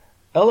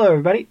Hello,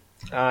 everybody.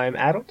 I'm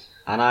Adult.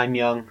 And I'm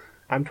young.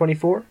 I'm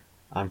 24.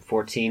 I'm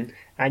 14.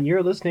 And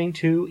you're listening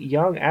to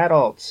Young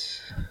Adults.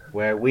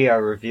 Where we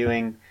are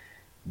reviewing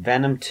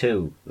Venom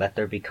 2, Let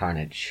There Be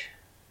Carnage.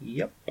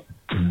 Yep.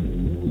 I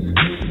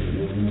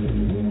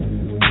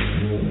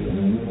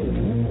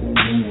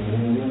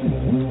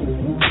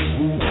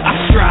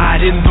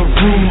stride in the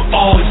room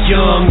all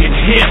young and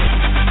hip.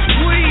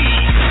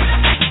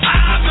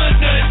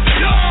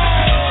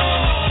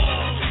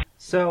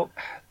 So,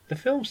 the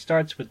film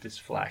starts with this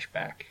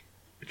flashback,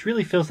 which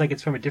really feels like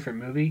it's from a different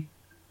movie.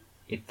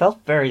 It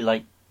felt very,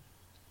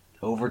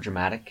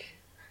 over-dramatic.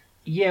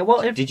 Yeah,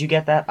 well... Did you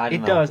get that? I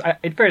don't know. It does.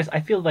 In fairness, I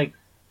feel like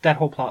that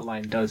whole plot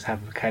line does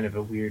have kind of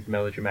a weird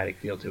melodramatic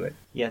feel to it.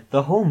 Yeah,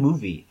 the whole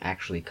movie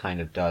actually kind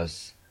of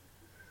does.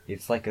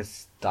 It's like a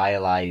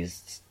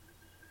stylized,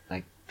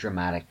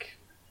 dramatic...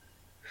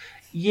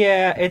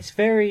 Yeah, it's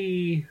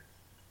very...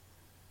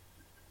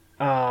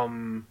 all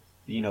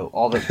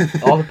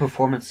the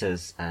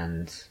performances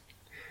and...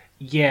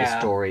 Yeah. The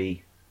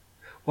story.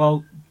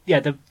 Well, yeah,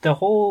 the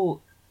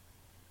whole...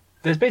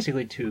 There's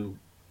basically two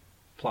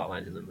plot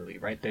lines in the movie,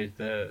 right? There's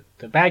the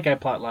bad guy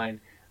plot line,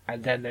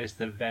 and then there's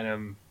the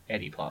Venom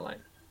Eddie plot line.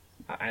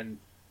 And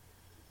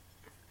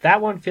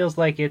that one feels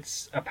like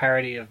it's a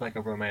parody of, a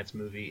romance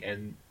movie,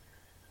 and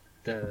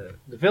the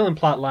villain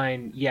plot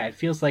line, yeah, it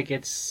feels like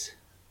it's...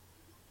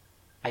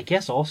 I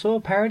guess also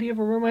a parody of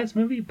a romance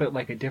movie, but,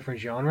 a different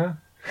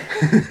genre.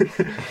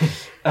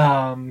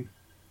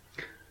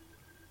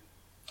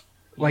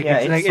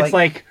 It's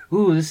like,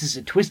 ooh, this is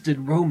a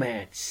twisted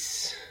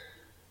romance.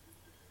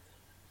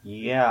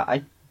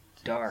 Yeah,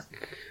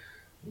 Dark.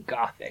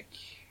 Gothic.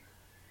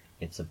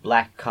 It's a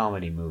black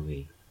comedy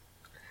movie.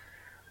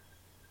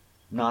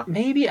 Not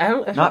Maybe, I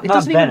don't... Not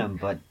Venom,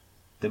 but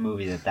the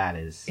movie that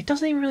is. It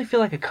doesn't even really feel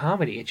like a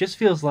comedy. It just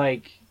feels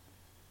like...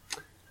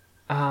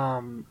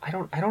 I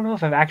don't know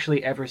if I've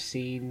actually ever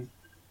seen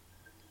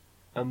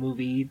a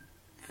movie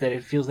that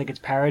it feels like it's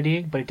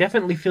parodying, but it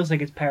definitely feels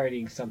like it's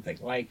parodying something.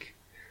 Like...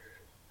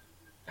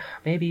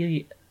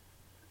 Maybe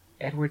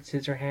Edward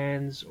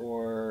Scissorhands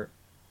or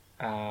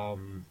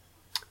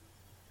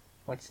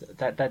what's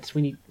that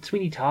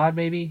Sweeney Todd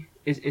maybe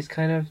is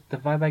kind of the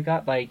vibe I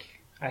got. I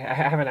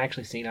haven't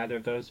actually seen either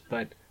of those,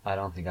 but I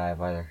don't think I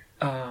have either.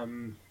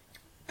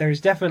 There's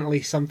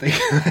definitely something.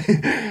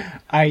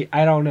 I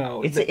don't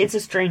know. It's a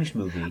strange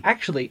movie.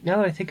 Actually, now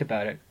that I think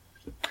about it,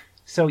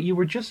 so you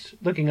were just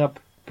looking up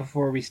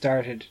before we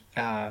started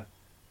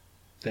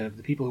the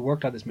people who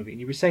worked on this movie, and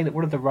you were saying that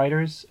one of the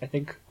writers, I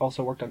think,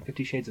 also worked on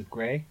 50 Shades of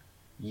Grey.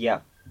 Yeah,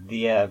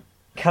 the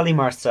Kelly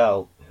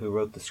Marcel, who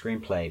wrote the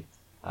screenplay,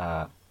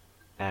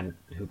 and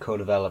who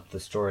co-developed the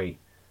story,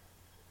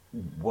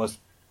 was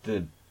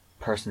the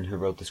person who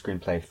wrote the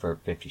screenplay for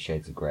 50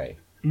 Shades of Grey.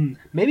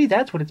 Maybe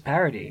that's what it's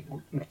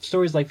parodying.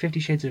 Stories like 50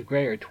 Shades of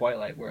Grey or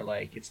Twilight, where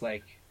it's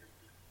the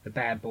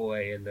bad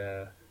boy and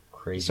the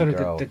crazy sort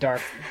girl. of the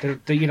dark,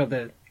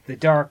 the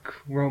dark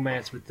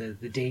romance with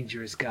the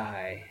dangerous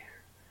guy.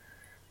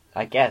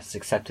 I guess,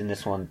 except in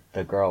this one,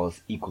 the girl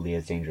is equally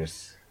as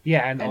dangerous.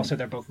 Yeah, and also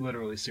they're both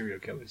literally serial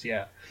killers,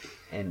 yeah.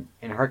 And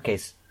in her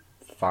case,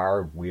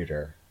 far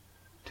weirder,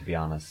 to be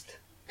honest.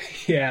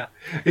 Yeah,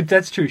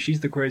 that's true. She's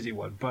the crazy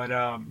one.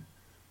 But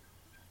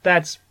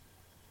that's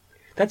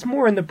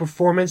more in the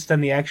performance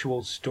than the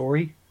actual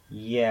story.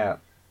 Yeah.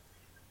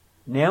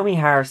 Naomi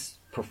Harris'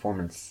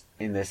 performance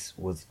in this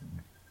was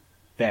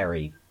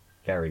very,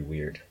 very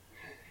weird.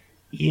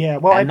 Yeah,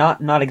 well... And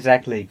not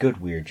exactly good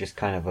weird, just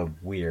kind of a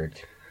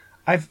weird...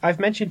 I've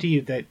mentioned to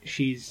you that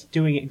she's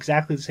doing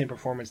exactly the same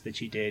performance that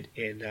she did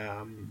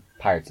in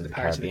Pirates of the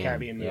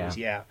Caribbean movies,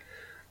 yeah.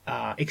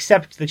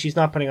 Except that she's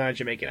not putting on a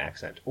Jamaican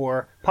accent.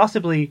 Or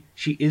possibly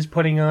she is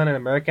putting on an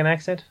American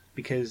accent,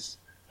 because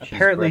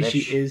apparently she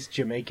is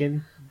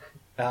Jamaican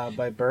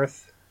by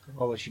birth,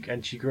 although she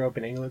grew up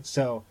in England,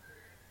 so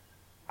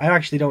I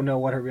actually don't know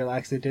what her real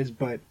accent is,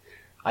 but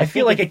I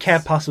feel like it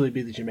can't possibly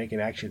be the Jamaican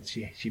accent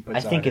she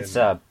puts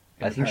on.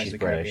 I think she's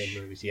British.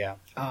 Movies, yeah.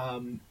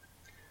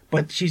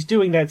 But she's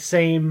doing that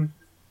same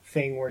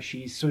thing where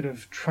she's sort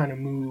of trying to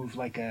move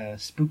like a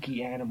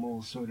spooky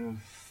animal sort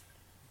of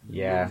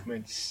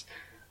movements.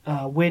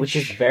 Which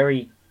is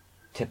very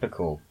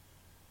typical,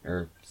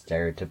 or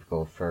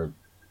stereotypical for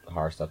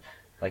horror stuff.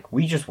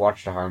 We just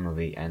watched a horror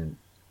movie and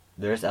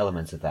there's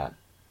elements of that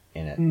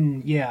in it.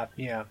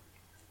 Yeah.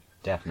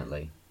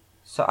 Definitely.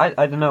 So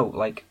I don't know,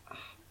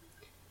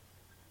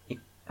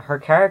 her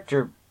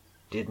character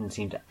didn't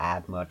seem to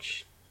add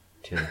much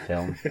to the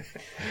film.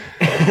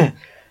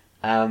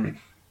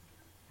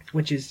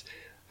 Which is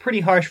pretty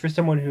harsh for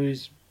someone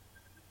who's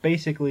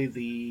basically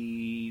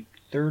the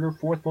third or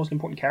fourth most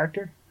important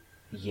character.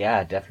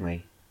 Yeah,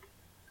 definitely.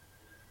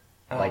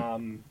 I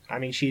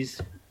mean,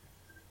 she's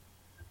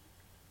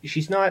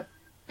not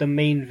the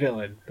main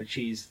villain, but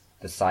she's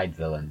the side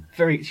villain.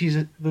 She's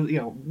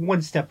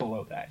one step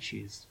below that.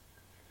 She's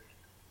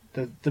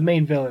the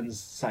main villain's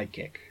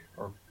sidekick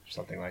or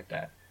something like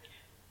that.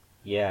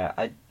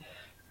 Yeah,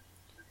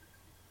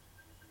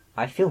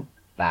 I feel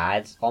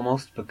bad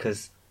almost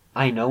because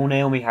I know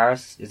Naomi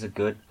Harris is a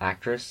good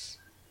actress,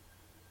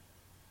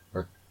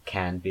 or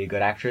can be a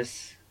good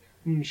actress.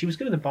 She was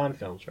good in the Bond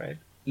films, right?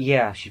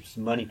 Yeah, she's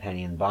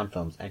Moneypenny in Bond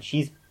films, and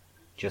she's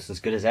just as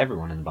good as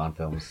everyone in the Bond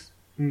films.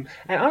 And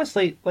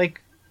honestly,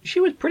 like, she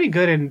was pretty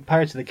good in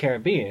Pirates of the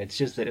Caribbean. It's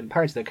just that in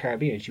Pirates of the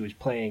Caribbean, she was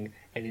playing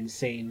an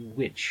insane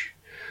witch.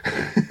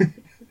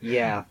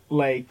 Yeah,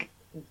 Like,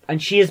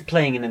 and she is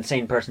playing an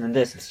insane person in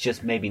this. It's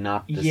just maybe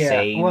not the Yeah,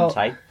 same well,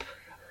 type.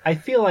 I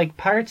feel like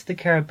Pirates of the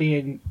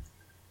Caribbean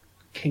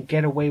can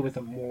get away with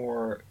a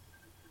more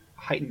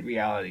heightened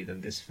reality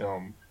than this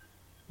film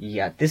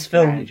Yeah, this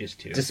film, manages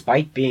to.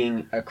 despite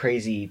being a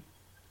crazy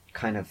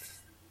kind of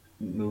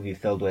movie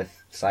filled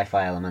with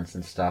sci-fi elements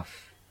and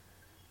stuff,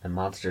 and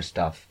monster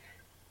stuff,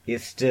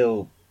 is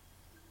still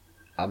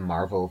a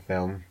Marvel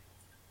film.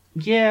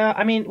 Yeah,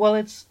 I mean, well,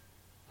 it's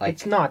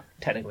Like, not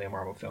technically a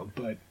Marvel film,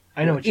 but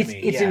I know what you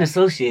mean. It's yeah. in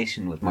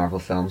association with Marvel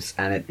films,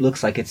 and it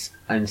looks like it's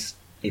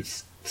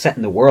set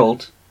in the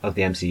world of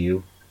the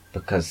MCU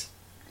because,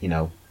 you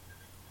know,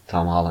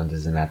 Tom Holland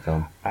is in that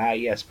film.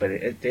 Yes, but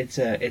it's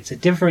a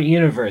different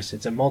universe.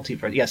 It's a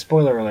multiverse. Yeah,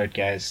 spoiler alert,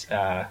 guys.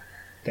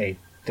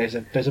 There's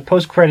a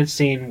post credit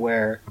scene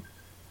where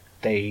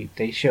they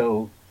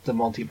show the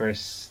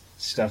multiverse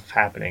stuff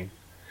happening.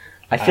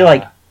 I feel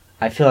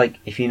like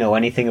if you know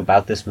anything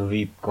about this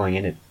movie going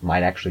in, it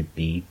might actually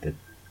be that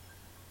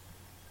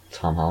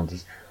Tom Holland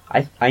is.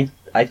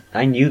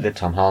 I knew that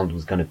Tom Holland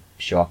was going to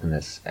show up in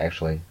this.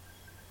 Actually,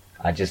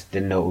 I just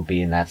didn't know it would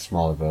be in that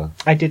small of a.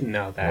 I didn't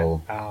know that.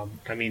 Oh.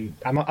 I mean,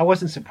 I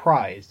wasn't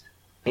surprised.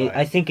 But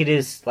I think it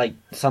is like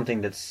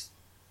something that's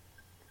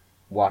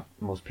what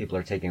most people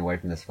are taking away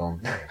from this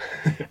film.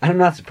 And I'm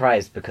not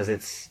surprised because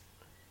it's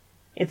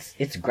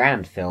a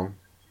grand film.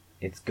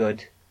 It's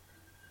good,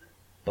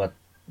 but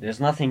there's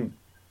nothing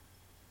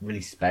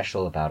really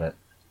special about it.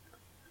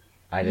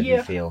 I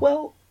didn't feel.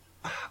 Well,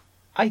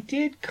 I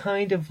did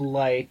kind of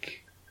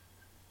like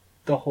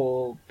the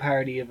whole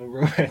parody of a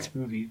romance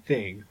movie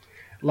thing.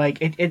 Like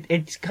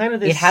it's kind of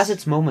this. It has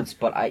its moments,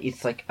 but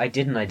it's like I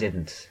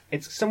didn't.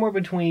 It's somewhere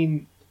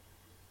between.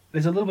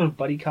 There's a little bit of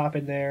buddy cop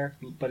in there,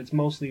 but it's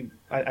mostly.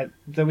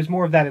 There was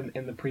more of that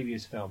in the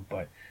previous film,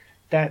 but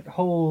that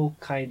whole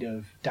kind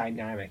of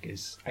dynamic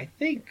is, I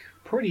think,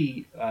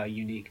 pretty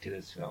unique to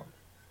this film.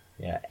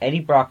 Yeah, Eddie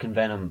Brock and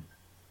Venom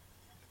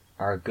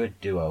are a good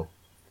duo.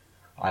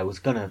 I was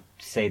gonna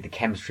say the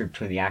chemistry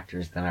between the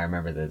actors, then I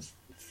remember that it's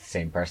the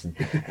same person.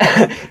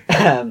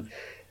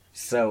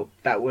 So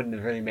that wouldn't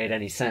have really made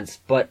any sense,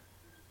 but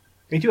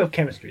They do have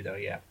chemistry, though.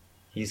 Yeah.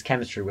 he's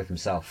chemistry with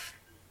himself,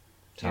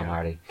 Tom Yeah.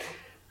 Hardy.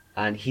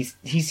 And he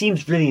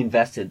seems really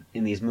invested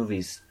in these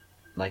movies.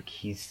 Like,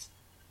 he's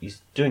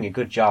doing a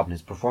good job, and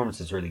his performance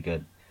is really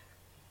good.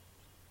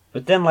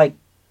 But then, like,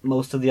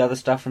 most of the other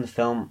stuff in the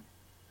film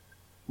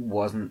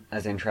wasn't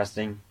as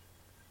interesting.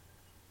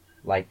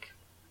 Like,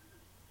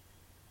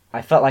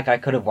 I felt like I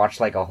could have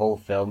watched, like, a whole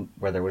film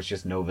where there was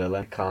just no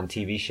villain, on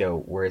TV show,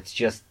 where it's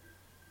just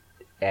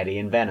Eddie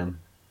and Venom.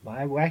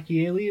 My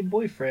wacky alien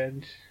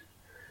boyfriend.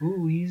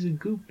 Ooh, he's a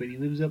goop and he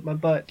lives up my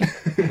butt.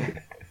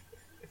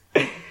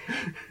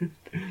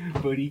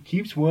 But he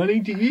keeps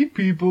wanting to eat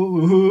people.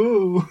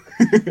 Ooh.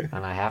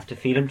 And I have to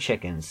feed him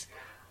chickens.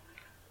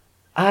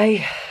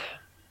 I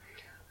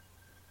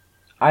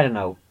don't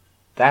know.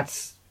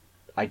 That's,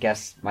 I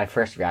guess, my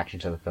first reaction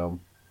to the film.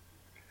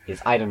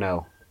 Is I don't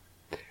know.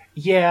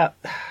 Yeah.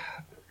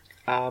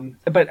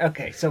 But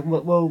okay, so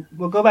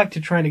we'll go back to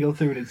trying to go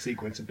through it in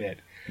sequence a bit.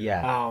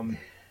 Yeah.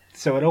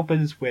 So it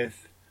opens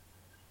with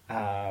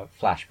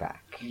Flashback.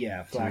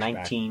 yeah, To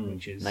flashback,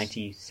 which is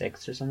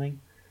 1996 or something?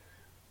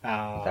 Is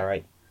uh, that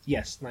right?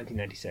 yes,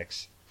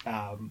 1996.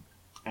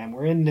 And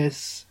we're in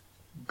this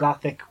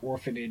gothic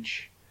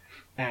orphanage,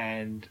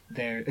 and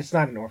it's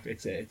not an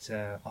orphanage. It's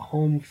a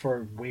home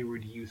for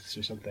wayward youths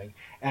or something.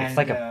 And It's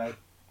like a-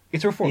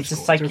 it's a reform it's a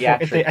school.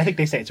 psychiatric- I think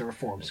they say it's a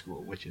reform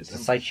school, which is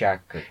It's a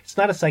psychiatric. it's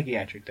not a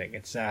psychiatric thing.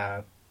 It's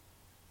Well,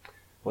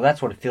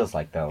 that's what it feels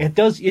like, though. It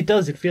feels. It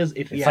feels.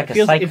 It's Yeah, like it a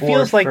feels. psych It feels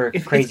ward like for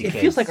crazy it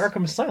feels like kids.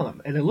 Arkham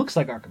Asylum, and it looks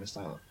like Arkham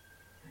Asylum.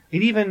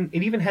 It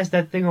even has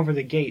that thing over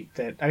the gate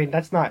that, I mean,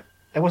 that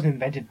wasn't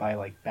invented by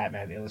like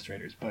Batman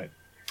illustrators, but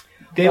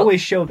they Well-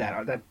 always show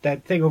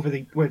that thing over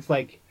the where it's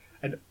like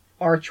an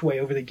archway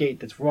over the gate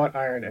that's wrought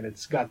iron, and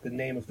it's got the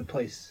name of the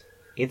place.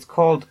 It's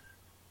called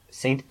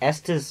St.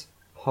 Esther's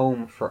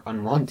Home for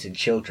Unwanted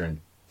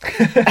Children.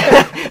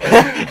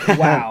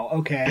 Wow.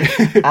 Okay.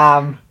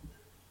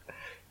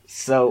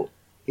 So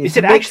Is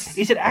it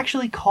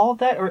actually called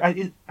that, or I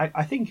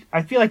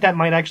feel like that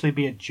might actually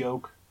be a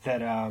joke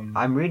that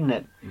I'm reading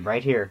it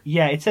right here.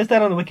 Yeah, it says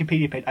that on the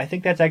Wikipedia page. I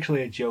think that's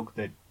actually a joke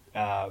that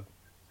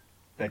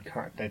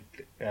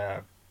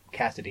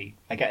Cassidy.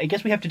 I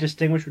guess we have to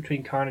distinguish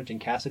between Carnage and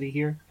Cassidy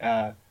here.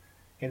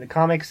 In the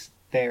comics,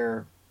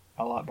 they're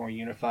a lot more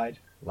unified.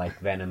 Like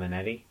Venom and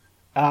Eddie.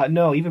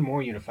 No, even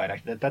more unified.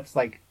 Actually, that's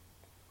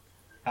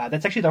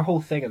actually their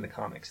whole thing in the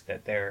comics.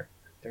 That they're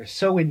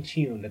so in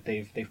tune that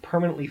they've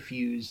permanently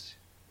fused.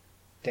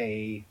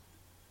 They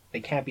they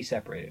can't be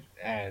separated,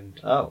 and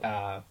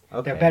Okay.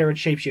 they're better at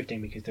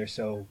shapeshifting because they're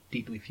so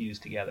deeply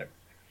fused together.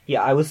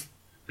 Yeah, I was.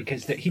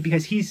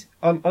 Because he's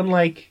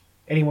unlike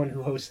anyone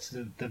who hosts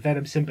the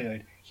Venom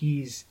symbiote,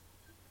 he's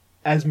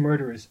as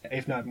murderous,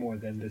 if not more,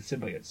 than the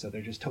symbiote. So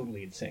they're just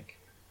totally in sync.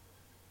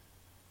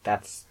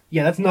 That's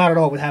That's not at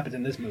all what happens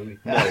in this movie.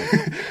 No.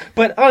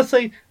 But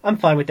honestly, I'm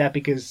fine with that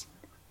because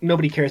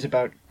nobody cares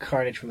about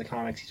Carnage from the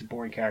comics. He's a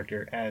boring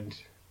character, and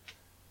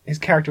his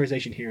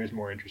characterization here is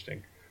more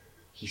interesting.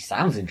 he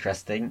sounds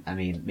interesting. I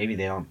mean, maybe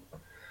they don't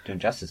do him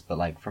justice, but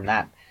like from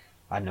that,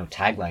 I don't know,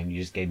 tagline you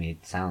just gave me,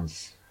 it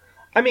sounds.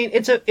 I mean,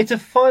 it's a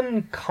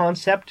fun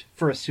concept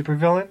for a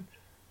supervillain,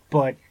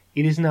 but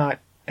it is not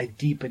a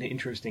deep and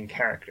interesting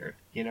character.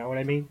 You know what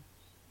I mean?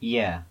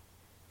 Yeah.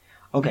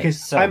 Okay,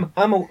 Because so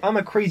I'm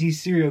a crazy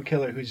serial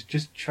killer who's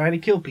just trying to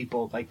kill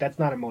people. Like that's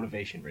not a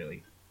motivation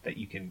really that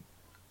you can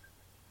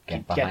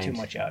get get behind. too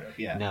much out of.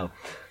 Yeah. No.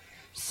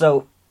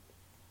 So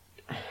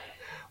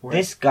Where-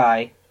 this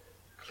guy,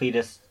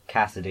 Cletus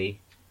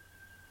Cassidy,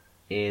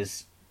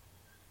 who's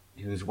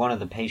one of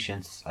the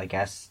patients, I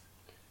guess,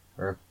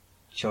 or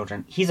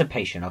children. He's a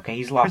patient, okay?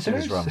 He's locked in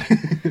his room.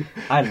 Prisoners?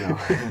 I don't know.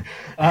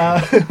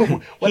 He's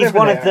Whatever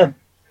one they of the. are.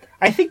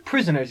 I think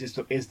prisoners is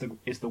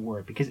the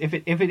word because if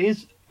it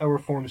is a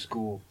reform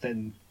school,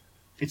 then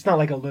it's not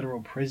like a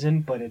literal prison,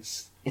 but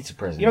it's It's a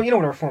prison. you know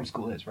what a reform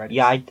school is, right?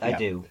 Yeah, It's- I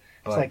do.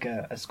 But It's like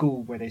a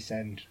school where they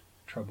send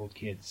troubled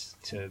kids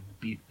to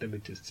beat them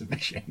into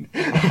submission.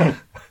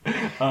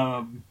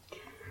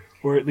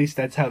 Or at least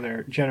that's how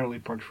they're generally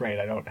portrayed.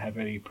 I don't have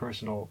any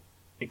personal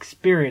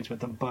experience with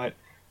them, but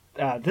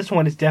this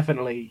one is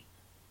definitely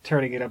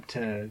turning it up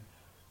to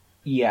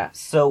yeah,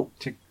 so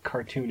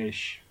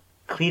cartoonish.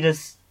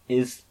 Cletus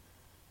is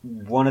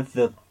one of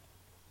the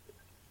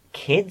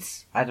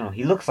kids. I don't know.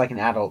 He looks like an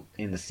adult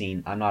in the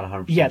scene. I'm not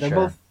 100% Yeah, they're sure.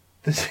 both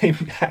the same.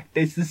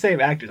 It's the same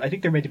actors. I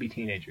think they're meant to be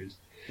teenagers.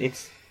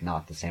 It's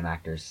not the same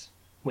actors.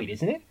 Wait,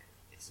 isn't it?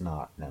 It's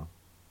not. No.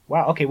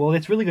 Wow. Okay. Well,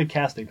 it's really good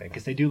casting then,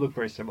 because they do look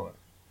very similar.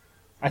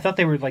 I thought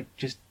they were like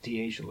just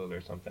de-aged a little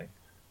or something.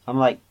 I'm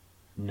like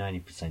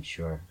 90%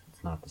 sure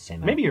it's not the same.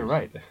 Maybe you're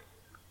right.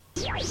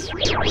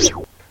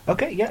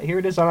 Okay, yeah, here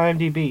it is on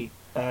IMDb.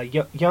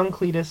 Young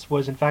Cletus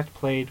was in fact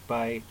played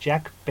by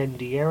Jack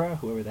Bendiera,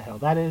 whoever the hell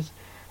that is,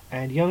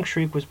 and Young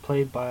Shriek was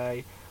played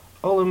by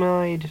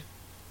Olumide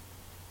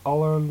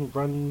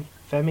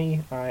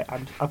Olorunfemi. I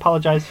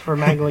apologize for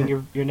mangling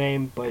your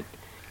name, but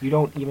you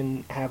don't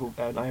even have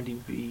an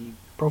IMDb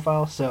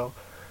profile, so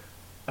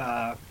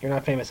you're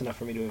not famous enough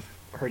for me to have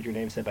heard your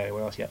name said by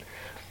anyone else yet.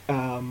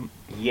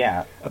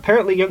 Yeah.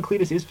 Apparently, Young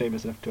Cletus is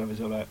famous enough to have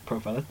his own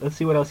profile. Let's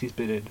see what else he's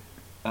been in.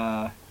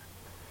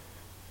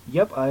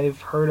 Yep,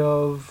 I've heard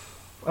of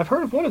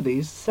one of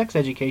these, Sex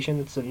Education.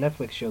 It's a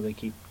Netflix show they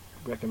keep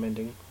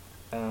recommending.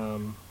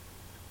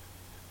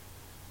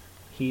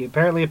 He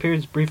apparently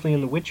appears briefly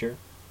in The Witcher.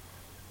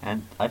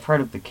 And I've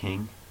heard of The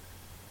King.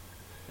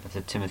 That's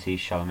a Timothée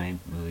Chalamet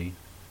movie.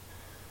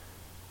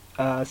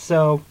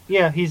 So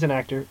yeah, he's an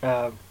actor.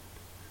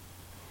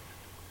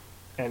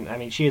 And I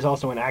mean, she is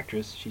also an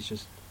actress. She's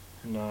just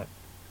not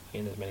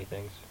in as many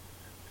things.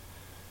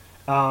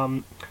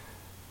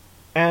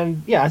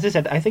 And yeah, as I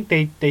said, I think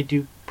they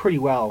do pretty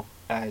well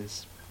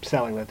as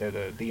selling that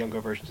they're the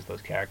younger versions of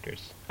those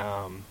characters.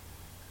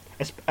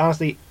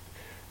 Honestly,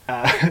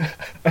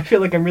 I feel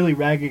like I'm really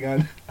ragging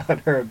on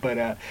her,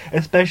 but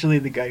especially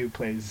the guy who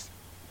plays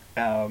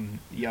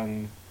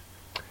young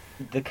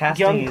The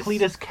casting young is...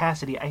 Cletus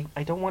Cassidy.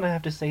 I don't want to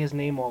have to say his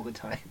name all the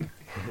time.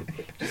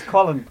 Just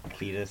call him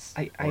Cletus.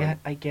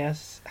 I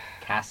guess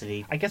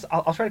Cassidy. I guess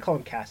I'll try to call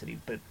him Cassidy,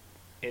 but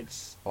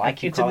it's Well, I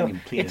keep it's calling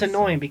him Cletus, It's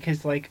annoying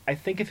because like I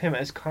think of him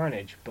as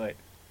Carnage, but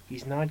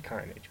he's not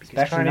Carnage because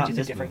Especially Carnage not in is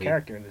a this different movie.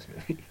 character in this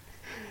movie.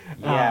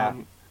 Yeah.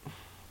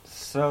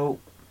 So,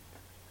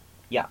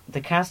 yeah,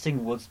 the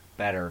casting was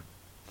better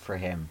for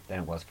him than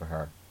it was for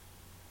her.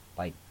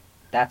 Like,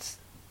 that's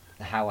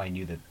how I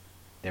knew that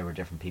they were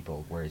different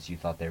people, whereas you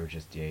thought they were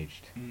just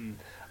de-aged.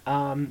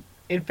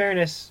 In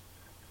fairness,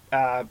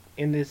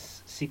 in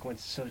this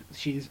sequence, so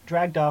she's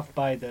dragged off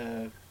by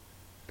the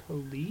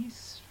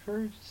police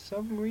for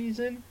some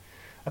reason.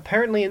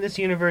 Apparently, in this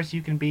universe,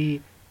 you can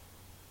be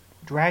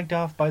dragged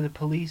off by the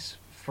police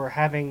for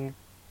having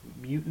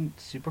mutant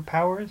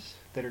superpowers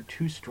that are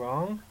too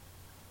strong.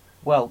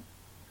 Well,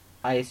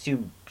 I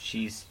assume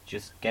she's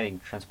just getting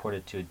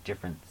transported to a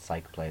different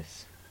psych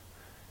place.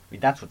 I mean,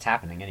 that's what's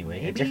happening anyway.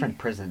 Maybe? A different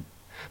prison.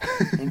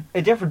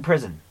 A different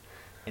prison,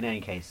 in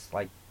any case.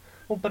 Like,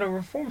 Well, but a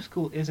reform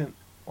school isn't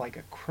like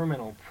a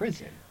criminal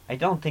prison. I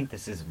don't think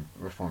this is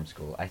reform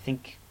school. I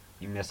think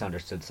you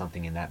misunderstood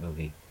something in that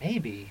movie.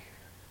 Maybe.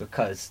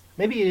 Because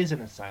Maybe it is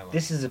an asylum.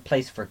 this is a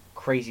place for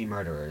crazy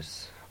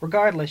murderers.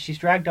 Regardless, she's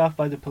dragged off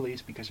by the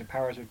police because her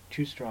powers are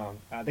too strong.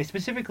 They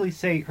specifically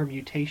say her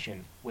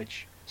mutation,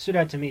 which stood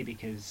out to me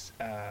because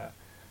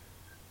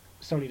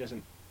Sony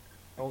doesn't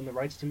own the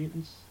rights to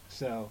mutants,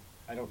 so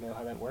I don't know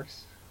how that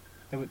works.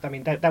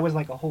 That was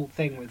like a whole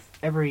thing with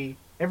every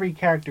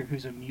character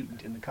who's a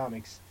mutant in the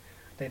comics.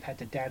 They've had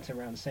to dance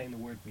around saying the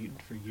word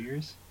mutant for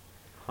years.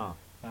 Huh.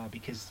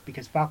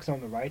 because Fox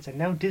owned the rights and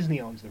now Disney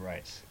owns the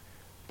rights,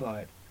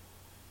 but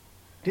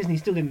Disney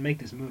still didn't make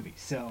this movie,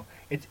 so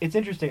it's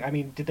interesting. I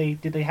mean, did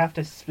they have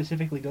to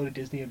specifically go to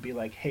Disney and be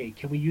like, hey,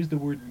 can we use the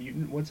word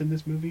mutant once in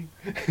this movie?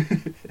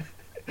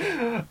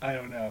 I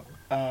don't know.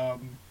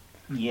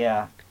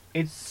 Yeah.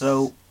 It's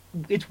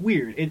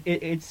weird.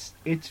 It's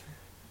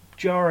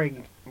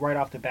jarring right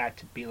off the bat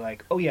to be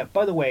like, oh yeah,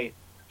 by the way,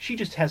 she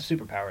just has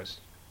superpowers.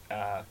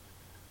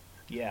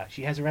 Yeah,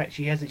 she's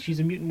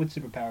a mutant with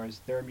superpowers.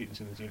 There are mutants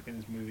in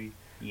this movie.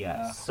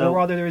 Yeah. Or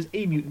rather, there is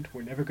a mutant.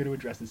 We're never going to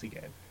address this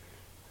again.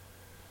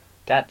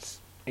 That's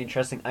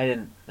interesting. I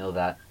didn't know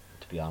that,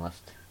 to be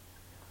honest.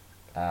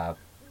 I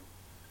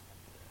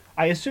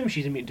assume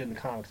she's a mutant in the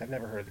comics. I've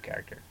never heard of the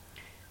character.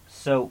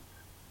 So,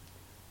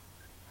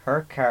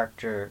 her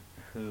character,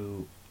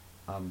 who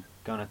I'm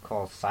gonna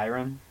call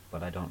Siren,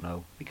 but I don't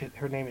know. Because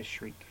her name is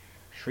Shriek.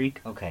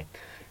 Shriek? Okay.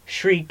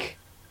 Shriek,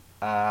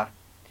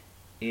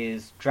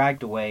 is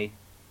dragged away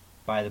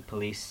by the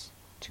police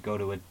to go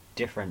to a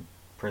different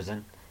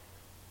prison.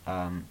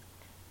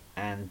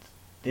 And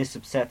this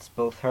upsets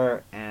both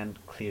her and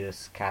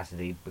Cletus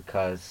Cassidy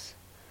because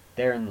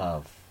they're in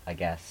love, I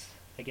guess.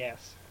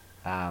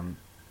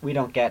 We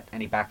don't get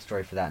any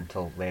backstory for that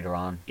until later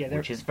on,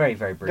 which is very,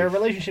 very brief. Their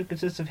relationship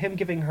consists of him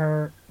giving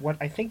her what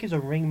I think is a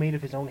ring made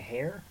of his own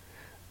hair.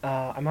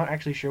 I'm not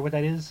actually sure what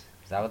that is.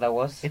 Is that what that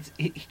was?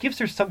 He gives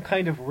her some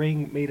kind of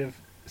ring made of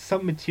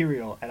some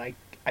material, and I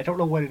don't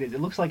know what it is.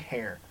 It looks like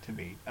hair to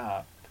me.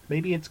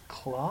 Maybe it's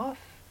cloth?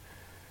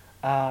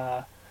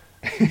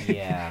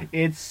 Yeah.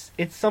 It's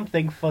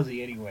something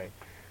fuzzy anyway.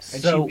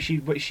 And So she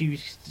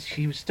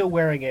was still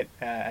wearing it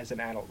as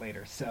an adult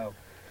later, so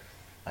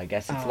I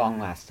guess it's long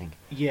lasting.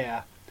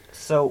 yeah.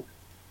 So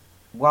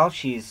while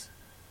she's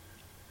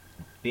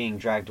being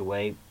dragged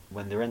away,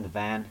 when they're in the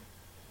van,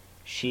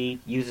 she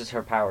uses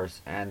her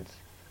powers, and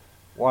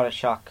what a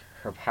shock!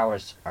 Her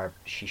powers are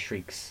she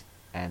shrieks,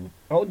 and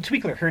Oh, to be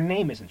clear, her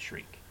name isn't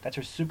Shriek. That's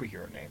her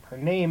superhero name. Her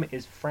name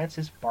is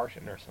Frances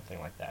Barton or something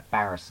like that.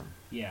 Barrison.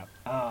 Yeah.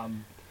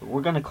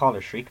 We're gonna call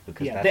her Shriek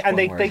because Yeah, that's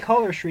they one word.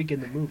 call her Shriek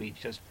in the movie.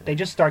 They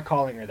just start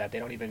calling her that. They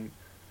don't even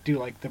do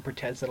like the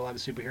pretense that a lot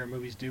of superhero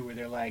movies do, where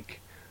they're like,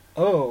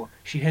 "Oh,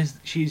 she's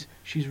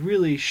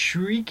really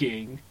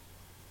shrieking."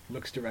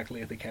 Looks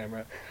directly at the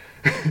camera.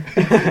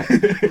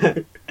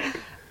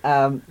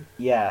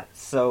 Yeah.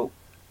 So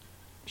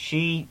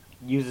she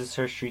uses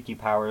her shrieky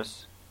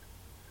powers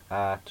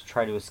to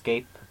try to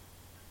escape,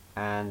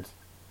 and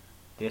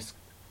this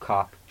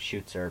cop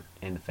shoots her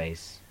in the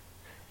face.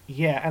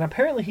 Yeah, and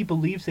apparently he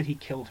believes that he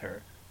killed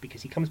her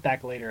because he comes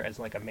back later as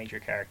like a major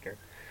character.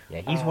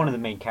 Yeah, he's one of the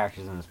main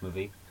characters in this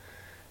movie.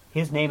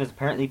 His name is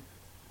apparently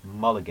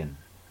Mulligan.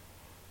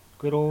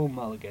 Good old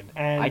Mulligan.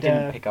 And I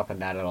didn't pick up on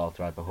that at all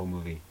throughout the whole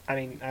movie. I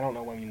mean, I don't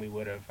know when we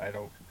would have.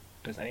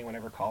 Does anyone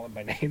ever call him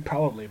by name?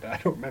 Probably, but I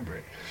don't remember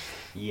it.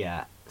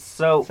 Yeah.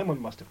 So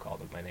Someone must have called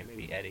him by name,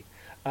 maybe Eddie.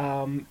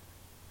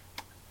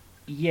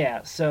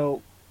 Yeah,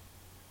 so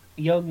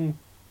young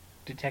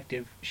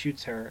detective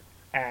shoots her,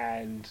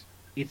 and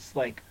it's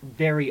like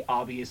very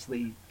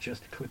obviously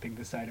just clipping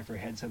the side of her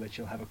head so that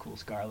she'll have a cool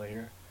scar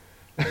later.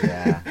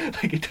 yeah,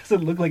 Like it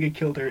doesn't look like it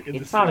killed her.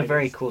 it's not a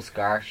very cool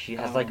scar. She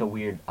has like a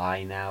weird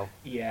eye now.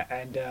 Yeah,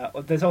 and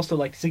there's also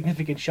like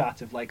significant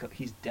shots of like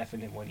he's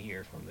deafened in one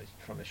ear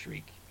from the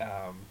shriek.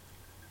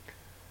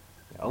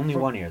 Only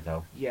one ear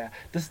though. Yeah,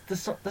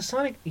 the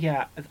Sonic.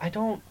 Yeah, I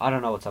don't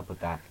know what's up with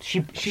that.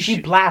 She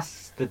shoot-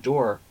 blasts the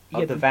door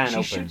of the van she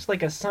open. shoots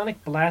like a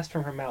sonic blast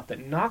from her mouth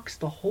that knocks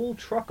the whole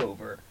truck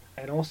over,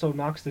 and also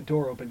knocks the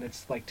door open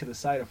that's like to the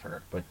side of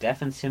her. But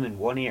deafens him in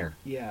one ear.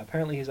 Yeah,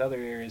 apparently his other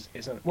ear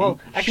is on. Well, Well,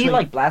 actually, she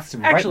like blasts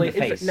him right in the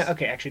face.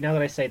 Actually, now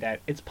that I say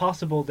that, it's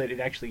possible that it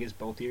actually is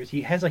both ears.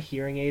 He has a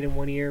hearing aid in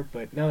one ear,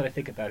 but now that I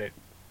think about it,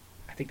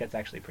 I think that's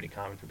actually pretty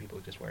common for people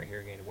who just wear a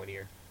hearing aid in one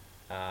ear.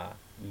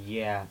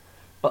 Yeah,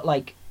 but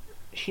like,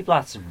 she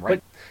blasts him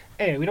right.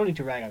 But anyway, we don't need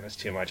to rag on this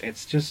too much.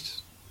 It's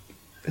just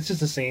a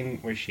scene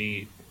where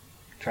she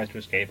tries to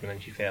escape and then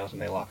she fails,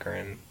 and they lock her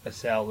in a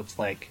cell that's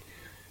like.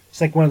 It's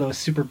like one of those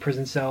super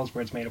prison cells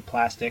where it's made of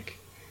plastic,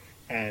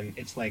 and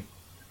it's like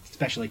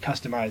specially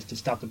customized to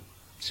stop the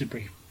super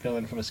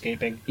villain from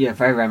escaping. Yeah,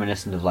 very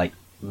reminiscent of like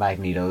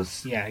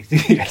Magneto's. Yeah,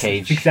 yes,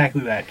 cage.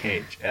 Exactly that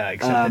cage.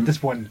 Except that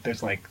this one,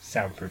 there's like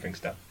soundproofing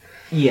stuff.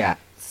 Yeah.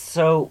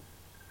 So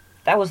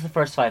that was the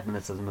first 5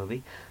 minutes of the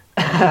movie.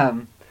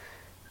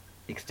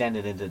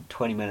 Extended into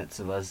 20 minutes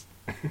of us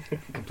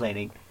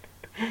complaining.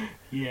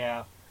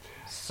 Yeah.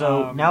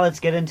 So now let's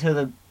get into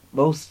the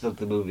most of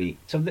the movie.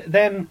 So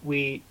then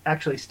we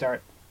actually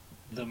start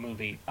the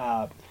movie,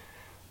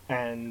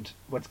 and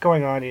what's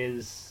going on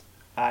is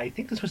I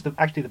think this was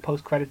actually the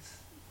post credits.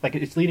 Like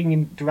it's leading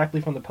in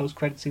directly from the post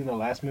credit scene of the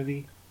last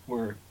movie,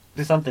 where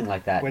Something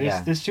like that. where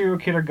Yeah. this serial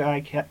killer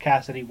guy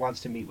Cassidy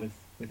wants to meet with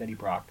Eddie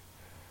Brock,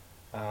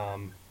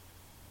 and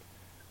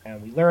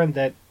we learn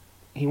that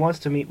he wants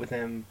to meet with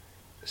him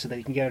so that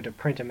he can get him to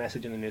print a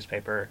message in the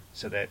newspaper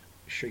so that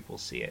Shriek will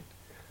see it.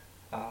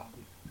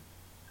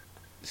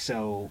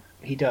 So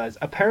he does.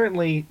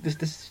 Apparently,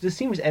 this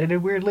scene was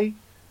edited weirdly.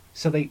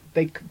 So they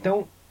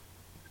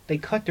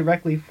cut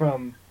directly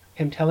from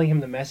him telling him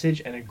the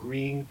message and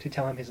agreeing to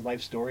tell him his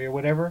life story or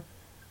whatever,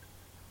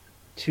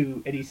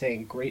 to Eddie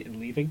saying great and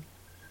leaving.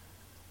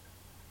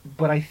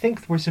 But I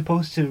think we're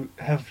supposed to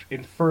have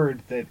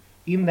inferred that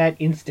in that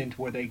instant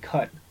where they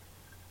cut,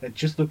 that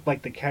just looked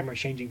like the camera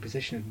changing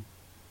position,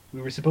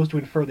 we were supposed to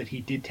infer that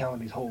he did tell him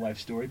his whole life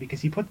story,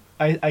 because he put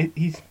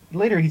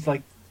he's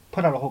like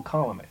put out a whole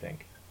column, I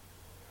think.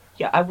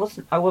 Yeah, I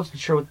wasn't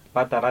sure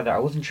about that either. I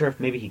wasn't sure if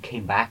maybe he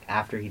came back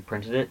after he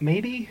printed it.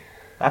 Maybe.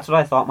 That's what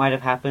I thought might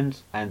have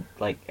happened, and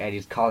like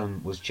Eddie's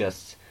column was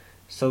just,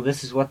 so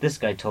this is what this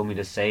guy told me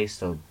to say,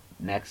 so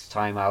next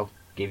time I'll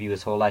give you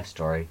his whole life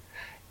story.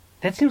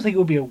 That seems like it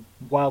would be a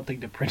wild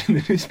thing to print in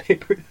the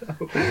newspaper,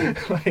 though.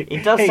 Like,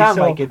 It does hey, sound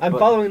so like it, I'm but-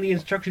 following the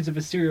instructions of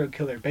a serial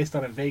killer based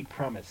on a vague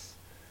promise.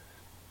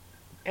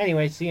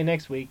 Anyway, see you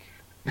next week.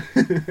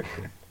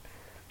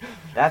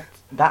 That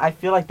I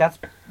feel like that's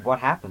what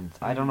happened.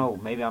 I don't know.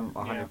 Maybe I'm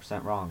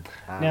 100% wrong.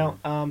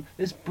 Now,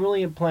 this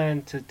brilliant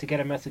plan to get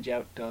a message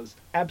out does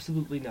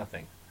absolutely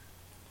nothing.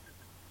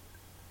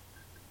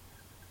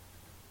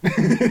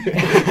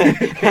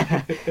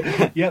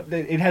 Yep,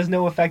 it has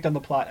no effect on the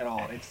plot at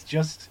all. It's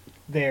just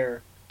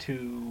there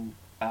to,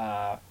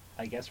 I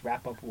guess,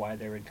 wrap up why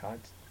they're in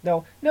contact.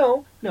 No,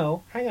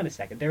 hang on a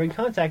second. They're in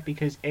contact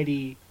because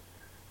Eddie,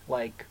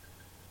 like,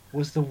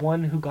 was the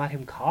one who got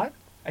him caught,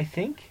 I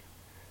think?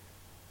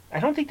 I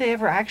don't think they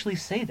ever actually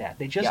say that.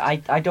 They just... yeah,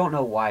 I don't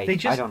know why. They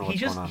just- I don't know he what's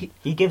just- going on. he-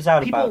 He gives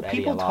out people about Eddie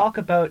people a lot. talk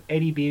about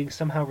Eddie being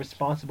somehow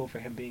responsible for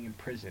him being in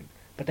prison,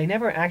 but they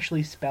never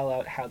actually spell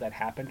out how that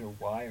happened or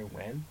why or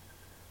when.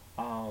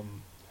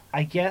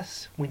 I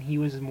guess when he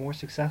was a more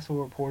successful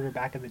reporter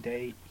back in the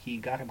day, he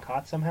got him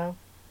caught somehow,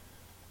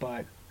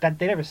 but that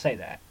they never say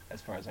that,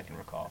 as far as I can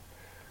recall.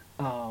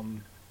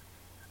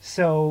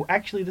 So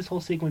actually, this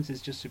whole sequence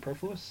is just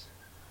superfluous.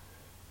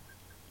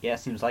 Yeah,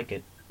 seems like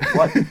it.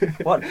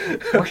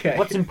 Okay.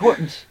 What's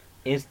important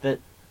is that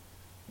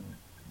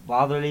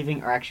while they're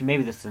leaving, or actually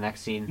maybe this is the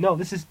next scene. No,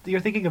 you're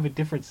thinking of a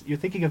difference. You're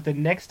thinking of the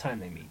next time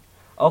they meet.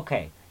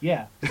 Okay,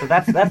 Yeah. so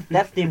that's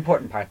the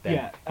important part then.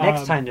 Yeah,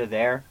 Next time they're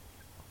there,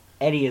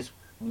 Eddie is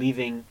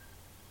leaving,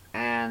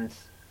 and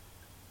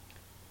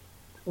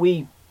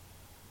we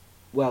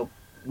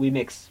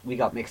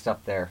got mixed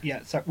up there.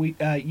 Yeah, sorry.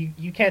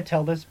 You can't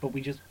tell this, but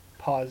we just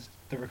paused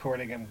the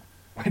recording and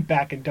went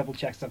back and double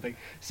checked something.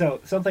 So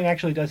something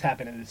actually does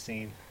happen in this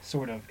scene,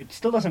 sort of. It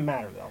still doesn't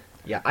matter though.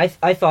 Yeah, I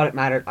thought it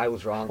mattered. I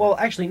was wrong. Well,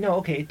 actually, no.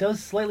 Okay, it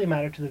does slightly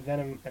matter to the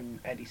Venom and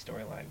Eddie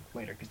storyline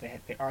later because they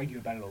argue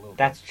about it a little.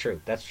 That's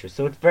true. That's true.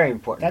 So it's very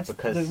important That's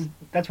because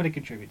that's what it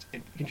contributes.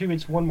 It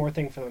contributes one more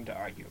thing for them to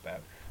argue about.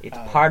 it's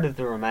part of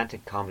the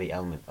romantic comedy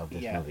element of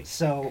this Yeah. movie.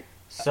 So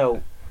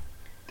So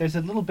there's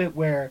a little bit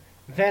where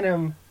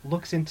Venom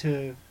looks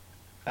into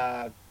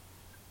a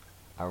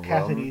room.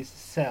 Kathy's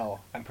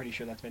cell. I'm pretty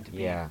sure that's meant to be.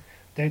 Yeah.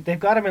 They've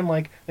got him in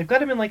like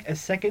a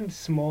second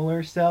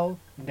smaller cell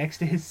next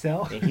to his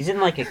cell. Yeah, he's in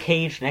like a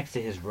cage next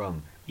to his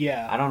room.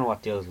 Yeah. I don't know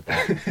what deals with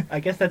that. I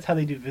guess that's how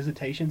they do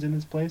visitations in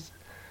this place.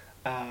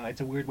 It's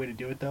a weird way to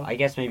do it, though. I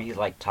guess maybe he's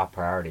like top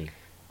priority.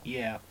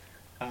 Yeah.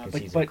 'Cause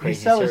But he's a but his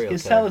crazy cell is serial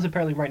his cell killer. is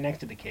apparently right next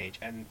to the cage,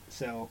 and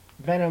so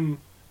Venom.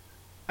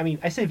 I mean,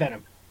 I say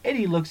Venom.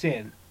 Eddie looks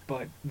in,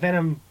 but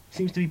Venom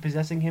seems to be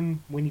possessing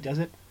him when he does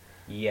it.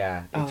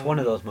 Yeah, it's one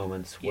of those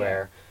moments yeah.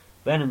 where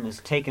Venom has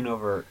taken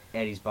over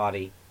Eddie's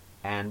body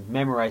and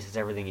memorizes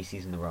everything he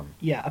sees in the room.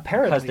 Yeah,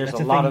 apparently Because there's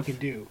that's a a lot thing of- he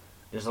can do.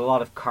 There's a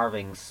lot of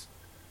carvings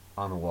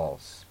on the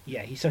walls.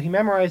 Yeah, he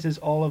memorizes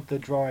all of the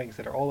drawings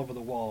that are all over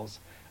the walls,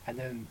 and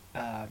then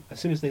as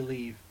soon as they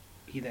leave,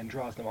 he then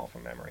draws them all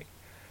from memory.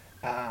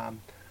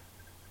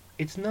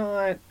 It's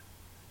not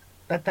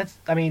that's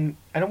I mean,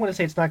 I don't want to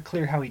say it's not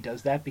clear how he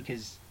does that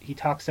because he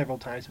talks several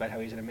times about how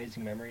he has an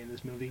amazing memory in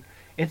this movie.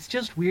 It's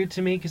just weird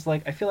to me because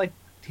like I feel like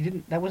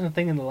that wasn't a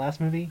thing in the last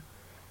movie.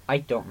 I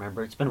don't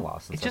remember. It's been a while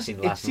since I've seen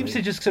the last seems movie.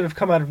 to just sort of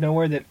come out of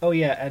nowhere that oh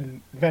yeah,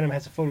 and Venom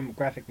has a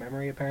photographic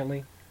memory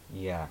apparently.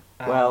 Yeah.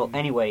 Well, Um,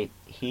 anyway,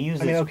 he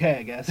uses I mean, okay,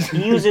 I guess.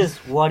 he uses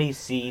what he's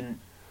seen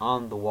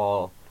on the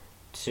wall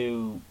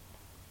to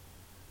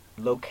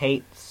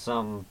locate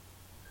some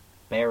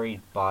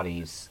buried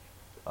bodies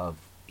of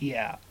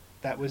Yeah,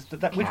 that was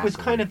which was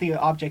kind of the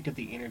object of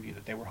the interview,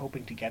 that they were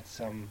hoping to get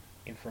some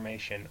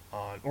information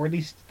on, or at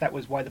least that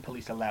was why the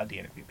police allowed the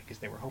interview, because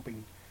they were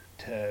hoping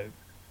to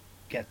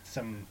get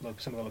some of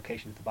the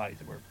locations of the bodies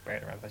that were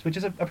buried around the place, which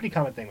is a pretty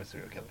common thing with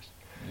serial killers.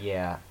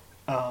 yeah.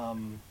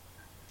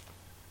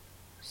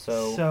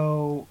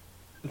 So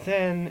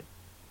then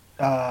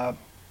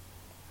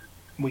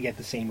we get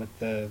the scene with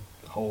the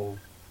whole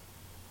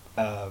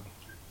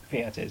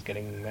fiancés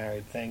getting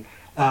married thing.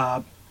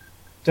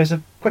 There's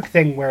a quick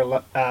thing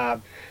where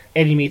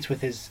Eddie meets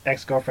with his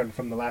ex-girlfriend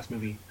from the last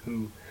movie,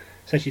 who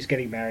says she's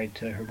getting married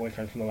to her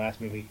boyfriend from the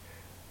last movie,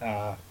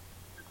 and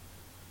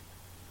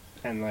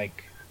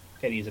like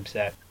Eddie's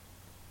upset.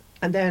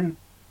 And then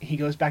he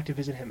goes back to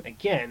visit him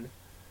again,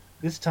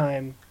 this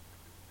time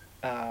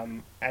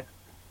at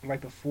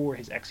right before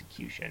his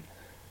execution.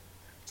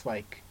 It's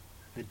like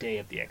the day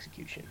of the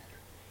execution.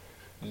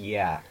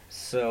 Yeah.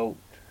 So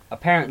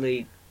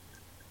apparently,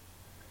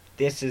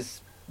 this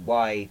is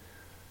why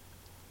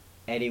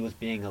Eddie was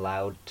being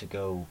allowed to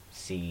go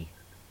see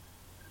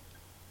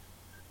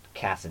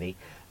Cassidy,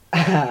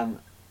 um,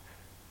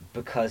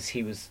 because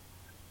he was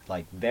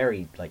like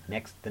the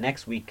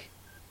next week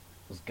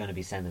was going to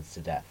be sentenced to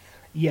death.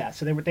 Yeah,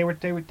 so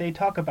they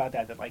talk about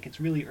that like it's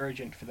really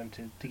urgent for them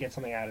to get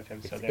something out of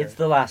him. So It's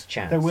the last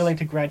chance. they're willing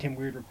to grant him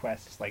weird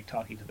requests, like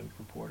talking to the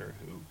reporter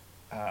who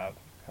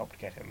helped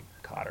get him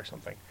caught or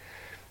something.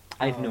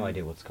 I have no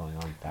idea what's going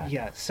on with that.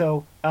 Yeah,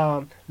 so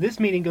this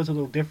meeting goes a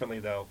little differently,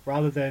 though.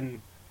 Rather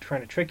than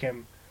trying to trick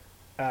him,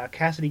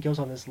 Cassidy goes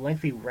on this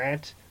lengthy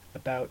rant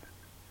about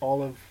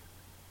all of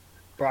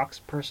Brock's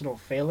personal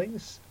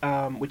failings,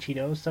 which he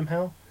knows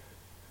somehow.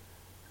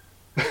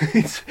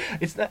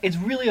 It's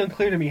really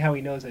unclear to me how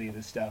he knows any of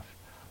this stuff.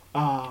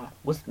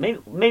 Was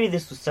maybe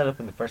this was set up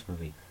in the first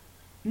movie.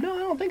 No, I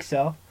don't think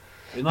so.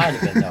 It might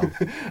have been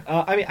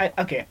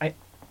though.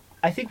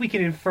 I think we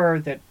can infer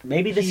that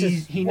Maybe this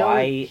is he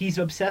why he's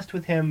obsessed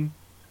with him,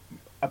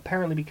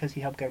 apparently because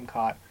he helped get him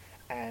caught,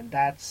 and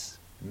that's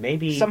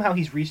maybe somehow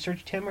he's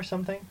researched him or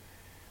something,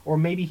 or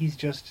maybe he's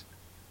just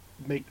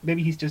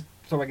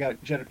throwing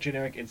out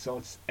generic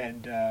insults,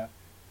 and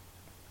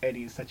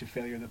Eddie is such a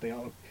failure that they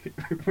all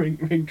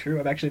ring true.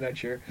 I'm actually not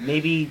sure.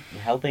 maybe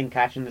helping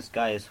catching this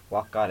guy is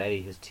what got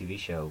Eddie his TV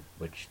show,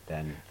 which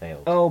then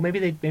failed. Oh, maybe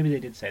they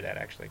did say that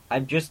actually.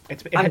 I'm It's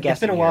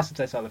guessing been a while here. since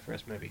I saw the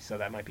first movie, so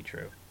that might be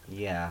true.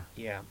 Yeah.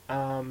 Yeah.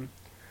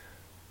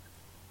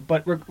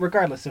 But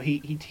regardless, so he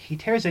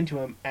tears into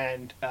him,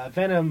 and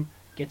Venom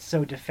gets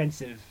so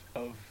defensive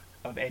of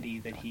Eddie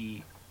that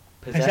he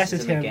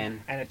possesses him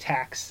again. and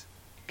attacks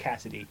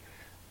Cassidy.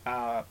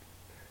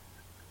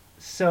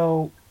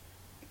 So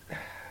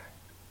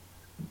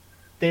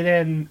they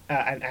then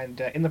and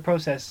in the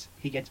process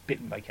he gets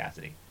bitten by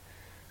Cassidy.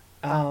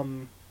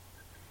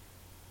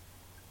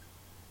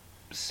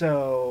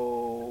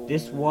 So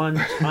This one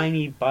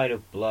tiny bite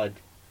of blood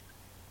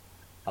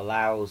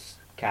allows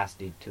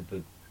Cassidy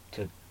to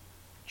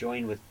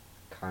join with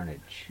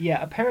Carnage.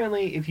 Yeah,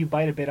 apparently, if you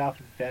bite a bit off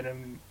of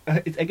Venom, I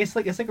guess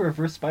it's like a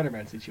reverse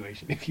Spider-Man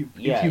situation. If you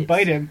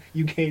bite him,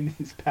 you gain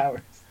his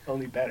powers.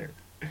 Only better.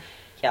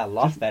 Yeah, a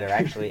lot better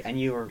actually. And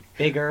you are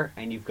bigger,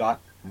 and you've got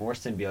more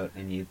symbiote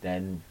in you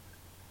than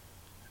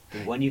the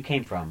one you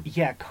came from.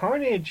 Yeah,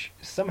 Carnage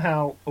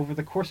somehow over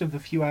the course of the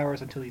few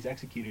hours until he's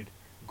executed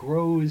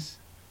grows.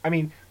 I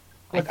mean,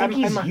 I think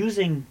he's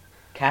using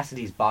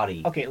Cassidy's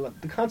body. Okay, look,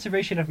 the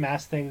conservation of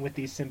mass thing with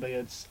these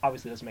symbiotes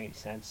obviously doesn't make any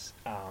sense.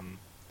 I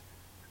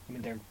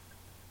mean,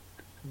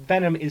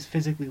 Venom is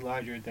physically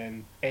larger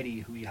than Eddie,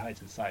 who he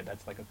hides inside.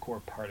 That's like a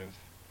core part of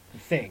the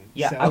thing.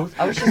 Yeah, so.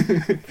 I was just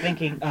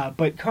thinking.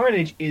 But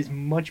Carnage is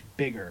much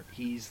bigger.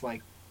 He's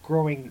like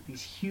growing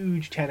these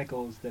huge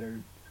tentacles that are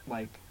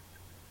like.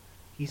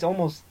 He's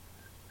almost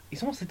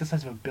like the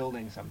size of a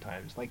building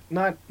sometimes. Like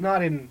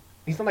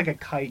he's not like a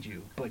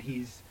kaiju, but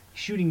he's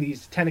shooting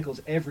these tentacles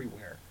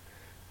everywhere.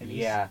 And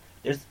Yeah,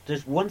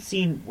 there's one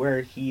scene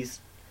where he's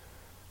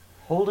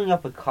holding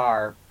up a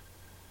car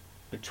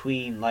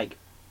between like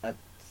a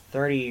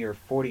 30 or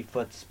 40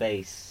 foot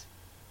space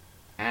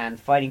and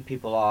fighting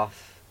people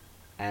off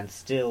and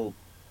still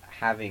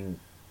having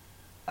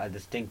a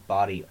distinct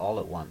body all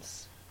at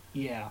once.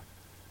 Yeah.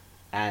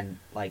 And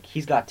like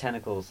he's got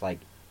tentacles like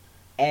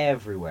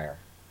everywhere.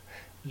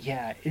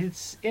 Yeah,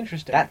 it's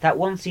interesting. That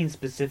one scene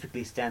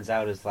specifically stands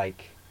out as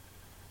like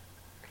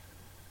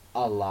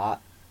a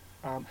lot.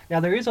 Now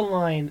there is a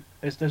line.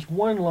 There's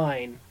one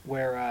line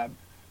where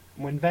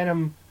when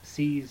Venom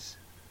sees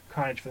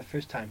Carnage for the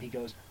first time, he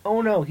goes,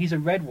 "Oh no, he's a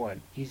red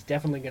one. He's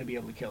definitely going to be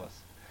able to kill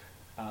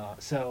us."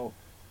 So,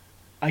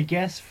 I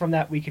guess from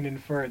that we can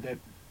infer that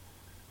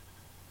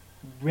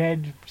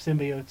red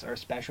symbiotes are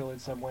special in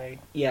some way.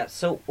 Yeah.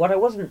 So what I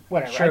wasn't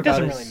Whatever. sure It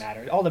doesn't about really is,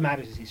 matter. All that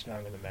matters is he's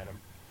stronger than Venom.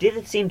 did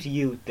it seem to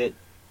you that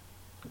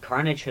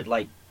Carnage had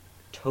like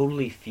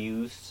totally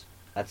fused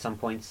at some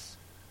points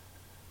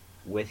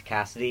with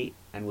Cassidy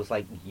and was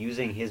like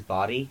using his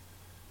body,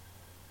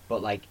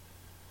 but like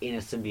in a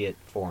symbiote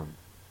form?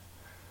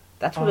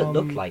 That's what it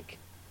looked like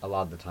a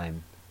lot of the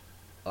time.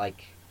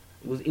 Like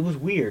it was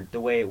weird the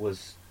way it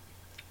was.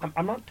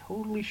 I'm not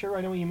totally sure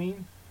I know what you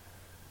mean.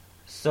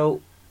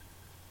 So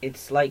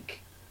it's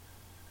like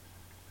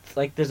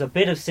there's a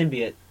bit of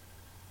symbiote,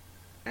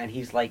 and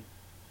he's like,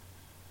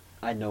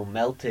 I know,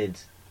 melted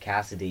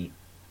Cassidy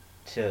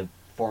to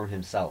form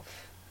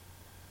himself.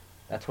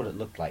 That's what it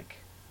looked like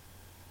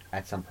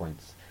at some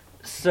points.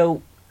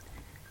 So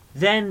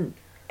then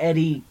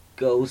Eddie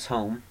goes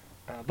home.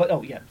 But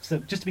oh yeah, so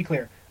just to be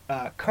clear,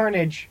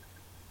 Carnage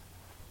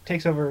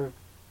takes over.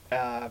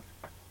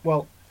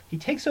 He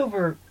takes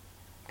over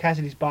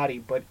Cassidy's body,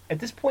 but at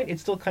this point, it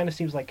still kind of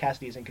seems like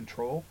Cassidy is in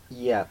control.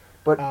 Yeah,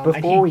 but And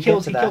he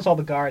kills all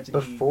the guards. And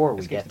before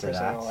we escapes get the to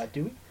prison and that- all that,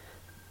 do we?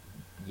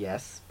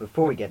 Yes,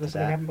 before we get to Does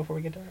something that. happen before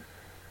we get to that?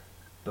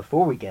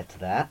 Before we get to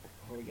that,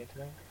 Before we get to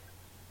that?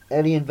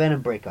 Eddie and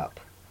Venom break up,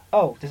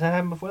 Oh, does that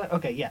happen before that?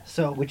 Okay, yeah.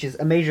 So which is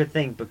a major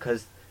thing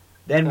because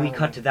then we Oh,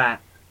 cut yeah. to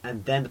that,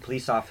 and then the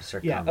police officer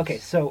Yeah. comes. Okay.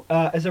 So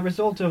as a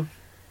result of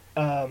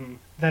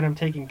Venom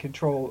taking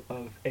control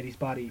of Eddie's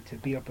body to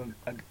beat up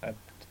a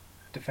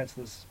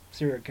defenseless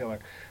serial killer,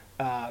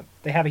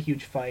 they have a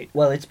huge fight.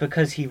 Well, it's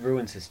because he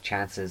ruins his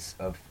chances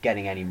of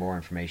getting any more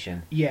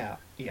information, Yeah.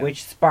 Yeah.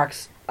 which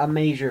sparks a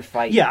major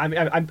fight. Yeah,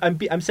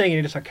 I'm saying it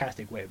in a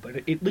sarcastic way,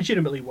 but it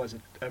legitimately was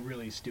a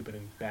really stupid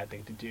and bad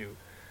thing to do.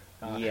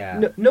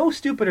 Yeah. No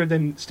stupider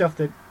than stuff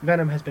that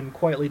Venom has been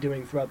quietly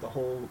doing throughout the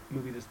whole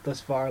movie thus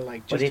far,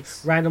 like But just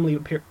it's- randomly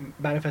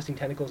manifesting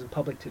tentacles in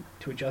public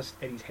to adjust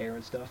Eddie's hair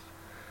and stuff.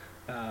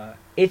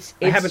 It's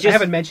I haven't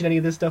just, mentioned any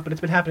of this stuff, but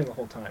it's been happening the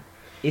whole time.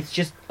 It's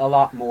just a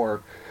lot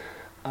more.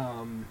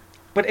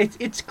 But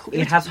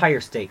it has higher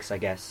stakes, I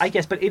guess. I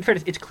guess, but in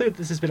fairness, it's clear that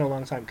this has been a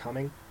long time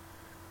coming.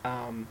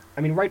 I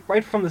mean,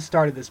 right from the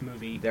start of this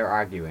movie, They're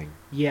arguing.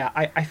 yeah,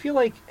 I feel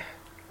like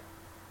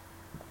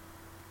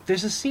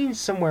there's a scene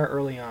somewhere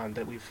early on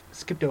that we've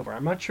skipped over.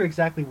 I'm not sure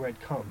exactly where it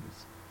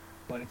comes,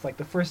 but it's like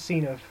the first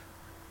scene of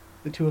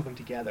the two of them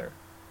together,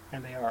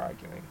 and they are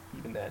arguing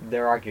even then.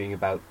 They're arguing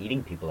about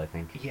eating people, I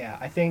think. Yeah,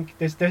 I think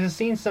there's a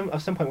scene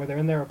of some point where they're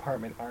in their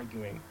apartment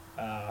arguing,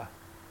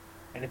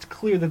 and it's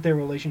clear that their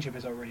relationship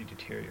has already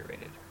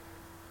deteriorated.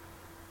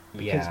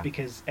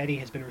 Because Eddie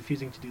has been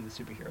refusing to do the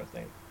superhero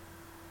thing.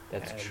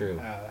 That's And, true.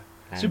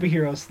 And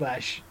Superhero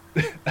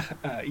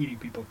 / eating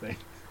people thing.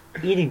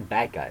 eating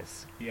bad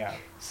guys. Yeah.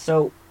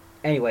 So,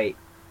 anyway,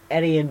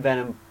 Eddie and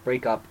Venom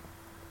break up.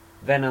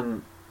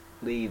 Venom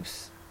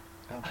leaves.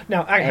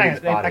 Now,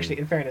 Eddie's body. actually,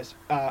 in fairness,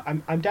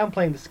 I'm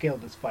downplaying the scale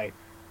of this fight.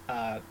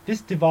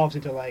 This devolves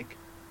into like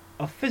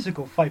a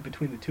physical fight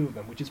between the two of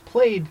them, which is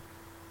played.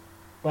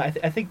 Well,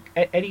 I think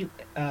Eddie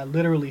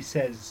literally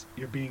says,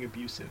 "You're being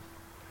abusive,"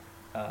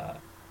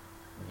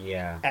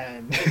 Yeah.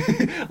 and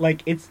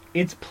like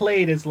it's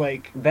played as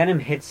like Venom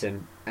hits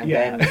him, and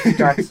Yeah. then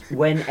starts.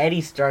 When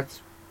Eddie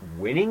starts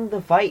winning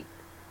the fight,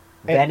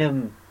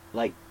 Venom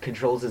like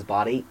controls his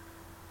body,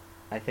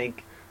 I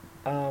think,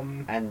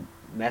 and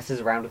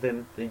messes around with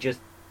him and just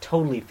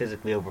totally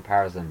physically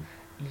overpowers him.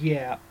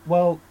 yeah.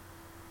 Well,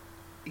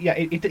 yeah.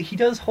 He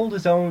does hold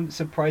his own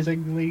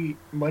surprisingly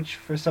much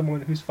for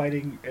someone who's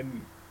fighting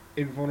an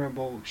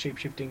invulnerable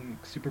shape-shifting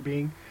super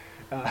being,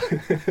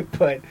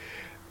 but.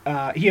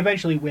 He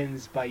eventually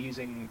wins by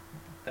using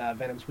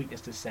Venom's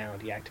weakness to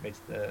sound. He activates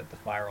the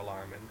fire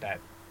alarm, and that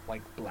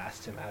like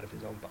blasts him out of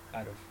his own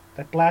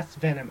that blasts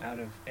Venom out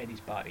of Eddie's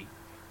body.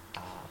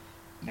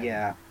 And,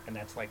 Yeah. and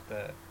that's like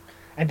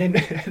and then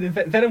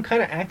Venom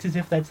kind of acts as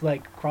if that's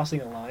like crossing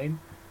a line,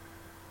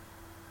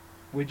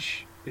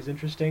 which is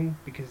interesting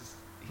because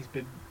he's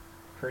been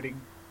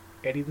hurting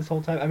Eddie this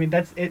whole time. I mean,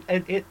 that's it.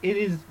 It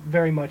is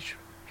very much.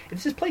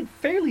 This is played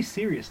fairly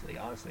seriously,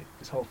 honestly.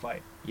 This whole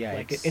fight. Yeah,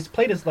 Like it's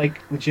played as like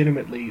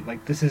legitimately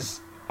like this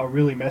is a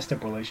really messed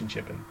up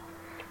relationship, and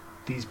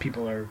these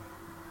people are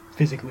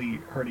physically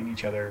hurting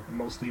each other.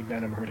 Mostly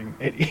Venom hurting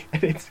Eddie,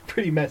 and it's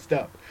pretty messed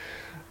up.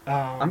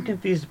 I'm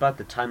confused about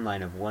the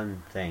timeline of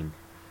one thing.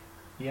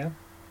 Yeah.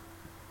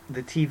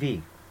 The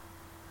TV.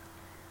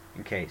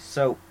 Okay,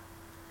 so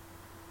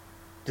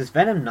does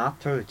Venom not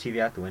throw the TV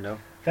out the window?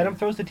 Venom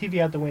throws the TV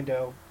out the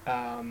window,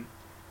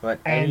 But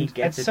and Eddie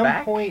gets at it some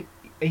back? point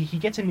he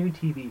gets a new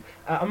TV.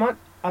 I'm It's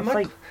not.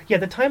 like- Yeah,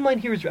 the timeline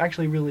here is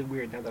actually really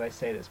weird now that I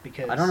say this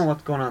because I don't know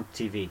what's going on with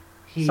TV.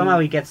 he Somehow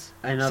he gets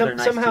another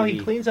nice somehow TV. he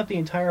cleans up the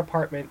entire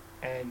apartment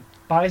and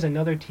buys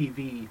another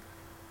TV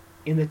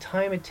in the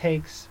time it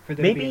takes for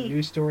there to be a Maybe-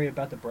 news story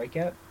about the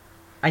breakout.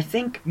 I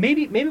think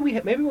Maybe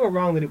we were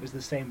wrong that it was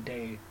the same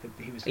day that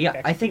he was. Yeah,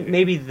 I think executed.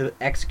 maybe the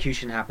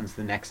execution happens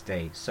the next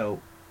day.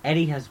 So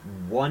Eddie has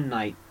one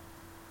night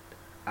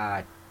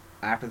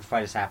after the fight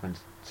has happened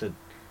to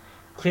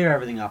clear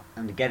everything up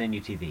and to get a new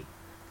TV.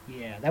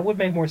 Yeah, that would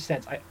make more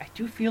sense. I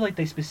do feel like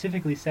they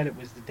specifically said it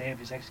was the day of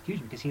his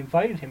execution because he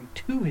invited him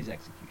to his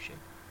execution,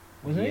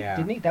 wasn't Yeah. it?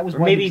 Didn't he? That was Or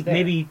why maybe he was there.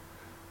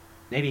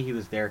 maybe he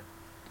was there,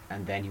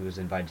 and then he was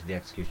invited to the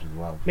execution as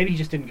well. Maybe he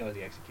just didn't go to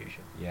the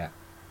execution. Yeah.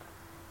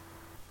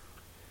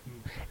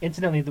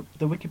 Incidentally, the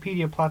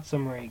Wikipedia plot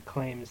summary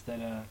claims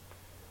that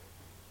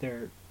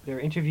their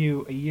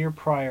interview a year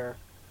prior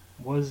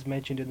was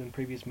mentioned in the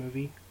previous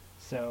movie,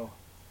 so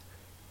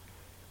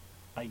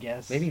I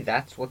guess Maybe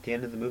that's what the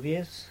end of the movie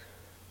is.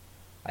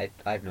 I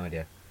have no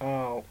idea.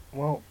 Oh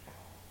well,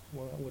 I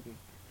wouldn't.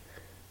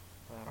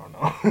 I don't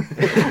know.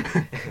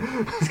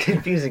 It's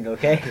confusing.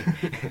 Okay.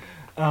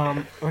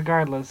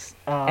 Regardless.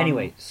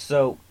 Anyway,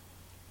 so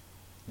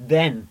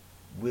then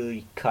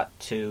we cut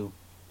to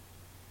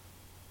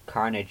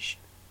Carnage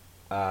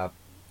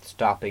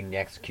stopping the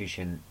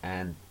execution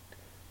and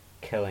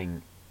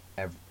killing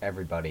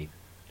everybody.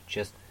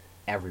 Just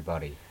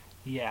everybody.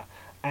 Yeah,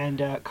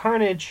 and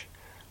Carnage,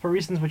 for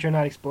reasons which are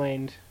not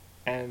explained,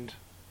 and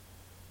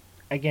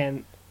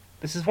again,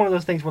 this is one of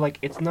those things where like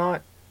it's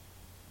not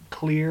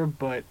clear,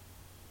 but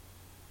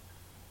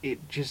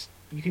it just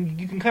you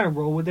can kind of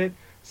roll with it.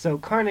 So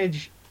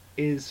Carnage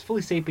is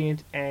fully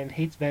sapient and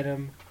hates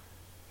Venom.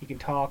 He can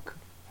talk.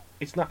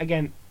 It's not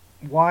again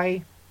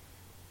why.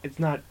 It's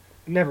not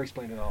never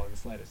explained at all in the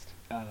slightest.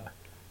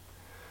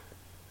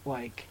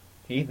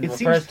 He even It refers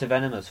seems- to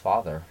Venom as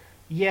father.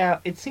 Yeah,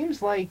 it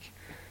seems like.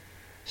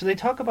 So they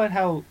talk about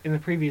how in the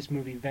previous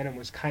movie Venom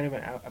was kind of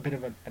a bit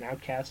of an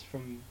outcast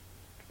from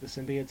the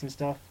symbiotes and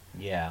stuff.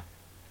 Yeah.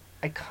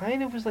 I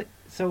kind of was like,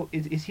 so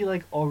is he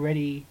like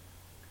already?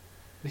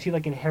 Is he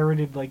like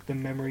inherited like the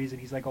memories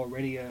and he's like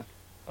already a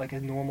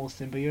normal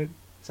symbiote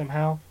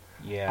somehow?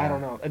 Yeah. I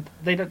don't know.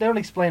 They don't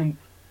explain.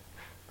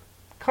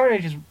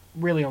 Carnage is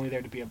really only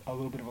there to be a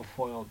little bit of a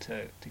foil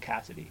to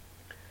Cassidy.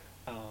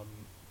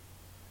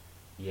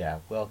 Yeah.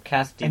 Well,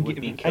 Cassidy would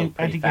be killed and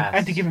pretty to fast.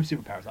 and to give him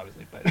superpowers,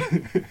 obviously,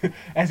 but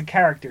as a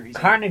character, he's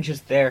Carnage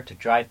is there to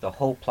drive the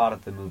whole plot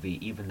of the movie,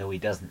 even though he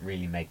doesn't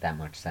really make that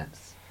much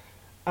sense.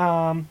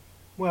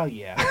 Well,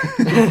 yeah.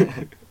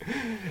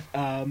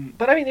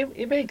 But I mean,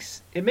 it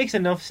makes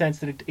enough sense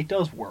that it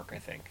does work. I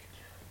think.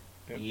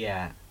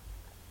 Yeah.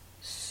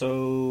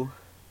 So,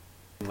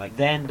 like,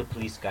 then the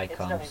police guy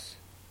comes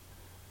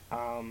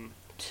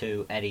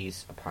to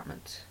Eddie's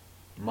apartment.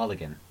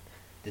 Mulligan.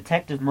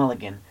 Detective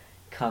Mulligan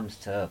comes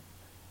to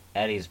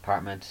Eddie's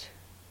apartment,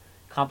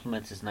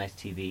 compliments his nice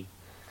TV,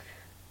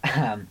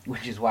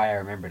 which is why I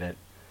remembered it,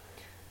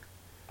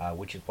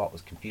 which is what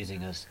was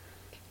confusing us,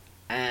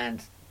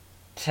 and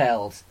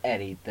tells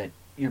Eddie that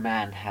your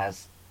man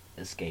has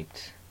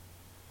escaped,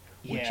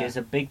 which Yeah. is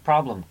a big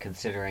problem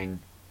considering,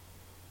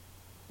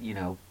 you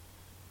know,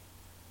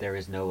 there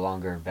is no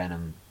longer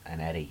Venom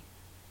and Eddie.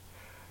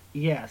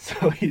 Yeah,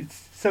 so he's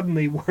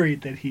suddenly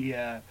worried that he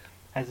has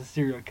a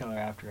serial killer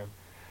after him.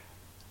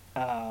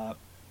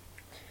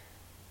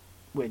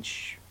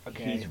 Which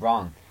okay, He's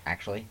wrong,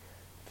 actually.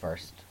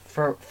 First,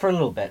 for a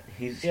little bit,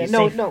 he's yeah, he's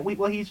no, safe.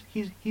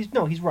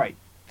 no. He's right.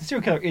 The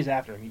serial killer is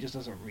after him. He just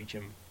doesn't reach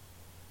him.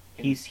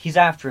 He's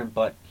after him,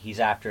 but he's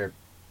after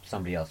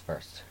somebody else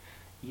first.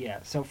 Yeah.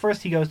 So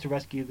first he goes to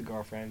rescue the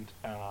girlfriend,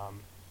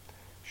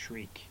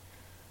 Shriek,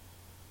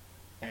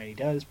 and he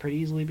does pretty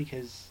easily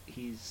because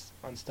he's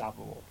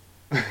unstoppable.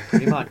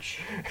 Pretty much.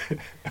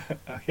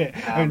 Okay.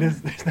 I mean,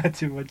 there's not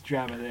too much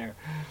drama there.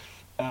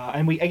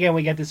 And we get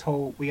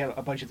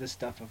a bunch of this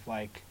stuff of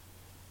like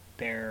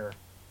they're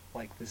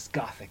like this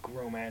gothic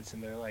romance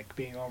and they're like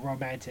being all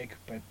romantic,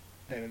 but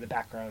then in the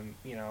background,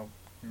 you know,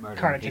 Murdering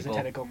Carnage is a people.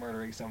 tentacle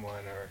murdering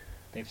someone or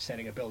they're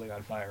setting a building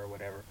on fire or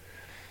whatever.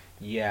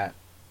 Yeah.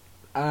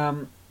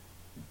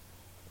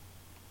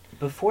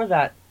 Before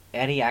that,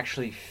 Eddie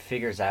actually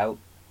figures out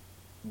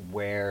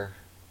where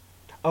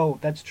Oh,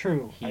 that's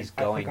true. He's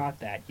I going. forgot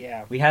that.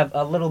 Yeah. we have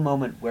a little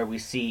moment where we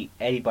see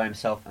Eddie by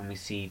himself and we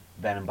see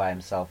Venom by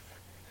himself.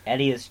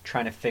 Eddie is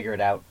trying to figure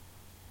it out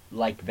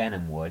like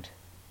Venom would.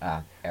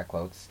 Air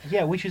quotes.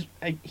 Yeah, which is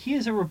he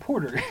is a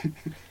reporter.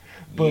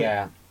 But-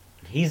 yeah.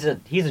 He's a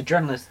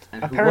journalist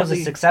and who was a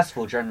Apparently-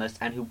 successful journalist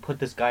and who put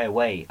this guy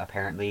away,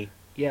 apparently.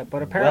 Yeah,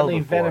 but apparently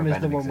before Venom is the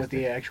Venom one with the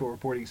existed. actual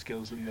reporting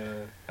skills in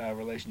the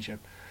relationship.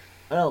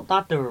 Well,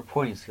 not the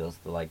reporting skills,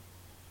 the like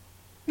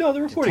No,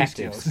 the reporting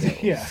Detective skills.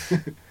 skills.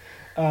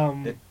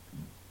 Yeah.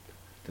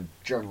 the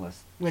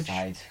journalist Which-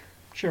 side.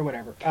 Sure,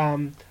 whatever.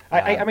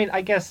 I mean,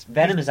 I guess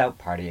Venom is out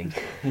partying.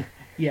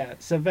 Yeah,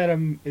 so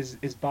Venom is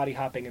body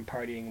hopping and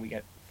partying. We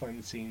get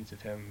fun scenes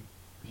of him.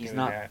 He's doing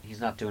not that. he's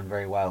not doing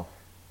very well.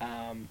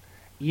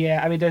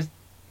 Yeah, I mean, there's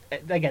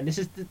again,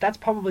 that's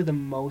probably the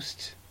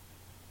most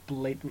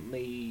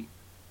blatantly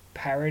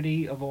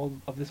parody of all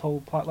of this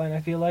whole plotline.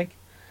 I feel like,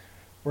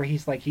 where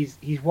he's like he's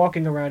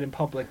walking around in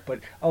public, but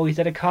he's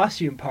at a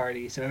costume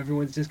party, so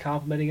everyone's just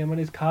complimenting him on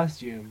his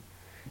costume,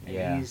 and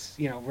Yeah. he's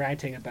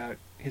ranting about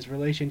his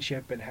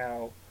relationship and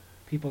how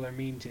people are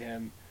mean to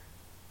him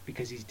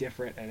because he's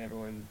different, and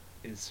everyone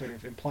is sort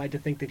of implied to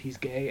think that he's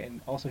gay,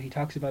 and also he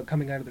talks about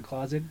coming out of the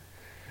closet.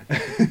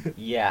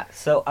 Yeah,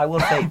 so I will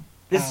say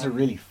this is a Um,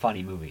 really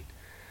funny movie.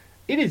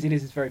 It is.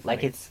 It's very funny.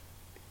 Like it's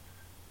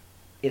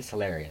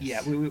hilarious.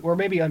 Yeah, we're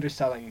maybe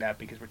underselling that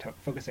because we're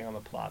focusing on the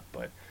plot,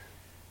 but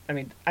I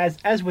mean,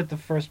 as with the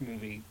first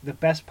movie, the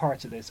best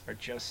parts of this are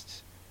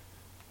just,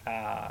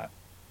 I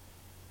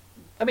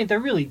mean, they're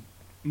really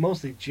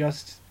mostly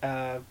just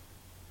Tom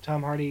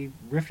Hardy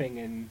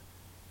riffing and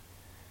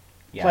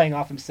Yeah. playing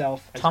off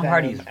himself. As Tom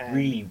Hardy is Venom, and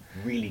really,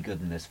 really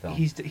good in this film.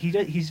 he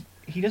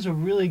does a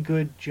really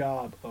good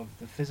job of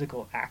the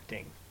physical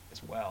acting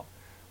as well.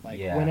 Like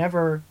Yeah.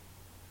 whenever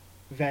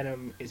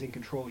Venom is in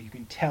control, you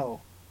can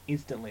tell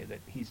instantly that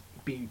he's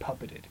being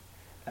puppeted,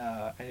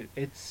 and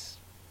it's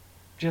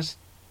just.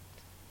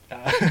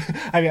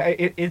 I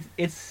mean,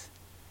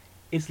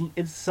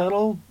 it's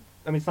subtle.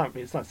 I mean,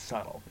 it's not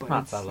subtle, but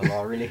not subtle at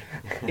all, really.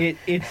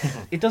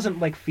 it doesn't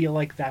like feel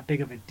like that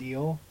big of a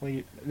deal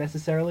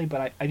necessarily,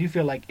 but I do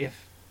feel like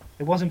if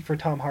it wasn't for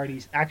Tom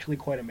Hardy's actually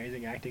quite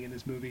amazing acting in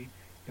this movie,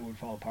 it would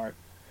fall apart.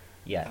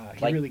 Yeah,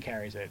 He like really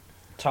carries it.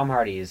 Tom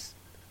Hardy is.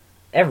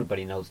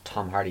 Everybody knows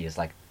Tom Hardy is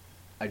like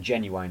a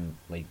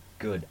genuinely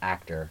good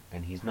actor,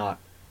 and he's not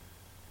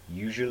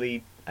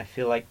usually, I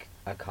feel like,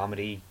 a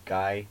comedy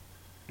guy,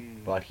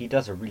 but he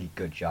does a really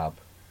good job.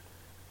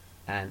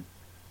 And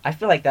I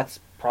feel like that's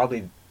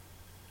probably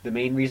the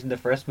main reason the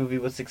first movie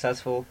was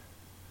successful.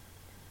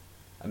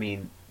 I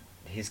mean,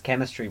 his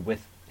chemistry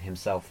with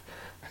himself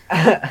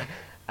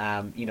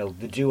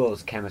The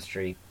duo's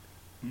chemistry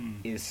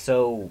is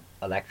so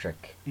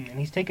electric. And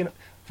he's taken,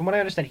 from what I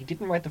understand, he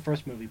didn't write the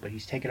first movie, but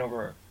he's taken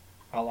over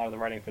a lot of the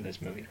writing for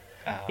this movie.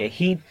 Yeah,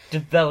 he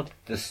developed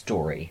the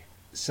story.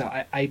 So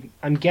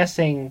I'm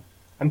guessing,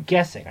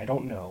 I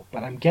don't know,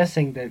 but I'm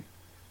guessing that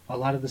a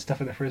lot of the stuff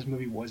in the first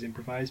movie was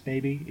improvised,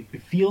 maybe.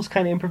 It feels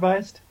kind of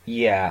improvised.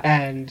 Yeah.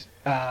 And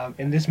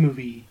in this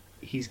movie,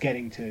 he's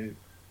getting to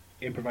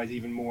improvise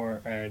even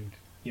more and,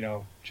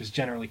 just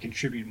generally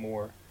contribute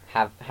more.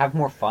 Have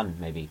more fun,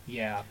 maybe.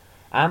 Yeah.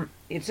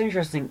 It's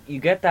interesting. You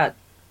get that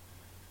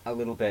a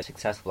little bit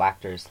successful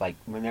actors, like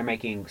when they're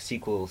making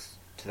sequels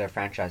to their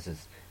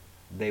franchises,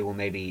 they will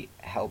maybe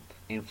help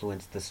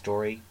influence the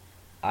story.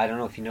 I don't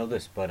know if you know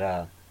this,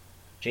 but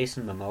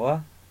Jason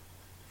Momoa,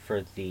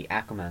 for the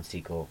Aquaman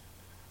sequel,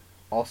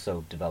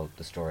 also developed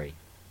the story.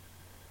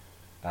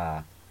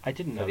 I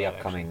didn't know for the that,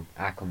 upcoming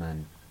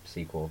Aquaman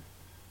sequel.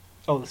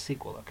 Oh, the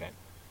sequel. Okay.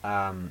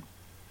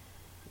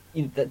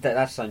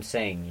 That's what I'm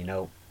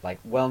saying. Like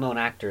well-known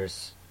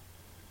actors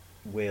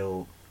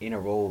will, in a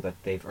role that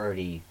they've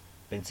already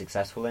been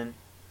successful in,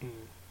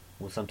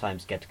 will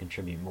sometimes get to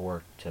contribute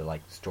more to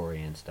like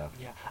story and stuff.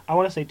 Yeah, I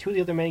want to say two of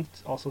the other mains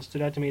also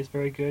stood out to me as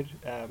very good.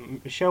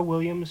 Michelle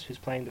Williams, who's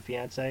playing the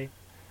fiance,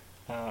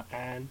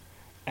 Anne,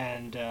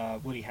 and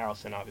Woody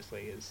Harrelson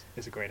obviously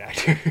is a great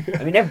actor.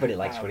 I mean, everybody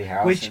likes Woody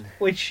Harrelson.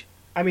 Which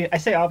I mean, I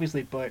say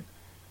obviously, but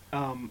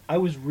I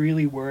was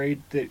really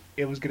worried that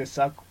it was gonna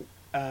suck.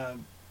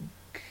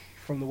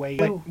 From the way,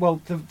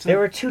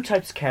 there are two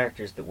types of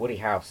characters that Woody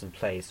Harrelson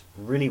plays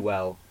really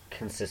well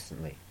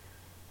consistently: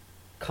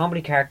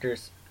 comedy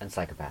characters and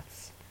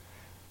psychopaths.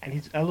 And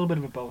he's a little bit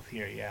of a both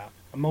here, yeah.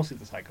 Mostly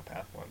the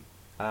psychopath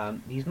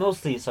one. He's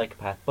mostly a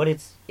psychopath, but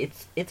it's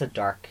a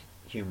dark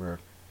humor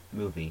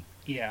movie.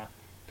 Yeah.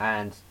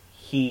 And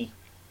he's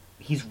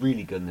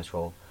really good in this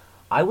role.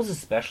 I was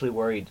especially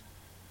worried,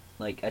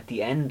 like at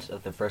the end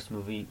of the first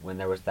movie when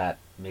there was that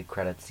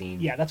mid-credit scene.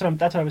 Yeah, that's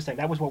what I was saying.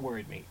 That was what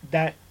worried me.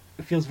 That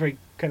feels very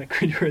kind of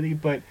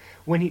cringeworthy, but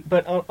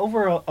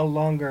over a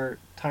longer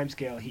time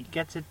scale, he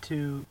gets it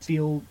to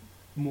feel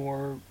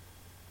more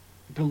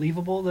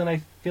believable than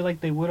I feel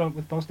like they would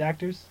with most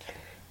actors.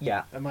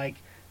 Yeah. And like,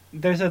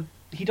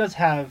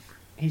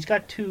 he's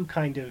got two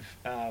kind of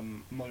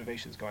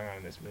motivations going on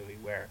in this movie,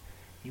 where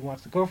he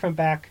wants the girlfriend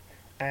back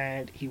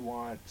and he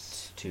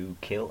wants to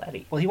kill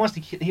Eddie. Well, he wants to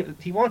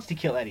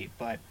kill Eddie,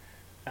 but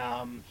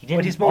he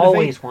didn't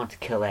always want to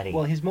kill Eddie.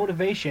 Well, his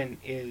motivation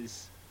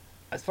is,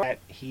 as far as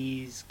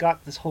he's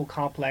got this whole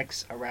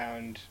complex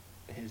around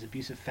his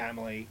abusive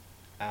family,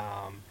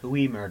 who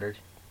he murdered.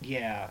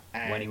 Yeah,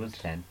 and when he was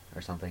 10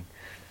 or something.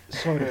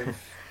 Sort of,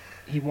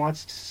 he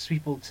wants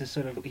people to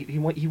sort of he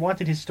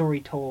wanted his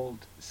story told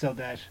so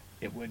that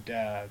it would.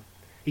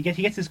 He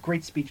gets this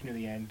great speech near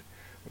the end,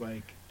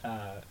 like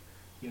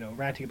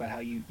ranting about how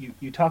you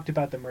talked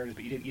about the murders,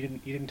 but you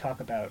didn't talk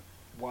about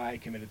why I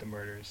committed the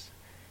murders.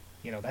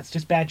 That's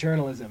just bad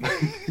journalism.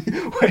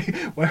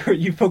 why weren't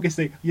you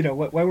focusing?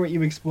 Why weren't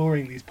you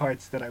exploring these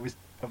parts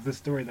of the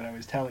story that I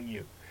was telling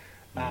you?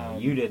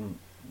 You didn't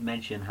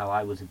mention how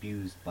I was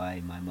abused by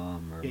my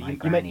mom or my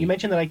granny. You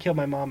mentioned that I killed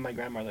my mom and my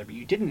grandmother, but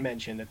you didn't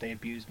mention that they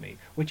abused me.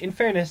 Which, in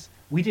fairness,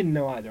 we didn't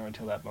know either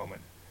until that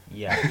moment.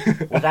 Yeah.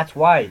 Well, that's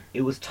why.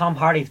 It was Tom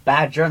Hardy's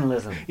bad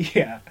journalism.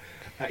 Yeah.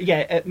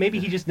 Maybe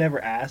he just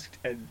never asked,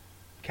 and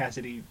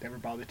Cassidy never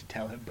bothered to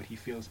tell him, but he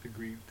feels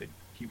aggrieved that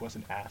he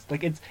wasn't asked.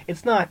 Like,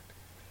 it's not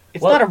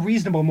a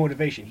reasonable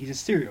motivation. He's a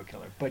serial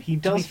killer, but he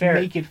does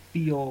make it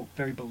feel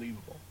very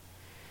believable.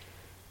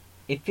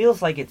 It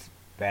feels like it's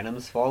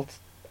Venom's fault,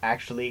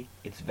 actually.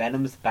 It's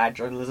Venom's bad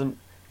journalism,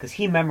 because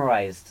he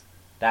memorized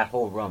that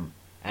whole room,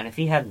 and if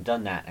he hadn't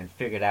done that and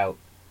figured out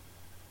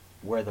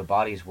where the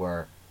bodies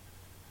were,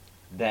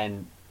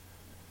 and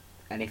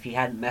if he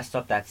hadn't messed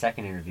up that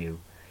second interview,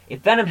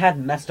 if Venom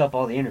hadn't messed up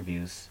all the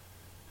interviews,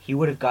 he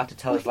would have got to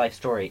tell his life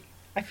story.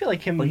 I feel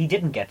like him. But he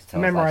didn't get to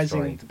tell his life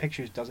story. Memorizing the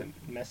pictures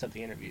doesn't mess up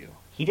the interview.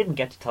 He didn't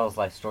get to tell his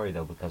life story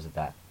though because of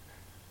that.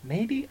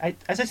 Maybe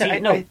as I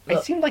said,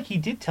 it seemed like he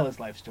did tell his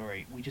life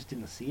story. We just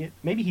didn't see it.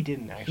 Maybe he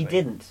didn't actually. He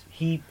didn't.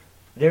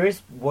 There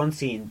is one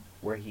scene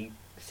where he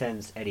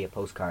sends Eddie a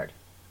postcard,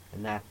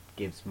 and that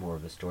gives more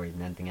of a story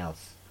than anything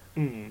else.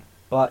 Mm.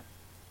 But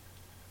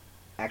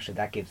actually,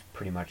 that gives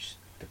pretty much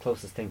the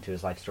closest thing to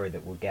his life story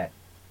that we'll get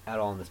at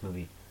all in this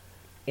movie.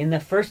 In the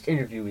first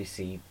interview we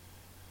see,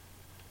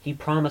 he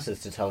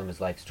promises to tell him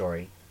his life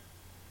story,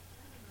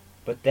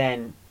 but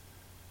then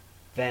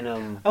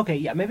Venom... Okay,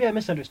 yeah, maybe I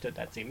misunderstood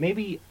that scene.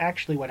 Maybe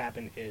actually what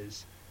happened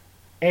is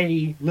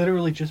Eddie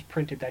literally just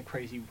printed that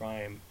crazy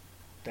rhyme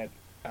that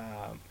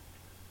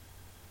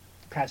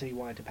Cassidy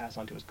wanted to pass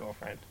on to his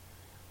girlfriend.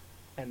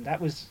 And that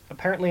was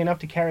apparently enough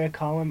to carry a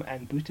column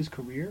and boost his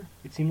career.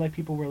 It seemed like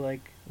people were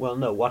like... Well,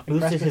 no, what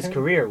boosted his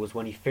career was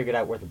when he figured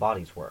out where the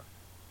bodies were.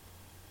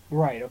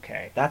 Right,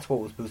 okay. That's what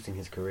was boosting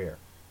his career.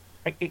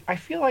 I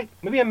feel like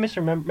maybe I'm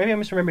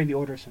misremembering the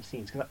order of some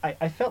scenes, because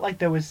I felt like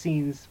there was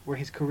scenes where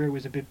his career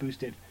was a bit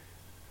boosted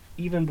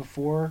even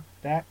before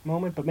that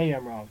moment, but maybe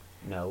I'm wrong.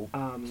 No,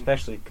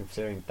 especially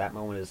considering that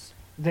moment is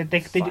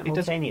It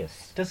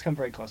simultaneous. does come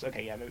very close.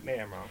 Okay, yeah, maybe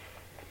I'm wrong.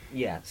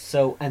 Yeah,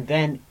 so, and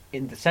then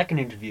in the second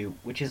interview,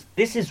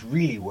 this is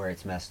really where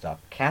it's messed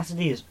up.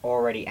 Cassidy is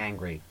already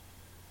angry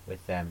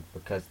with them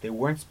because they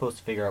weren't supposed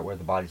to figure out where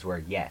the bodies were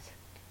yet.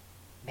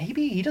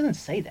 Maybe he doesn't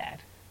say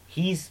that.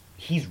 He's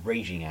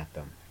raging at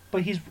them.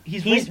 But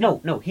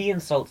he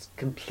insults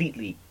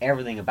completely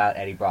everything about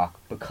Eddie Brock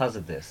because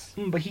of this.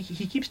 But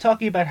he keeps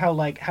talking about how,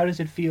 like, how does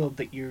it feel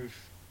that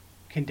you've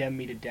condemned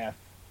me to death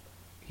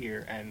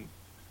here, and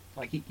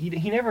like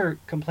he never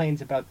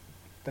complains about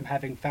them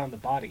having found the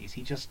bodies.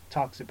 He just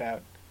talks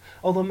about,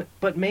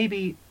 but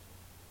maybe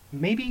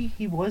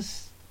he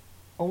was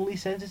only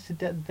sentenced to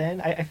death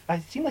then. I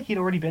seemed like he'd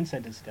already been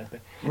sentenced to death,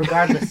 but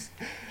regardless,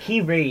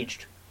 he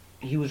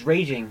was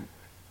raging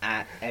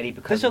at Eddie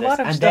because there's of a this.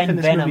 lot of stuff in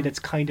this movie that's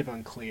kind of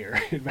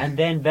unclear. And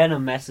then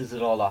Venom messes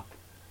it all up,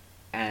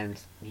 and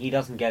he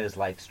doesn't get his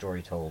life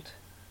story told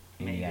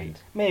in the end.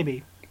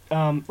 Maybe.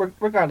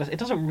 Regardless, it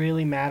doesn't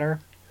really matter,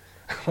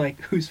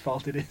 like, whose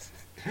fault it is.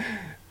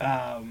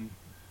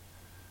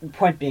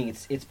 Point being,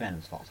 it's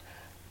Venom's fault.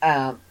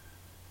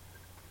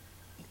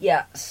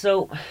 Yeah,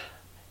 so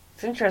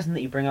it's interesting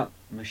that you bring up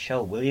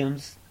Michelle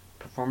Williams'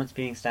 performance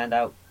being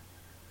standout.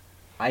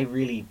 I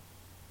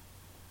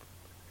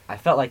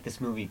felt like this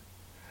movie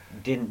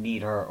didn't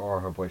need her or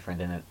her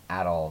boyfriend in it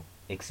at all,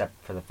 except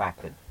for the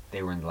fact that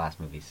they were in the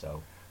last movie.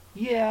 So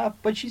yeah,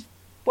 but she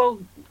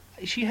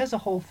has a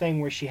whole thing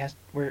where she has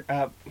we've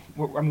gone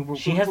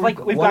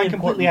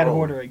completely out of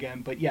order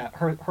again. But yeah,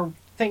 her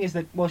thing is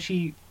that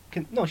she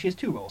has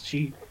two roles.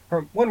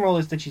 Her one role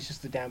is that she's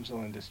just the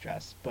damsel in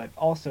distress, but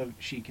also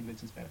she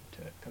convinces Venom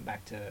to come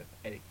back to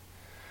Eddie.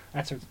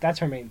 That's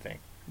her main thing,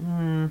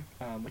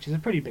 which is a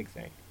pretty big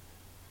thing.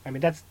 I mean,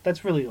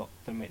 that's really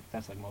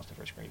that's like most of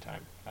her screen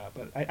time.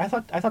 But I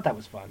thought that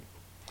was fun.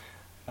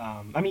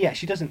 I mean, yeah,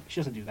 she doesn't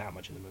do that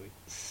much in the movie.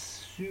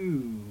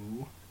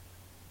 So,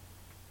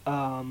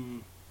 I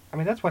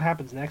mean, that's what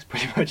happens next,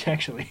 pretty much.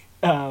 Actually,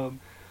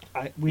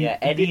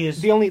 Eddie is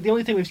the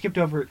only thing we've skipped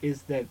over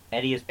is that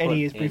Eddie is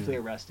briefly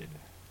arrested.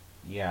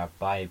 Yeah,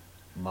 by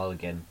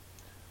Mulligan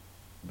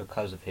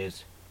because of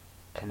his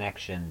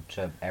connection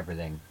to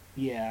everything.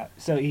 Yeah,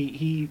 so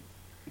his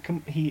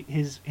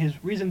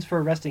reasons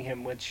for arresting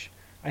him, which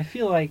I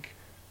feel like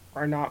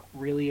are not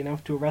really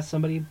enough to arrest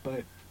somebody,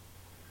 but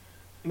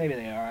maybe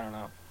they are. I don't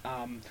know.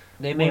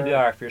 They maybe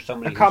are if you're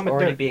somebody who's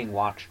already being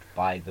watched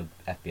by the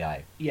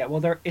FBI. Yeah,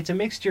 well, it's a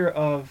mixture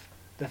of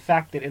the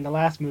fact that in the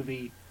last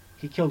movie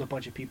he killed a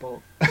bunch of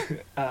people,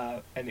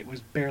 and it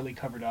was barely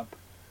covered up,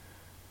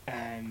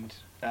 and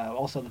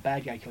also the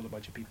bad guy killed a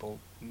bunch of people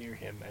near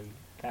him, and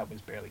that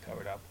was barely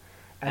covered up.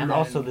 And then,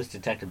 also this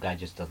detective guy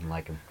just doesn't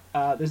like him.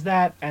 There's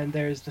that, and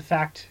there's the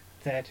fact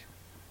that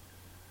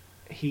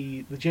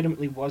he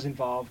legitimately was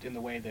involved in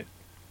the way that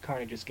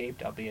Carnage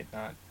escaped, albeit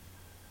not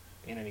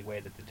in any way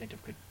that the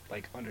detective could,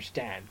 like,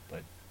 understand.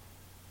 But,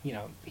 you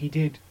know, he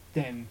did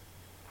then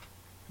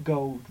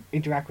go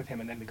interact with him,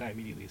 and then the guy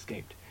immediately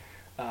escaped.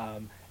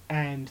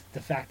 And the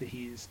fact that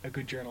he's a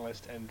good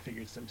journalist and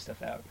figured some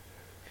stuff out.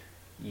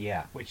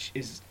 Yeah. Which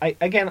is, I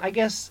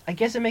guess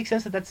it makes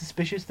sense that that's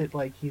suspicious, that,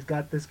 like, he's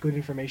got this good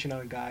information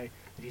on a guy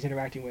that he's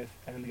interacting with,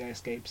 and then the guy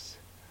escapes.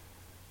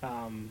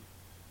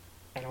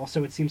 And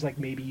also it seems like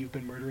maybe you've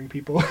been murdering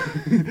people.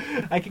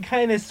 I can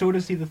kind of sort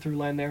of see the through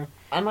line there.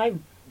 Am I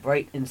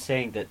right in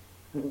saying that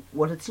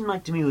what it seemed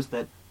like to me was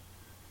that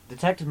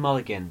Detective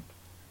Mulligan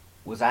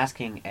was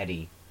asking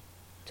Eddie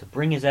to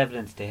bring his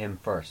evidence to him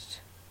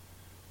first,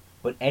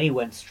 but Eddie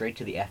went straight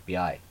to the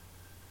FBI?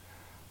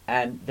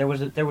 And there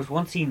was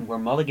one scene where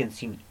Mulligan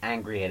seemed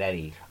angry at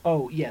Eddie.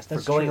 Oh, yes,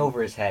 that's for going true.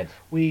 over his head.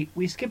 We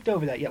skipped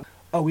over that, yeah.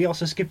 Oh, we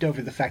also skipped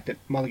over the fact that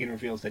Mulligan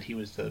reveals that he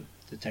was the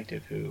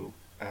detective who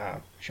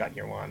shot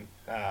Yerwan,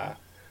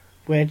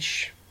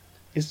 which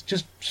is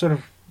just sort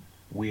of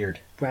weird,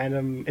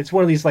 random. It's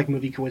one of these, like,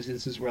 movie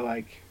coincidences where,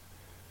 like,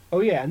 oh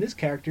yeah, and this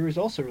character is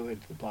also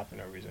related to the plot for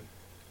no reason.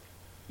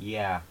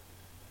 Yeah.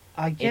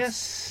 I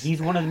guess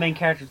he's one of the main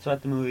characters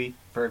throughout the movie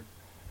for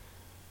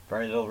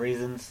very little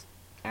reasons.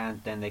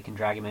 And then they can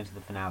drag him into the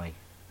finale.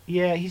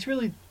 Yeah, he's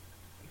really...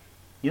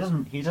 He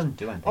doesn't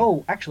do anything.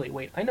 Oh, actually,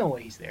 wait, I know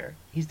why he's there.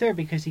 He's there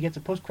because he gets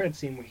a post-credit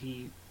scene where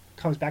he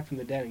comes back from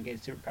the dead and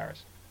gains superpowers.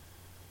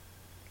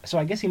 So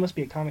I guess he must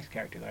be a comics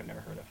character that I've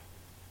never heard of.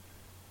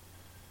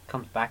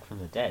 Comes back from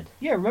the dead?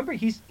 Yeah, remember,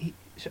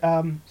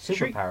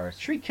 superpowers.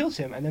 Shriek kills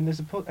him, and then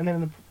there's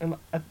in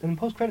the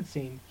post-credit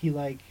scene, he,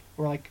 like...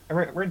 right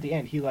at the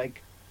end, he,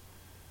 like,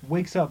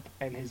 wakes up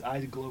and his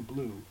eyes glow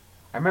blue.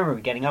 I remember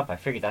getting up. I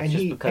figured that's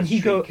just because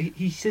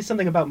he says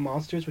something about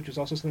monsters, which was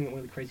also something that one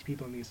of the crazy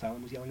people in the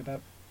asylum was yelling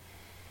about.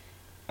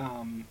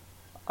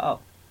 Oh.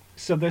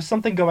 So there's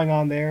something going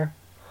on there.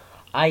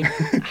 I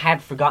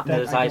had forgotten that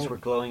his eyes were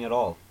glowing at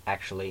all,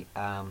 actually.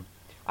 I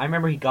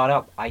remember he got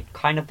up. I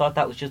kind of thought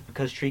that was just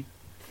because Shriek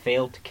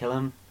failed to kill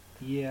him.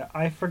 Yeah,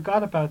 I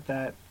forgot about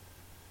that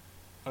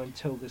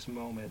until this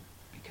moment,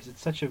 because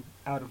it's such a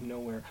out of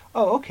nowhere...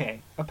 Oh,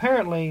 okay.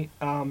 Apparently,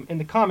 in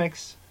the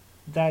comics...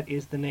 that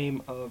is the name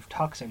of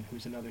Toxin,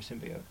 who's another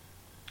symbiote.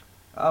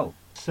 Oh.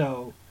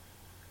 So,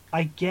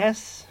 I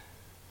guess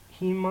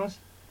he must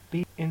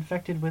be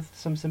infected with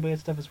some symbiote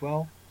stuff as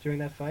well during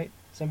that fight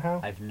somehow.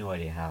 I have no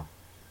idea how.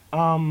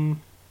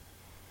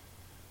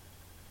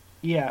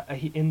 Yeah,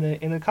 in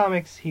the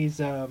comics, he's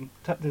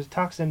there's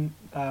Toxin,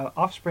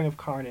 offspring of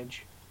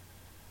Carnage,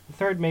 the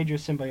third major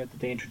symbiote that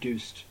they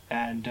introduced,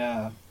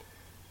 and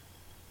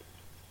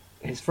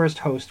his first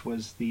host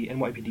was the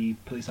NYPD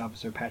police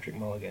officer Patrick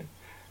Mulligan.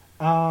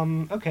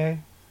 Okay.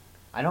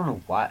 I don't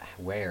know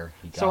where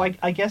he got. So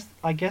I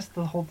guess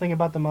the whole thing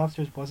about the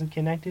monsters wasn't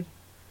connected.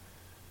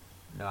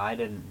 No, I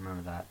didn't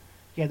remember that.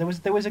 Yeah, there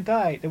was a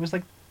guy. There was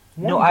like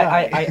one No,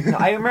 guy.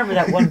 I remember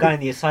that one guy in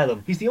the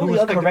asylum. He's the who only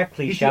was other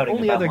correctly he's shouting the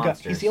only about other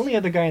monsters. guy. He's the only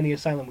other guy in the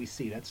asylum we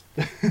see. That's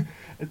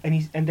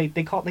and they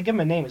give him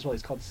a name as well.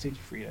 He's called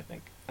Siegfried, I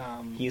think.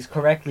 He's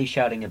correctly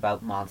shouting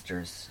about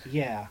monsters.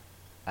 Yeah.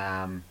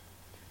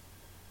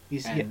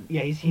 He's And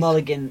he's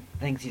Mulligan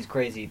thinks he's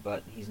crazy,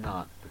 but he's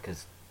not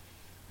because,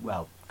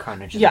 well,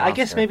 Carnage is a yeah. I monster.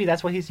 guess maybe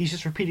that's why he's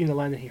just repeating the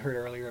line that he heard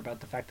earlier about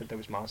the fact that there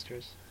was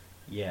monsters.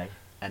 Yeah,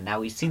 and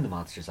now he's seen the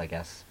monsters, I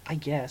guess. I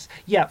guess.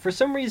 Yeah, for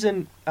some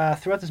reason,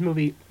 throughout this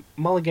movie,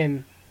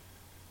 Mulligan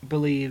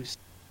believes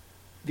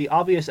the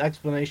obvious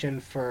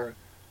explanation for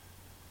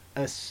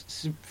a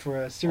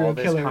serial All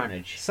this killer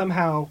carnage.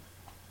 somehow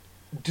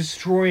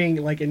destroying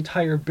like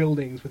entire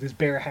buildings with his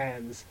bare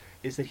hands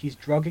is that he's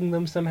drugging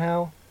them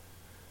somehow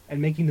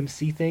and making them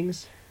see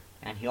things.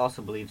 And he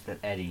also believes that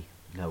Eddie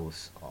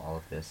knows all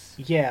of this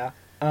Yeah.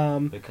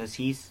 because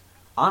he's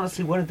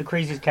honestly one of the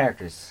craziest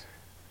characters.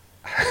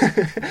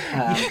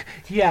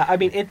 Yeah, I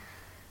mean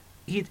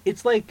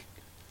it's like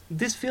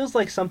this feels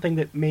like something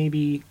that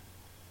maybe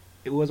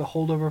it was a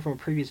holdover from a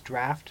previous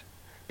draft,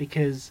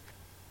 because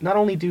not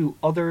only do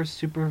other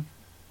super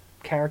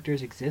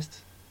characters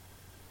exist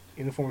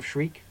in the form of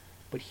Shriek,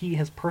 but he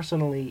has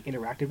personally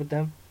interacted with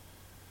them.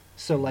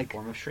 So like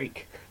form of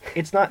Shriek.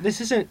 it's not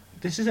this isn't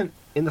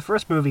in the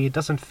first movie it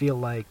doesn't feel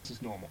like this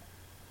is normal.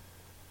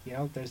 You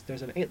know, there's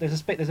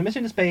a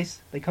mission to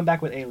space, they come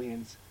back with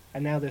aliens,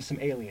 and now there's some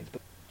aliens,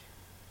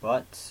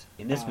 But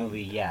in this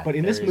movie, yeah. But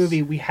in this there's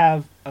movie, we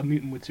have a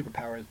mutant with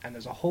superpowers, and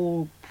there's a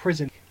whole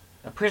prison.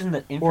 a prison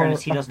that, in Or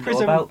fairness, he a doesn't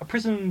prison, know about. A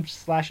prison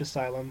 /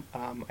 asylum.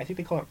 I think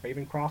they call it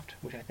Ravencroft,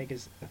 which I think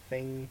is a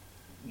thing.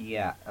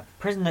 Yeah, a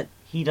prison that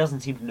he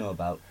doesn't seem to know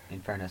about.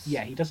 In fairness.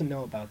 Yeah, he doesn't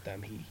know about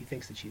them. He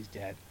thinks that she's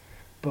dead,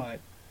 but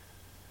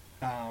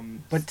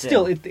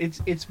still, Still.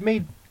 it's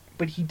made.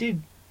 But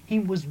he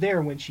was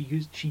there when she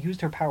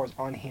used her powers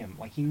on him.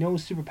 Like he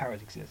knows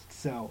superpowers exist,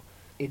 so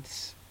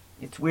it's.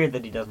 It's weird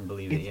that he doesn't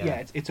believe it.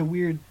 Yeah. It's a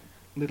weird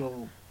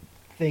little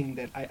thing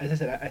that, as I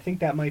said, I think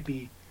that might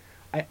be.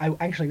 I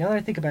actually, now that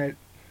I think about it,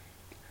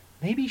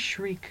 maybe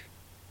Shriek.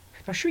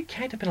 Now Shriek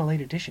can't have been a late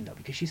addition though,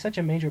 because she's such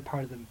a major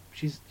part of the.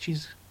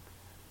 She's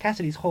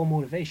Cassidy's whole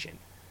motivation.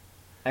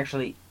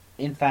 Actually,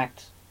 in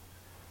fact,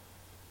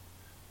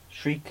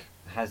 Shriek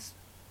has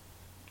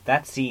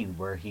that scene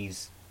where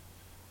he's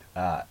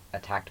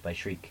attacked by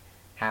Shriek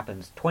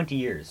happens 20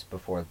 years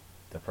before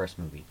the first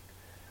movie.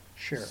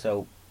 Sure.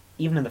 So,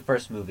 even in the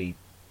first movie,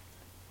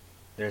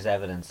 there's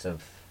evidence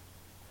of.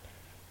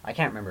 I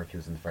can't remember if he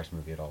was in the first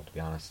movie at all, to be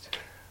honest.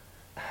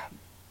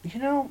 You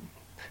know,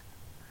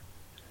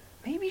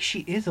 maybe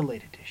she is a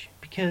late addition,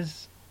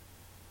 because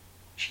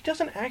she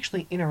doesn't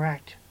actually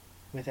interact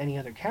with any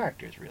other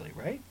characters, really,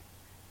 right?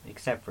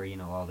 Except for,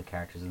 all the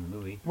characters in the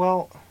movie.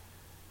 Well,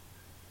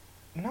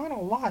 not a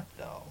lot,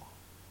 though.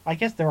 I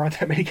guess there aren't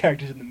that many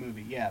characters in the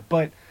movie, yeah,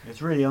 but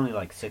It's really only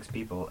like 6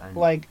 people, and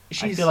like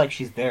I feel like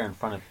she's there in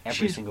front of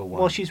every single one.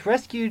 Well, she's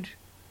rescued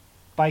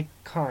by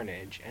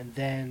Carnage, and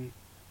then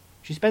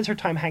she spends her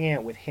time hanging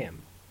out with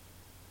him.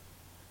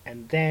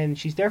 And then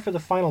she's there for the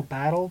final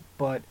battle,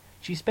 but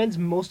she spends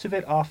most of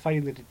it off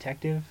fighting the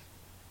detective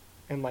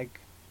in like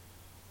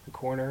the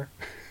corner.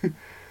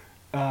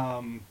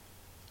 And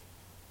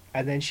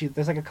then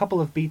there's like a couple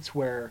of beats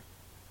where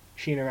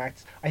she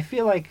interacts. I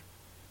feel like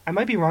I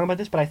might be wrong about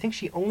this, but I think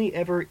she only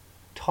ever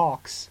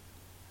talks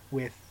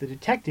with the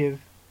detective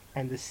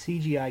and the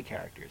CGI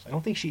characters. I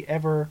don't think she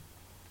ever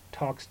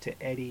talks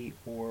to Eddie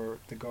or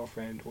the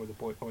girlfriend or the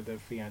boy or the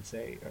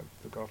fiance of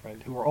the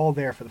girlfriend, who are all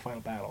there for the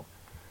final battle.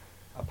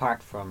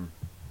 Apart from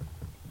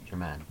your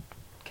man,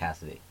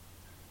 Cassidy.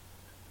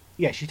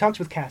 Yeah, she talks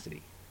with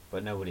Cassidy.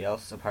 But nobody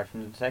else apart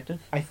from the detective?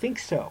 I think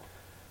so.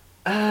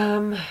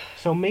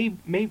 So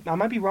maybe I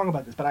might be wrong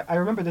about this, but I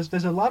remember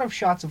there's a lot of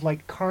shots of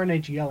like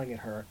Carnage yelling at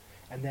her,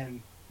 and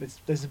then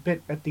there's a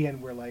bit at the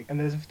end where like, and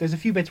there's a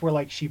few bits where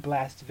like she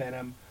blasts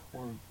Venom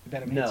or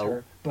Venom hits No.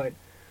 her, but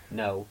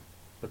No,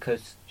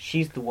 because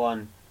she's the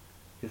one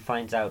who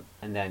finds out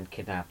and then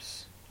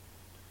kidnaps.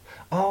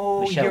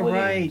 oh, Michelle you're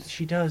Williams. right,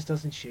 she does,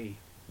 doesn't she?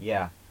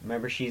 Yeah,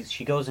 remember she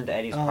goes into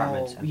Eddie's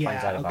apartment and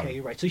finds out about okay, him.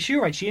 you're right. So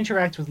you're right. She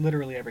interacts with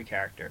literally every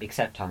character.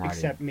 Except Tom Hardy.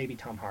 Except maybe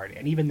Tom Hardy,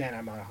 and even then,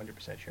 I'm not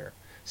 100% sure.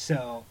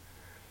 So,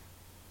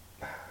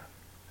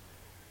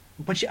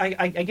 but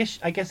I guess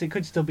it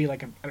could still be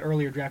like an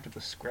earlier draft of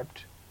the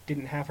script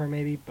didn't have her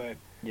maybe, but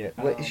Yeah,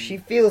 well, she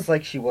feels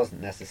like she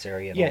wasn't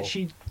necessary at all. yeah,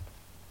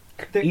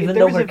 Even there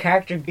though is her a-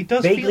 character it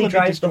does feel a vaguely bit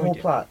drives the whole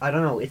disjointed. plot. I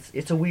don't know.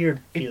 It's a weird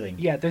It- feeling.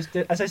 yeah,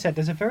 as I said,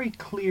 there's a very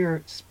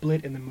clear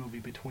split in the movie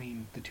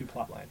between the two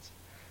plot lines,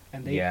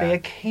 and they Yeah.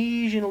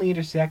 occasionally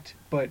intersect,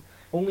 but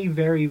only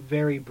very,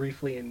 very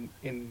briefly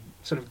in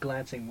sort of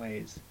glancing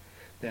ways.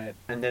 That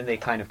And then they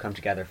kind of come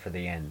together for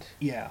the end.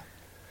 yeah,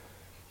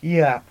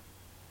 Yeah.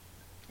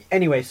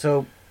 Anyway,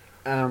 so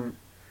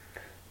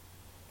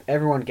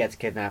everyone gets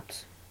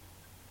kidnapped.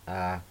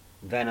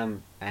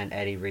 Venom and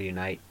Eddie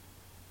reunite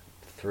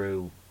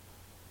through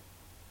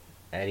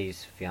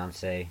Eddie's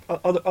fiance.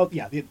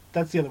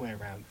 that's the other way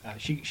around.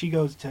 She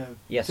goes to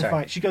Yeah, sorry.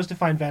 find, she goes to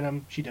find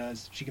Venom. She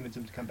does. She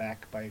convinces him to come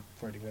back by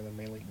flirting with him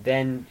mainly.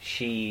 Then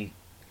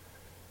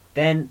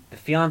the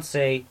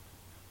fiance,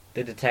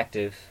 the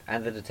detective,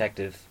 and the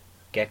detective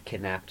get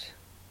kidnapped.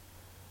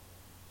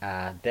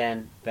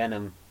 Then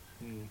Venom.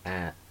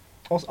 Mm.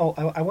 Also,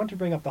 I want to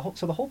bring up the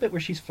whole bit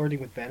where she's flirting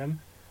with Venom.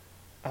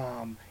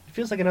 It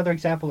feels like another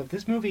example of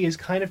this movie is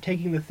kind of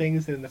taking the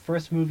things that in the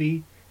first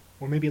movie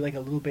were maybe like a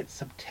little bit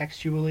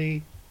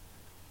subtextually,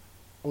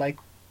 like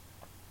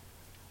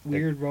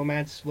weird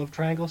romance love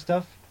triangle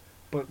stuff,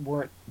 but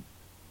weren't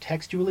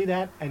textually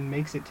that, and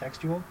makes it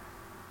textual.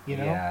 You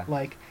know, Yeah.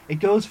 like it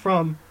goes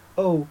from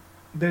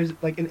there's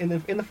like in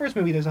the first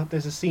movie there's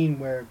a scene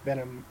where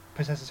Venom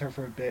possesses her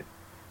for a bit,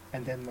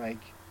 and then like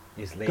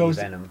Is Lady goes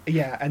Venom.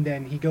 yeah, and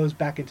then he goes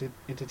back into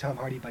Tom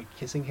Hardy by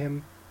kissing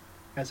him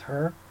as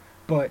her,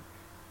 but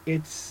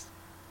it's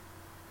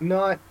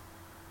not.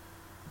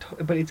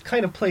 But it's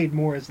kind of played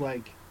more as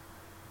like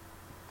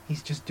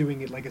he's just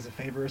doing it like as a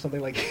favor or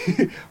something like.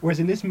 Whereas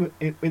in this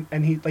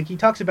and he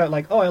talks about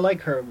like, oh, I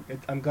like her.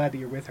 I'm glad that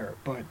you're with her.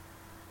 But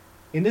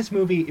in this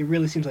movie, it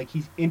really seems like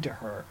he's into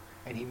her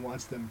and he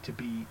wants them to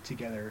be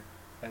together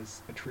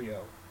as a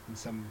trio in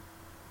some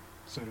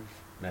sort of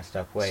Messed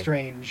up way.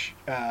 strange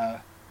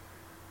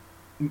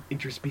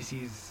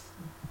interspecies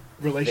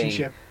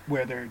relationship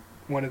where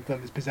one of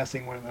them is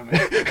possessing one of them.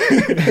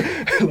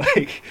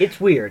 Like It's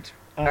weird.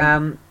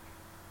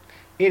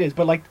 it is,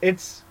 but like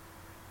it's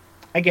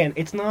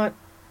not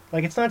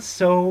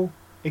so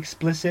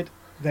explicit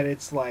that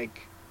it's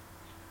like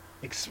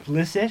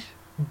explicit,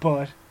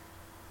 but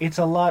it's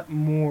a lot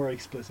more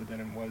explicit than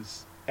it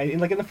was. And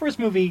like in the first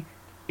movie,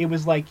 it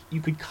was like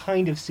you could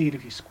kind of see it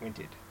if you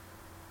squinted,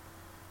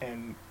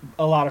 and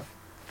a lot of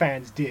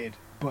fans did.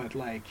 But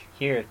like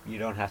Here, you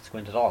don't have to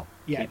squint at all.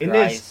 yeah, Keep in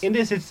your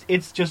this eyes-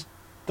 it's just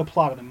the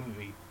plot of the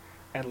movie,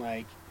 and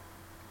like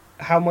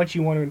how much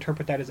you want to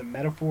interpret that as a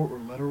metaphor or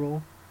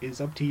literal is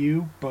up to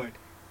you. But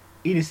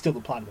it is still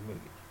the plot of the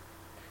movie.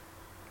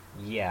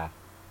 Yeah.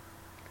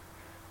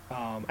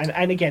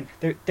 And again,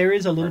 there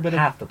is a little Or bit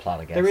half of the plot,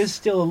 I guess. there is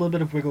still a little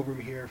bit of wiggle room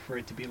here for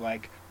it to be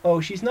like, oh,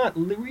 she's not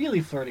really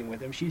flirting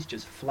with him; she's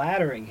just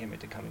flattering him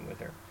into coming with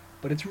her.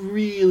 But it's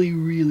really,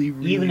 really,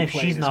 really Even if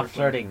played she's as her not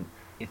flirting,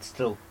 it's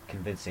still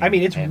convincing. I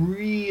mean, it's him.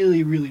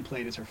 really, really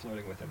played as her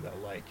flirting with him, though.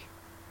 Like,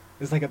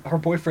 it's like her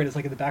boyfriend is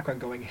like in the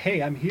background going,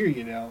 "Hey, I'm here,"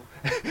 you know.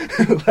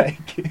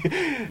 Like,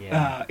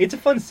 Yeah. it's a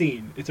fun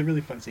scene. It's a really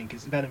fun scene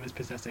because Venom is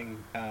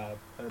possessing an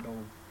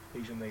old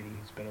Asian lady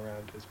who's been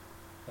around as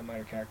a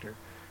minor character.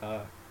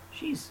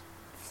 She's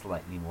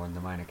slightly more than the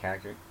minor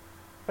character.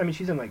 I mean,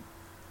 she's in like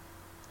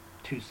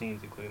 2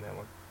 scenes, including that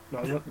one.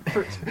 No,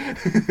 first.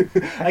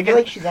 I feel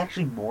like she's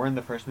actually more in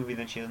the first movie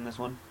than she is in this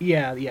one.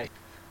 Yeah.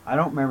 I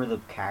don't remember the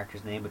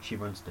character's name, but she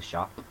runs the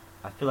shop.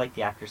 I feel like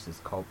the actress is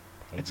called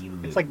Peggy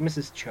Lou. It's like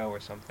Mrs. Cho or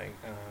something.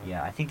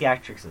 Yeah, I think the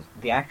actress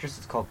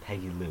is called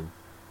Peggy Lou.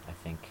 I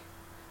think.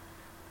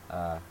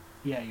 Yeah,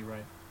 you're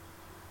right.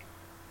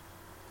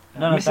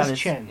 None of that Mrs. is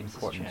Chen.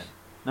 important. Mrs. Chen.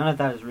 None of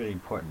that is really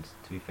important,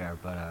 to be fair,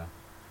 but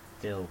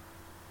still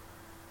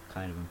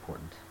kind of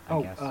important,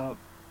 I guess.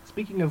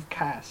 Speaking of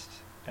cast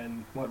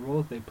and what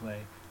roles they play,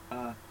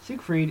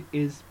 Siegfried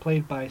is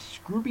played by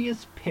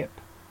Scroobius Pip.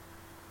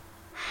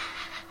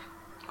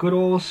 Good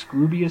old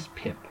Scroobius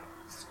Pip.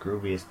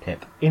 Scroobius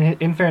Pip.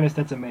 In fairness,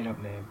 that's a made-up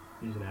name.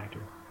 He's an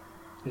actor.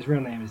 His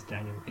real name is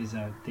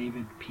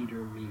David Peter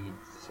Mead.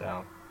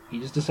 So he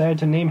just decided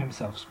to name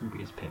himself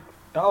Scroobius Pip.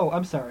 Oh,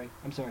 I'm sorry.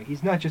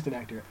 He's not just an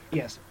actor.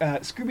 Yes,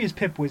 Scroobius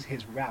Pip was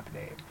his rap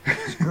name.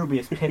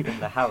 Scroobius Pip in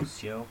the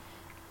house, yo.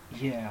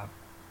 Yeah.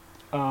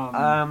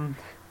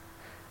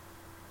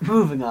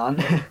 Moving on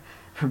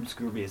from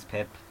Scroobius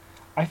Pip.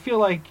 I feel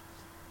like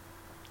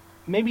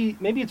maybe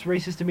it's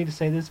racist to me to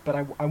say this, but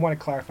I want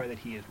to clarify that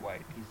he is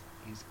white.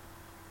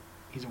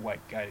 He's a white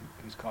guy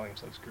who's calling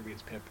himself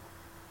Scroobius Pip,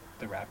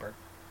 the rapper.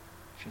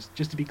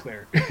 Just to be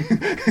clear.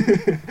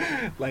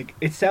 Like,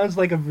 it sounds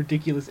like a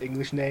ridiculous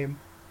English name,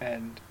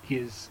 and he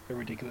is a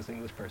ridiculous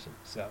English person,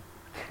 so.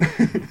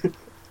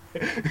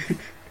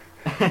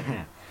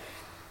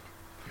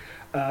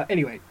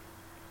 Anyway.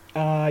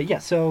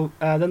 So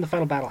then the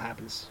final battle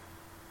happens.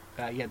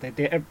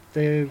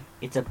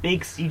 It's a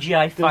big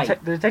CGI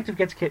fight. The detective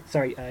gets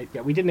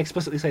we didn't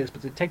explicitly say this,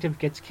 but the detective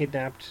gets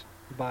kidnapped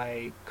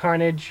by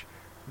Carnage.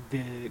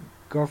 The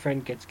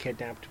girlfriend gets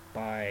kidnapped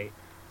by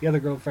the other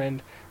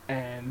girlfriend,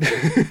 and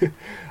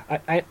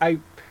I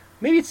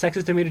maybe it's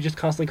sexist to me to just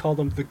constantly call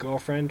them the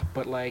girlfriend,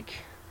 but like,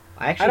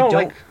 I actually don't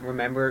don't like-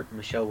 remember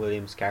Michelle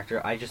Williams'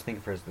 character. I just think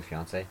of her as the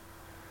fiance.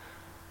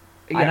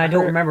 Yeah, And I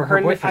don't remember her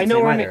boyfriend's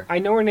name either. I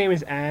know her name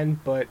is Anne,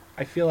 but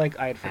I feel like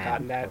I had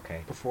forgotten Anne, that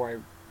okay. before I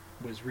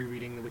was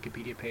rereading the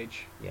Wikipedia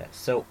page Yeah,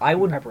 so I in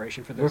would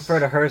preparation for this. refer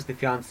to her as the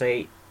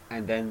fiance,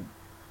 and then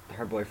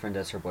her boyfriend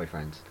as her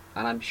boyfriend.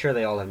 And I'm sure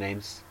they all have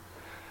names.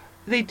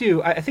 They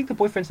do. I think the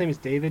boyfriend's name is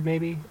David,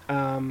 maybe.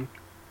 Could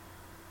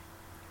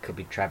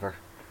be Trevor.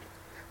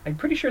 I'm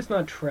pretty sure it's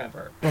not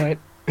Trevor, but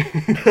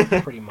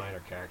pretty minor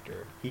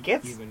character. He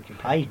gets Even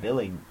compared high to-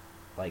 billing,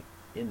 like,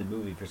 in the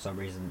movie for some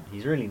reason.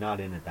 He's really not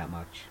in it that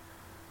much.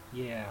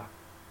 Yeah.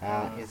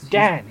 He's-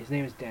 Dan. His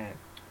name is Dan.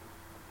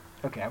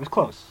 Okay, I was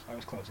close. It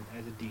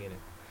has a D in it.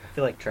 I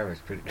feel like Trevor's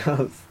pretty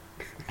close.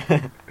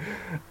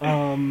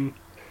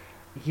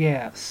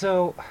 Yeah,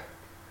 so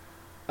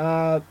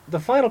the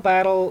final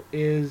battle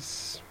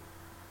is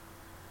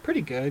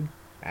pretty good.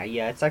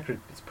 Yeah, it's actually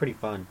pretty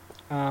fun.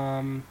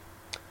 I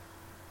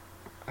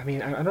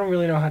mean, I don't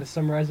really know how to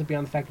summarize it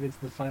beyond the fact that it's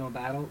the final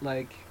battle.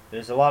 Like,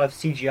 There's a lot of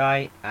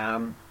CGI.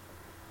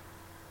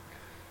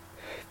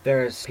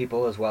 There's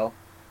people as well.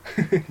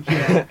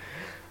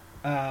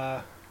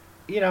 yeah,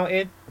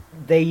 it.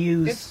 They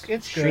use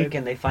It's Shriek good.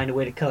 and they find a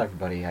way to kill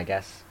everybody, I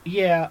guess.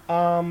 Yeah.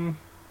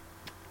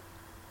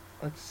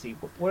 Let's see.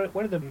 What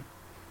are the?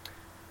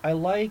 I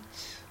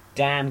liked.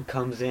 Dan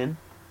comes in.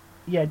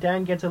 Yeah,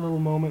 Dan gets a little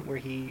moment where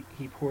he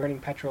pouring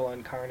petrol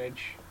on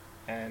Carnage,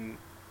 and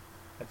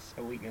that's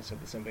a weakness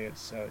of the symbiotes.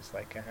 So it's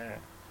like,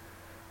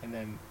 and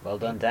then Well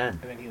done, Dan.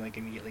 and then he like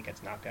immediately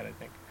gets knocked out. I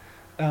think.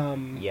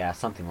 Yeah,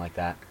 something like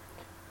that.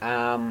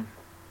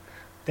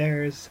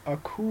 There's a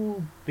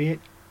cool bit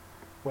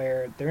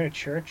where they're in a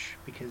church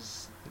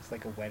because it's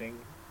like a wedding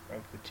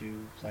of the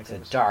two It's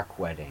psychos. a dark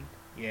wedding.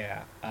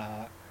 Yeah.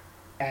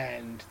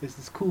 And there's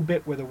this cool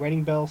bit where the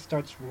wedding bell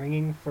starts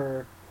ringing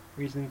for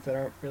reasons that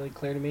aren't really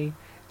clear to me.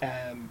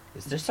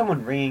 Is there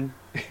someone ringing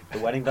the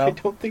wedding I bell?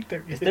 don't think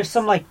there is. Is there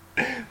some, like...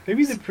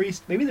 Maybe the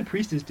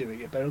priest is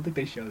doing it, but I don't think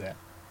they show that.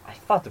 I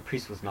thought the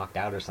priest was knocked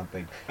out or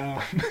something.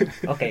 Um,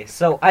 Okay,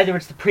 so either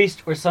it's the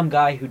priest or some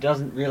guy who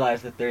doesn't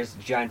realize that there's a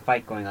giant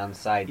fight going on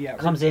inside. Yeah.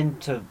 Comes in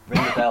to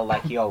ring the bell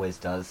like he always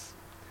does.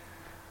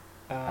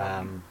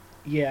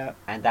 yeah.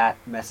 And that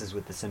messes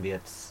with the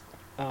symbiotes.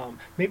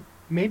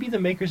 Maybe the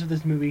makers of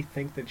this movie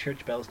think that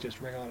church bells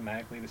just ring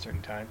automatically at a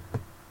certain time.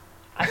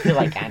 I feel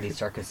like Andy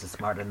Serkis is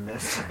smarter than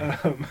this.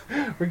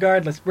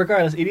 Regardless,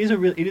 it is a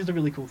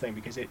really cool thing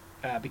because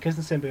because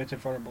the symbiotes are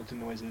vulnerable to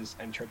noises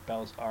and church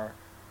bells are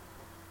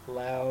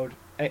loud.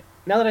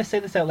 Now that I say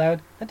this out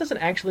loud, that doesn't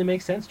actually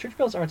make sense. Church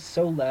bells aren't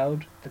so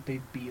loud that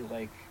they'd be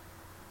like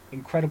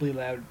incredibly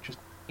loud just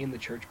in the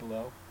church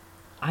below.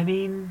 I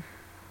mean...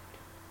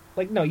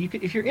 Like no, you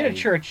could if you're in Yeah, a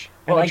church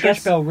and well, a I church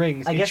guess- bell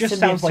rings, I it guess just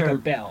sounds symbiotes like a are-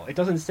 bell. It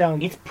doesn't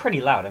sound. It's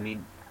pretty loud. I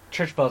mean,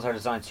 church bells are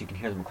designed so you can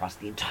hear them across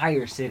the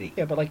entire city.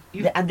 Yeah, but like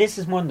And this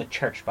is more than the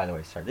church, by the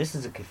way, sir. This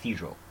is a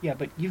cathedral. yeah,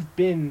 but you've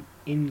been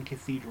in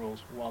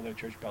cathedrals while their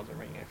church bells are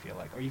ringing. I feel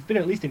like, or you've been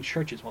at least in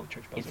churches while the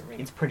church bells are ringing.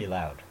 It's pretty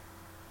loud.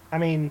 I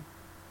mean,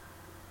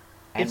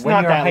 And it's when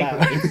not you're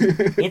that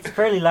hyper, loud. it's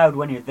fairly loud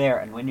when you're there,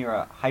 and when you're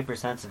a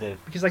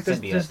hypersensitive because like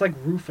symbiote. there's like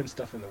roof and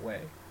stuff in the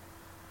way.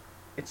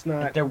 It's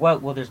not.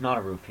 Well, there's not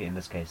a roof here in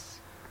this case.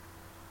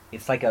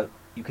 It's like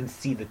you can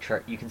see the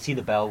church, you can see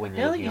the bell when you're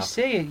Now that looking you up.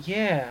 say it,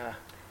 yeah.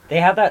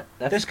 They have that.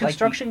 That's There's like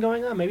construction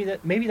going on. Maybe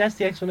that's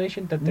the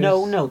explanation. That there's...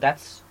 No,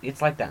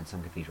 it's like that in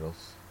some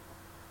cathedrals.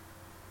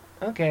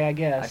 Okay, I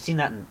guess. I've seen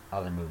that in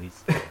other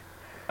movies.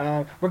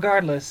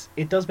 Regardless,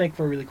 it does make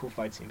for a really cool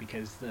fight scene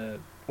because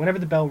whenever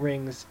the bell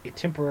rings, it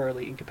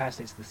temporarily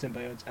incapacitates the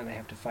symbiotes, and they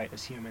have to fight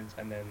as humans,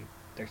 and then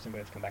their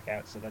symbiotes come back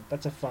out. So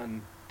that's a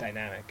fun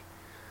dynamic.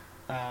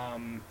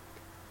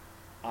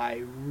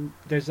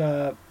 There's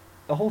a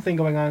whole thing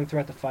going on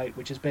throughout the fight,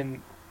 which has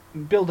been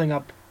building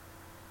up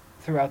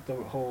throughout the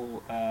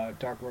whole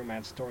dark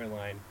romance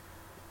storyline,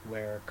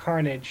 where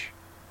Carnage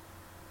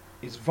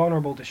is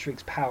vulnerable to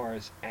Shriek's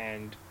powers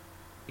and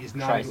is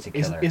not Tries to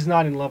kill her. is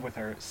not in love with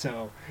her.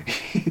 So,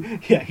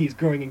 yeah, he's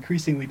growing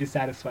increasingly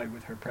dissatisfied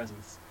with her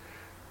presence,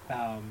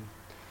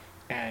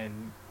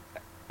 and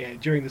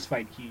during this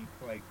fight, he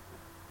like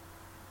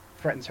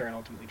threatens her and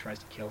ultimately tries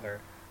to kill her.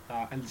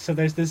 And so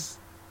there's this.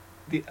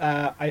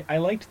 I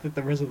liked that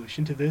the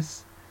resolution to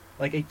this,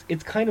 like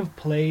it's kind of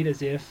played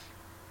as if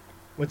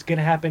what's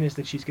gonna happen is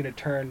that she's gonna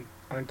turn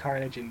on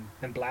Carnage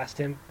and blast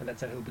him, and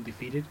that's how he'll be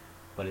defeated.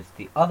 But it's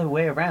the other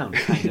way around,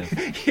 kind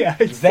of. Yeah,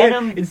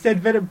 Venom- Instead,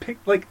 Venom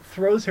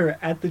throws her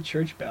at the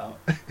church bell,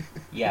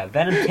 Yeah,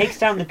 Venom takes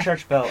down the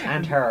church bell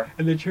and her.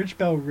 and the church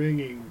bell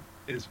ringing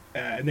is,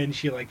 and then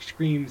she like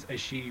screams as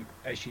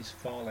she's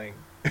falling.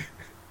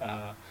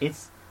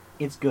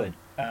 It's good.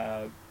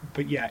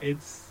 But yeah,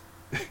 it's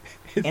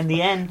In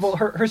the end, well,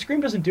 her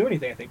scream doesn't do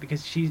anything, I think,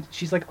 because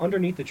she's like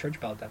underneath the church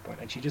bell at that point,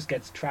 and she just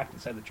gets trapped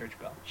inside the church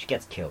bell. she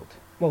gets killed.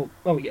 Well,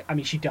 oh yeah, I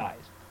mean she dies.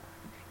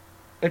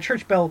 A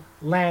church bell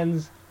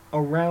lands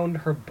around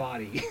her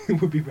body.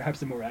 Would be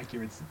perhaps a more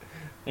accurate.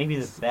 Maybe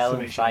the bell summation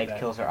of inside that.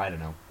 kills her. I don't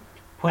know.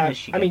 Point is,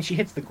 she I mean, gets- she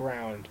hits the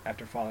ground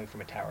after falling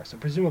from a tower, so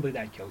presumably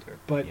that killed her.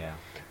 But yeah.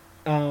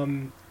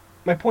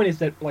 My point is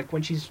that like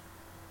when she's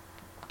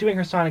doing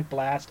her sonic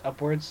blast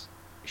upwards,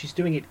 she's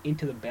doing it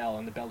into the bell,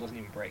 and the bell doesn't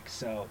even break.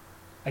 So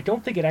I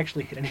don't think it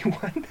actually hit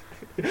anyone.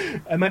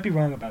 I might be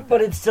wrong about that.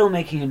 But it's still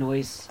making a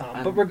noise.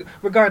 But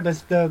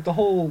regardless, the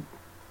whole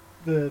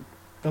the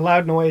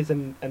loud noise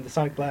and the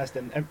sonic blast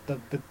and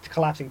the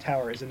collapsing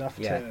tower is enough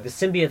yeah, to. the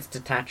symbiotes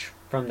detach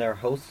from their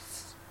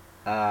hosts.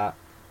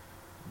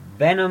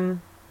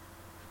 Venom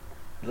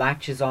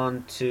latches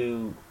on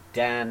to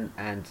Dan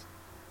and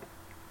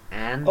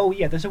Anne. Oh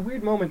yeah, there's a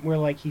weird moment where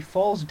like he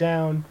falls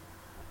down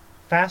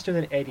faster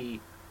than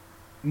Eddie,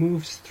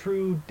 moves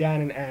through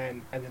Dan and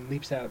Anne, and then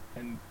leaps out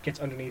and gets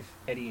underneath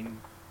Eddie and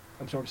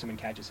absorbs him and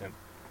catches him.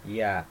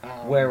 Yeah.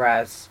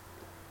 Whereas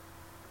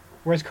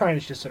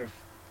Carnage just sort of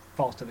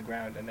falls to the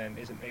ground and then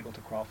isn't able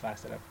to crawl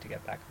fast enough to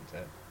get back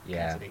into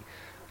Cassidy.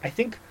 I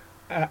think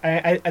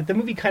the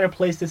movie kind of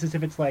plays this as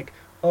if it's like,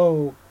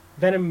 oh,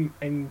 Venom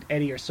and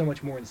Eddie are so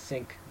much more in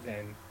sync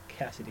than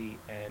Cassidy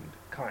and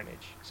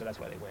Carnage, so that's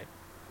why they win.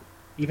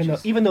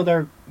 Even though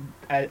they're,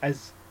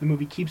 as the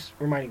movie keeps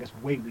reminding us,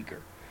 way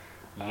weaker.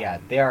 Yeah,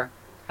 they are.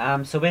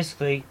 So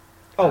basically,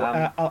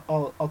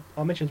 I'll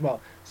mention as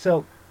well.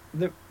 So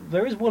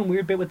there is one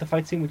weird bit with the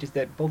fight scene, which is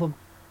that both of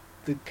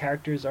the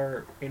characters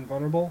are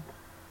invulnerable,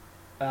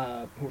 who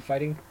are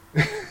fighting.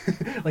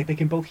 Like they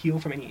can both heal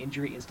from any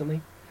injury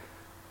instantly,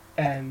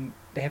 and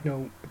they have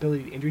no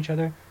ability to injure each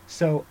other.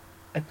 So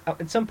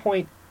at some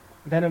point,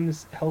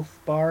 Venom's health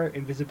bar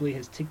invisibly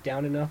has ticked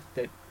down enough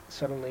that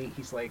suddenly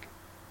he's like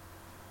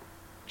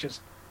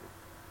just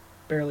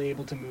barely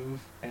able to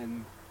move,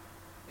 and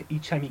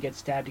each time he gets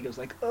stabbed he goes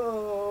like,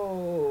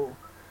 oh,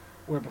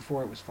 where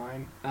before it was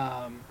fine.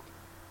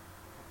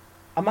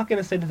 I'm not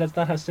going to say that that's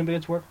not how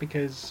symbiotes work,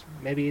 because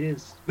maybe it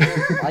is.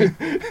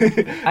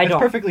 I don't.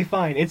 Perfectly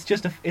fine. It's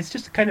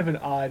just kind of an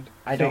odd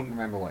I thing. don't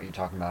remember what you're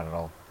talking about at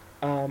all.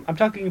 I'm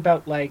talking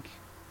about like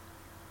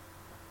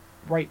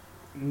right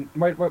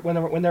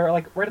when they're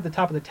like right at the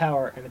top of the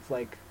tower, and it's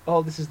like,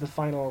 oh, this is the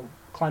final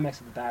climax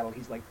of the battle.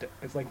 He's like,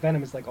 it's like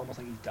Venom is like almost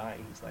like he's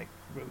dying. He's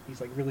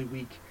like really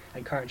weak,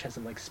 and Carnage has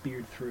him like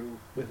speared through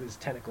with his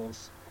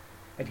tentacles,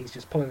 and he's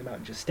just pulling them out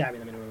and just stabbing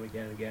them into him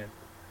again and again.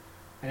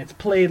 And it's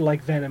played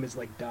like Venom is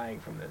like dying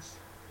from this,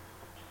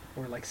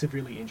 or like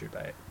severely injured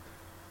by it,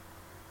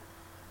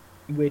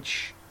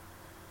 which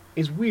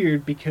is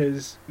weird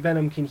because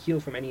Venom can heal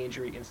from any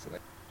injury instantly,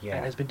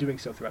 and has been doing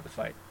so throughout the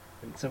fight,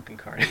 and so can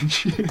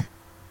Carnage.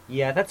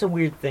 Yeah, that's a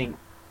weird thing.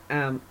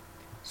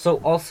 So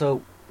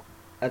also,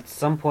 at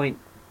some point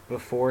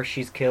before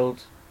she's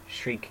killed,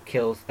 Shriek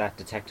kills that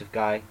detective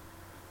guy.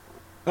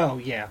 Oh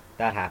yeah,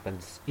 That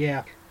happens.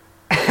 yeah.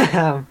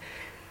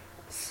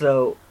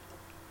 So,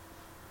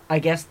 I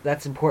guess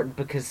that's important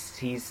because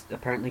he's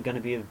apparently going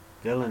to be a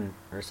villain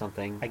or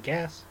something I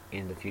guess.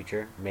 in the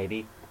future,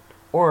 maybe.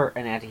 Or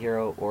an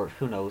anti-hero, or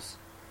who knows.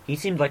 He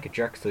seemed like a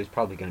jerk, so he's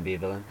probably going to be a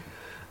villain.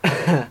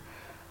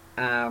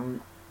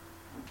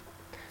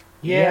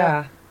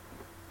 Yeah.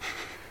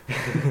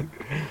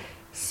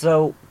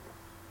 So,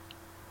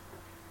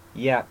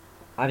 yeah.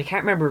 I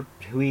can't remember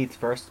who eats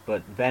first,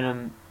 but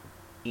Venom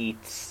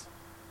eats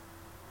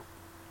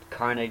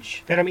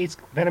Carnage. Venom eats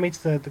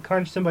the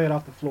Carnage symbiote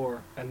off the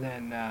floor, and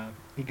then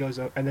he goes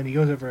over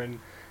and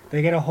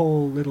they get a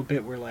whole little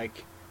bit where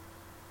like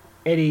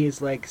Eddie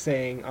is like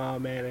saying, "Oh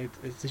man,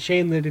 it's a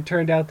shame that it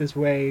turned out this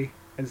way"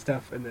 and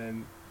stuff, and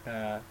then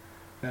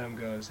Venom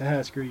goes,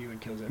 "Screw you," and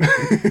kills him.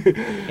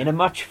 In a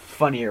much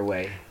funnier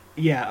way.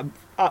 Yeah,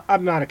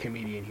 I'm not a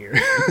comedian here.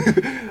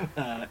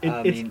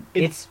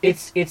 It's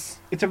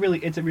a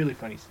really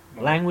funny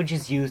moment. Language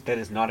is used that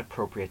is not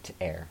appropriate to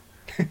air.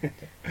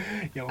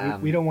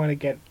 We don't want to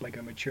get like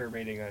a mature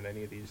rating on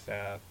any of these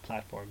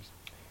platforms.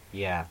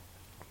 Yeah.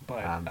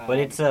 But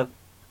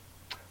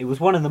it was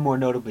one of the more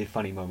notably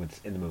funny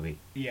moments in the movie.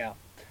 Yeah.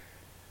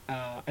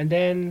 And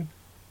then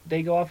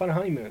they go off on a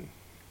honeymoon.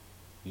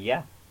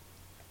 Yeah.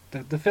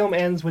 The film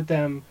ends with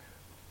them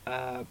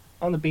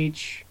on the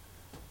beach.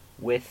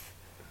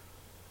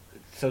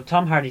 So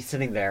Tom Hardy's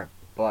sitting there,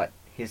 but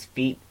his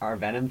feet are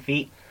Venom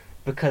feet,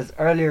 because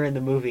earlier in the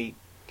movie,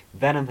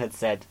 Venom had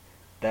said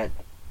that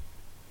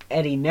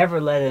Eddie never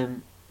let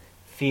him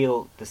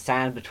feel the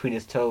sand between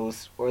his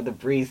toes or the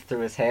breeze through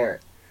his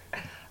hair.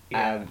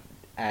 Yeah.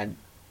 And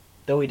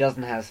though he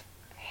doesn't have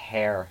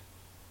hair,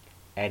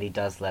 Eddie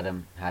does let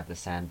him have the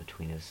sand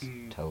between his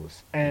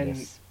toes.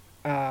 And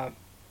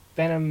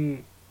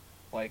Venom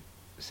like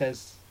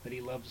says that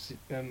he loves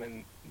them,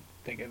 and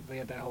they get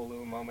that whole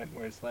little moment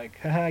where it's like,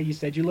 haha, you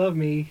said you love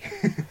me.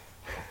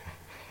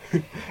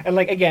 And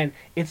like again,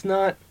 it's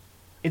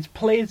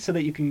played so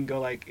that you can go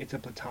like it's a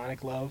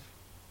platonic love.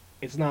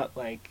 It's not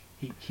like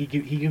he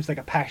gives like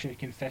a passionate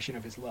confession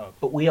of his love.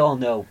 But we all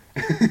know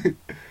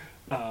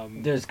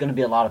there's going to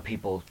be a lot of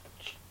people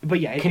but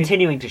yeah,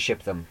 continuing to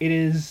ship them. It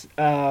is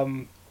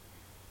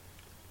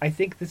I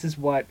think this is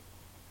what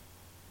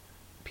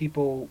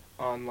people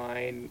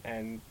online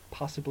and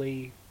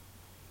possibly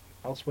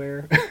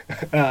elsewhere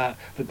but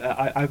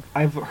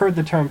I've heard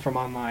the term from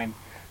online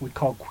would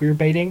call queer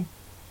baiting.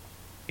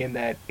 in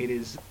that it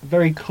is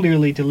very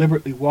clearly,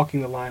 deliberately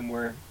walking the line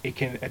where it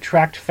can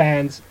attract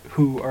fans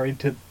who are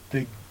into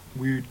the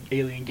weird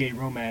alien gay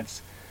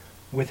romance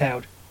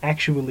without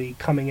actually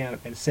coming out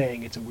and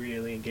saying it's a weird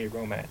alien gay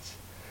romance.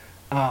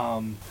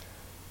 And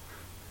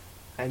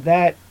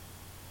that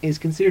is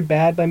considered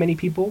bad by many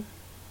people.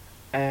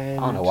 And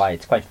I don't know why.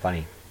 It's quite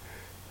funny.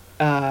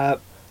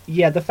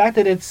 yeah, the fact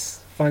that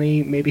it's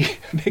funny maybe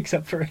makes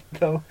up for it,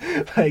 though.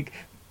 Like,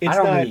 it's I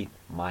don't not really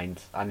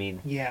mind. I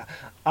mean, yeah,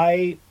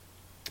 I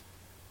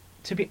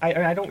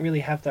don't really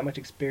have that much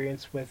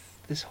experience with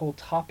this whole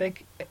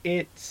topic.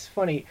 It's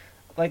funny,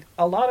 like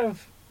a lot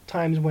of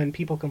times when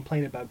people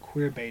complain about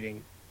queer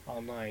baiting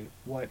online,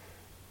 what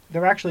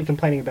they're actually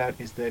complaining about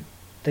is that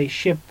they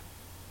ship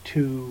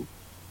two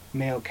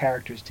male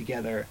characters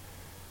together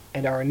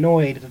and are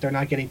annoyed that they're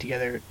not getting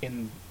together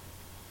in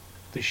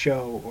the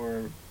show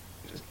or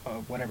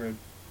whatever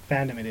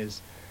fandom it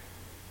is,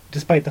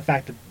 despite the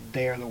fact that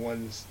they are the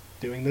ones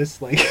doing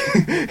this. Like,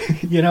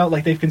 you know,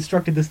 like they've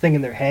constructed this thing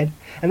in their head,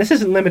 and this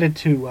isn't limited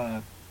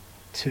to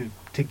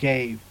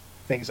gay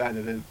things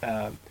either.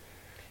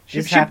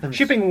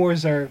 Shipping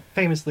wars are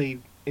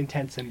famously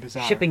intense and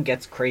bizarre. shipping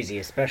gets crazy,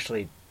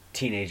 especially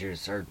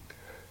teenagers are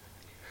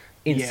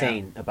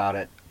insane about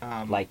it.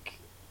 Like,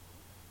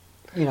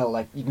 you know,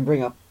 like you can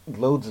bring up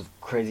loads of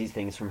crazy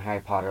things from Harry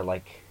Potter,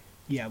 like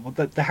yeah, well,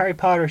 the Harry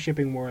Potter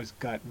shipping wars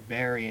got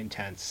very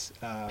intense.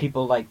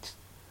 people liked.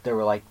 There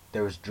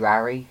was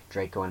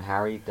Draco and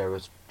Harry. There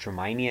was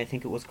Hermione, I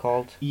think it was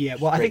called. Yeah,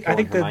 well, Draco I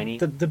think and Hermione.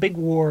 the big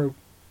war,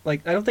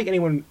 like, I don't think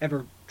anyone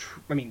ever.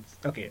 I mean,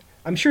 okay,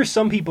 I'm sure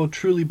some people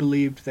truly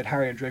believed that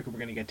Harry and Draco were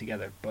going to get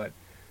together, but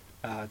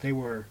they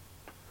were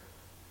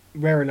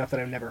rare enough that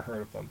I've never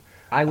heard of them.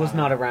 I was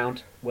not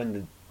around when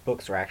the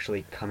books were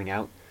actually coming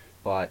out,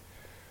 but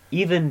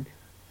even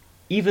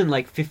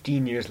like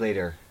 15 years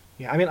later.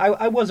 Yeah, I mean,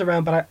 I was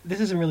around, but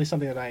this isn't really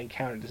something that I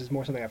encountered. This is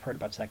more something I've heard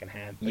about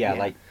secondhand. But Yeah,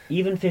 like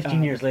even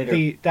 15 years later.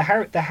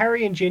 the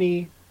Harry and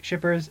Ginny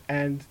shippers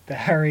and the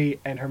Harry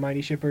and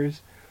Hermione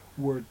shippers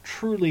were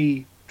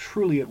truly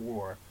at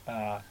war.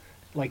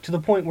 Like, to the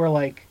point where,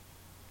 like,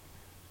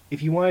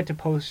 if you wanted to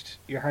post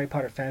your Harry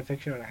Potter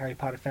fanfiction on a Harry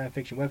Potter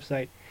fanfiction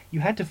website, you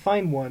had to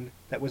find one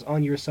that was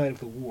on your side of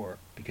the war,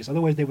 because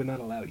otherwise they would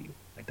not allow you.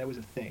 Like, that was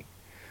a thing.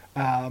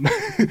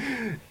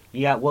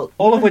 Yeah, well,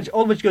 all of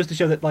which goes to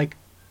show that, like,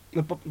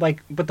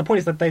 but the point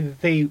is that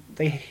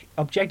they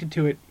objected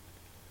to it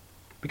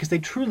because they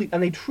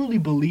truly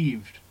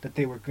believed that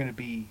they were going to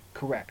be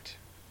correct,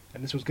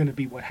 and this was going to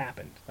be what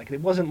happened. Like,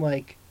 it wasn't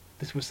like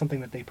this was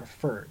something that they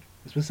preferred.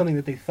 This was something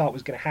that they thought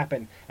was going to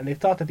happen, and they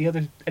thought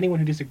that anyone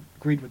who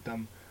disagreed with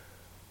them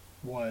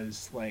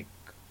was, like,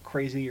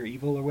 crazy or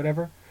evil or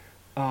whatever.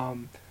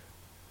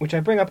 Which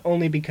I bring up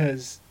only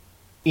because,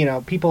 you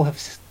know, people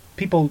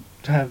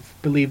have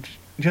believed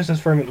just as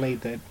fervently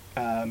that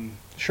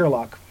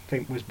Sherlock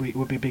would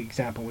be a big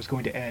example, was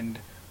going to end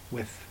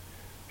with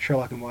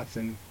Sherlock and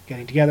Watson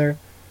getting together.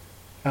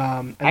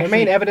 And the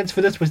main evidence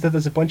for this was that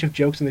there's a bunch of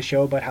jokes in the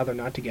show about how they're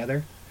not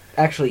together.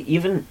 Actually,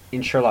 even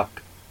in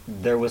Sherlock,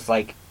 there was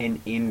like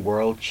an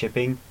in-world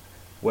shipping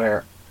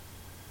where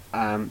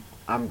I'm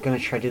gonna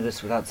try to do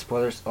this without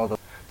spoilers. Although,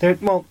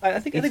 I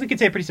think we can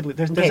say it pretty simply.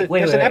 There's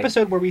wait. an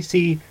episode where we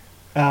see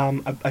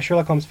a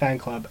Sherlock Holmes fan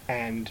club,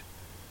 and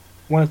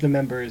one of the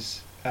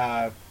members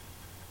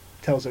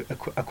tells a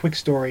quick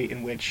story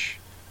in which,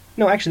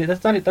 no, actually,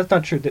 that's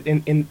not true. That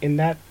in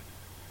that,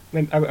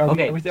 are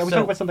we talking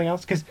about something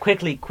else? Because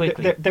quickly,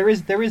 there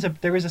is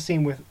a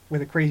scene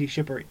with a crazy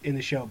shipper in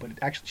the show, but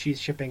actually she's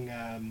shipping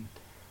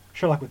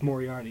Sherlock with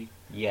Moriarty.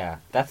 Yeah,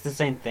 that's the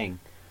same thing.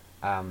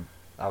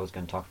 I was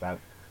going to talk about.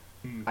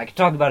 I could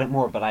talk about it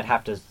more, but I'd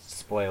have to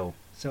spoil.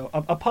 So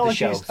apologies,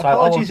 the show, so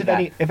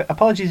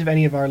apologies if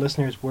any of our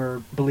listeners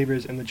were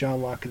believers in the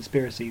John Locke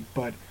conspiracy,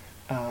 but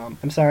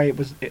I'm sorry. It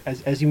was,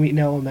 as you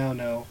now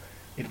know,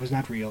 it was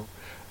not real.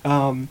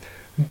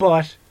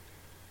 But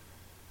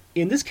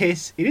in this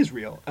case, it is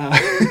real.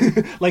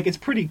 Like, it's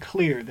pretty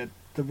clear that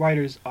the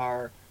writers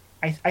are.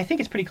 I think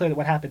it's pretty clear that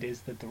what happened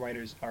is that the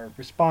writers are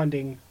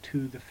responding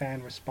to the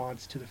fan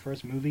response to the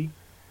first movie.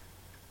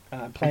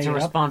 It's a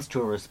response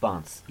to a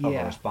response of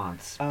a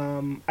response.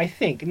 I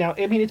think. Now,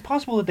 I mean, it's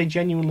possible that they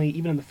genuinely,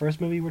 even in the first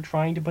movie, were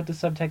trying to put the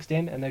subtext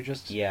in, and they're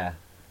just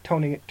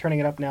turning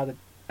it up now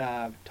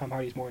that Tom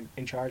Hardy's more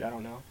in charge. I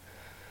don't know.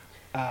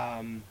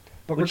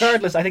 But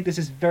regardless, I think this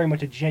is very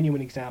much a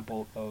genuine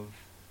example of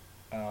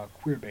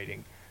queer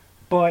baiting.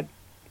 But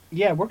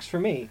yeah, it works for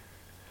me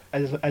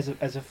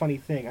as a funny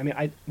thing. I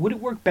mean, would it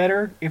work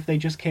better if they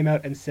just came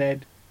out and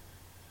said,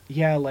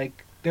 yeah,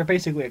 like, they're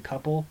basically a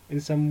couple in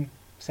some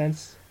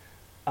sense?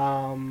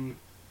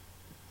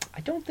 I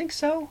don't think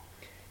so.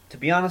 To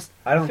be honest,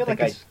 I don't think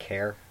I'd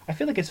care. I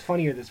feel like it's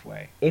funnier this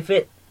way.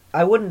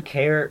 I wouldn't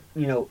care,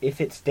 you know,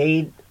 if it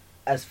stayed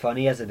as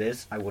funny as it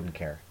is, I wouldn't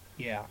care.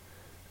 Yeah.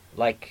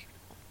 Like,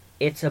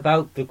 it's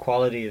about the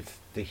quality of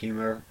the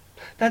humor.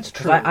 That's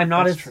true. I'm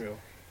not that's true.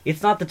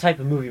 It's not the type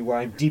of movie where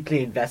I'm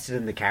deeply invested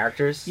in the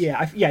characters.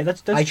 Yeah,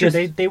 that's true.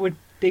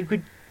 They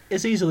could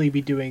as easily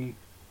be doing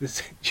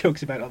this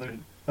jokes about other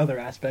other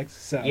aspects.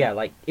 So Yeah,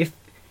 like if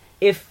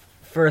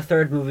for a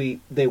third movie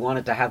they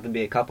wanted to have them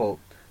be a couple,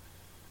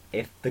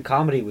 if the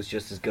comedy was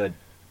just as good,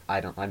 I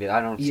don't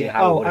see yeah.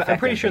 how it Oh, would affect I'm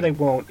pretty sure they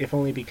anything. won't, if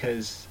only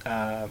because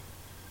I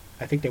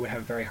think they would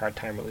have a very hard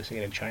time releasing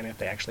it in China if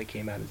they actually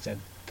came out and said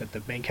that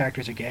the main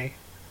characters are gay.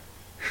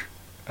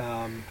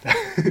 Um,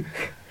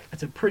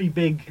 that's a pretty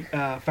big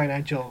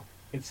financial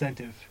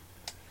incentive.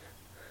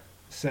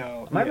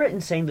 So Am I yeah, right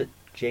in saying that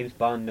James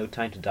Bond: No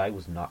Time to Die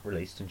was not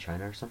released in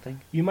China or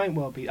something? you might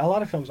well be. A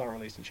lot of films aren't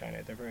released in China.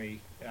 They're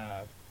very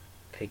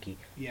Picky.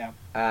 yeah.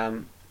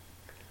 Um,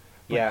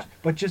 But, yeah.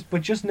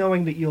 but just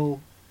knowing that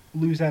you'll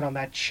lose out on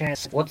that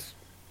chance. What's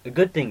a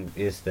good thing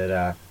is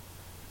that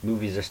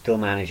movies are still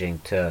managing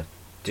to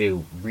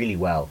do really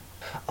well.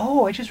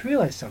 Oh, I just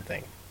realized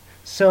something.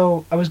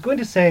 So I was going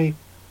to say,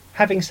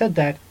 having said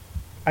that,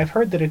 I've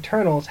heard that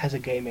Eternals has a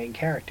gay main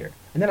character,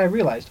 and then I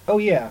realized, oh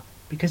yeah,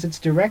 because it's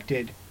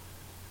directed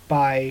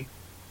by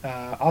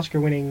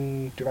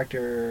Oscar-winning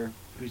director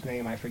whose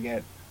name I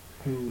forget,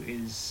 who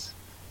is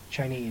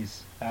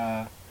Chinese,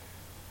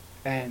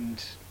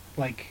 and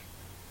like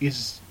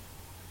is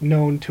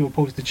known to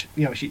oppose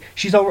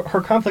the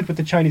her conflict with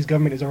the Chinese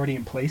government is already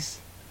in place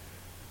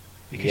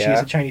because she is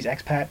Yeah. a Chinese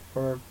expat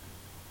or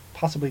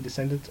possibly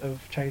descendant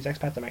of Chinese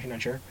expats. I'm actually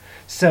not sure.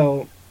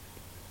 So,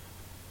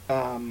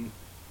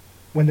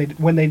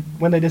 when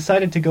they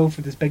decided to go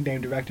for this big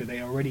name director,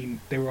 they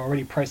were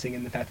already pricing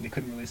in the fact that they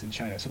couldn't release in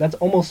China. So that's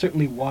almost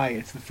certainly why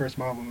it's the first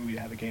Marvel movie to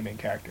have a gay main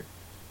character.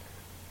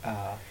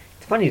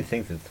 It's funny to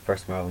think that it's the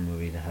first Marvel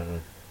movie to have a.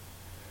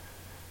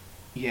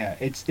 Yeah,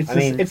 it's I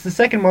the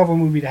second Marvel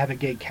movie to have a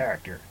gay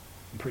character.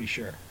 I'm pretty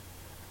sure,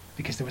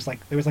 because there was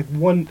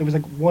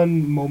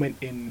one moment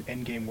in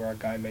Endgame where a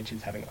guy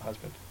mentions having a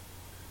husband.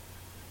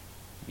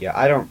 Yeah,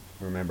 I don't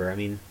remember. I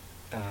mean,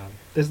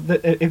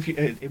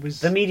 It was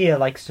the media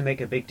likes to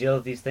make a big deal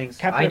of these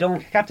things. I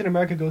don't. Captain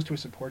America goes to a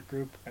support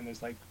group and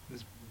there's like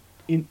this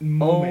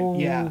moment. Oh.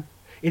 Yeah,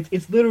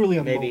 it's literally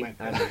a Maybe, moment.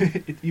 I don't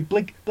know. You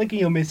blink and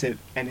you'll miss it,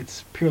 and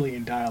it's purely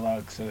in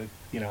dialogue. So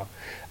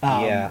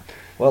Yeah.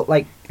 Well,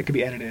 like it could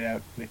be edited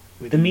out.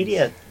 With the ease.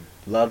 media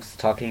loves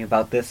talking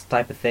about this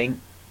type of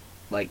thing.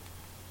 Like,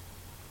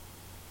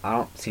 I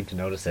don't seem to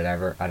notice it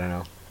ever. I don't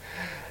know.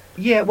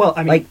 Yeah, well,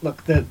 I mean, Like-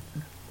 look, the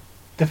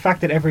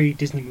fact that every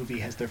Disney movie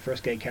has their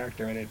first gay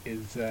character in it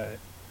is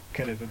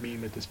kind of a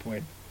meme at this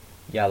point.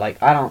 Yeah,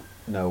 like I don't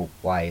know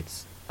why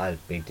it's a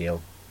big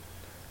deal.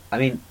 I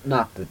mean,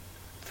 not the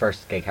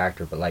first gay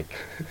character, but like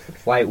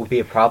why it would be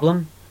a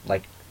problem.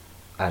 Like,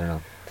 I don't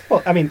know.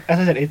 Well, I mean, as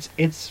I said,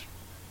 it's.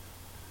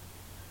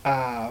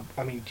 I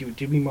mean, do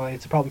you mean why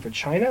it's a problem for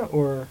China,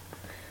 or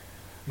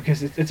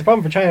because it's a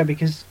problem for China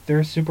because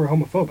they're super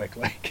homophobic?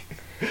 Like,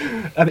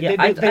 I mean,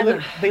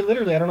 Yeah, they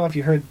literally. I don't know if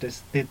you heard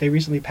this. They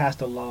recently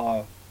passed a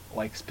law,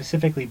 like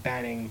specifically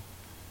banning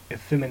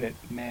effeminate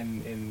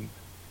men in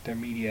their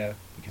media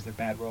because they're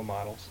bad role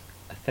models.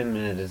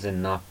 Effeminate is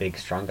in not big,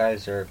 strong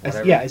guys or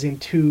whatever. Yeah, as in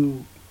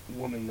too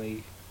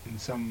womanly in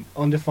some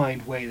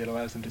undefined way that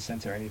allows them to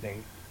censor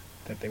anything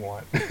that they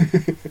want.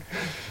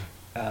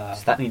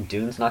 Does that mean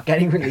Dune's not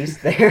getting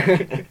released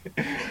there?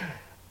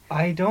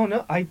 I don't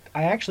know. I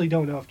actually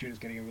don't know if Dune is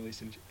getting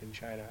released in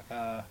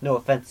China. No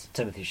offense to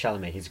Timothy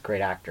Chalamet, he's a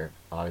great actor,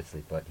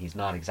 obviously, but he's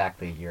not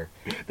exactly your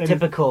That is-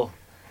 typical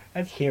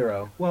that's-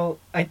 hero. Well,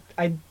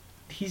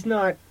 he's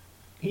not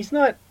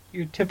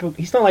your typical.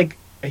 He's not like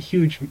a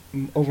huge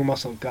over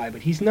muscled guy,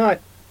 but he's not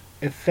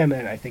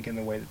effeminate. I think in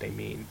the way that they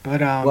mean.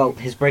 But Well,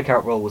 his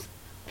breakout role was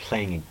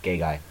playing a gay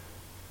guy.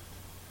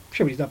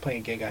 sure, but he's not playing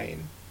a gay guy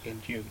in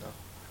Dune though.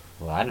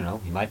 Well, I don't know,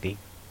 he might be.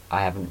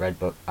 I haven't read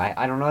book.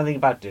 I don't know anything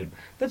about Dune.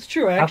 That's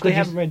true. I How actually could you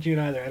haven't read Dune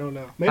either. I don't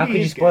know. Maybe How could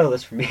you he's spoil gay.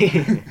 this for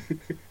me?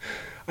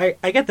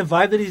 I get the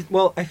vibe that he's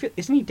I feel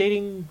isn't he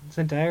dating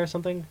Zendaya or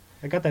something?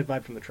 I got that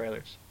vibe from the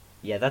trailers.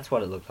 Yeah, that's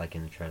what it looked like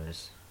in the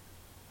trailers.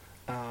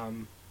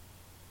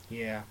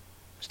 Yeah.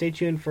 Stay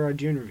tuned for our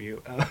Dune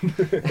review.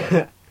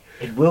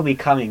 It will be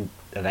coming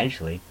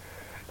eventually.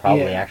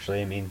 Probably, Yeah.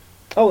 actually. I mean,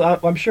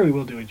 I'm sure we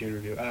will do a Dune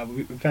review.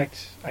 In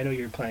fact, I know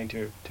you're planning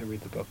to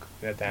read the book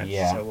in advance,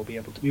 Yeah. so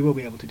we will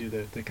be able to do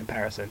the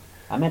comparison.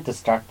 I meant to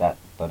start that,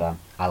 but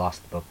I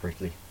lost the book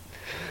briefly.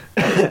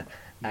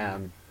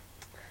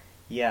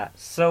 Yeah,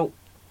 so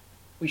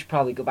we should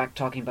probably go back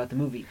talking about the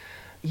movie.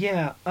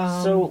 Yeah.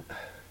 So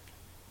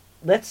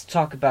let's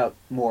talk about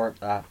more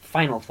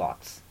final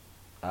thoughts,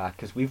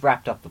 because we've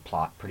wrapped up the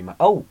plot pretty much.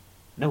 Oh,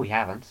 no, we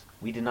haven't.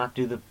 We did not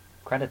do the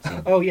credit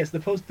scene. Oh yes,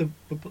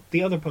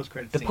 the other post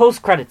credit. The scene.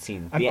 post-credit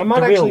scene, I'm the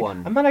not real actually,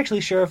 one. I'm not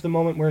actually sure if the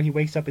moment where he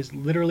wakes up is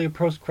literally a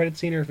post credit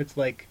scene or if it's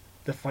like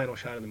the final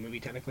shot of the movie.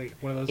 Technically,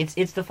 one of those.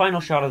 It's the final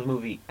shot of the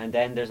movie, and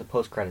then there's a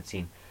post-credit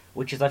scene,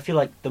 which is, I feel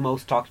like, the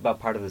most talked about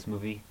part of this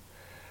movie.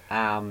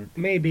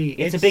 Maybe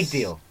It's a big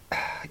deal.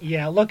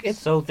 Yeah, look,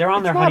 So they're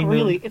on their not honeymoon.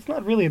 really. It's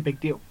not really a big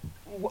deal.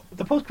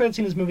 The post credit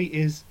scene in this movie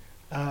is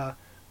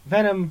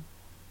Venom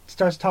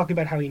starts talking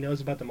about how he knows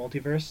about the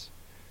multiverse,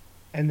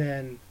 and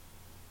then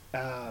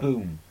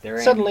Boom. They're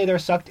in. suddenly they're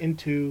sucked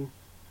into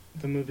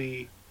the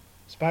movie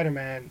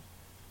Spider-Man: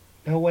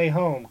 No Way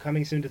Home,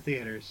 coming soon to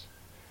theaters,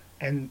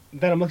 And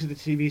Venom looks at the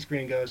TV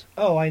screen and goes,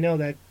 "Oh, I know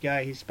that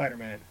guy. He's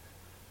Spider-Man."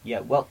 Yeah,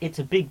 well, it's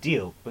a big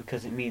deal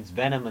because it means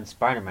Venom and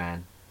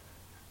Spider-Man,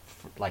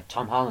 like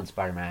Tom Holland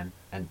Spider-Man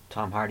and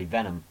Tom Hardy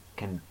Venom,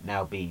 can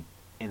now be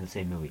in the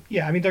same movie.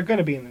 Yeah, I mean they're going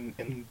to be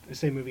in the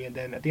same movie, and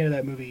then at the end of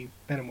that movie,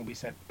 Venom will be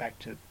sent back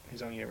to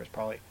his own universe,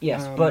 probably.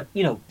 Yes, but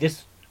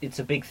it's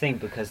a big thing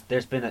because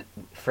there's been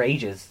for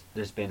ages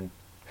there's been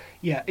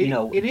yeah,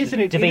 it is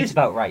debates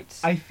about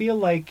rights. I feel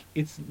like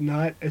it's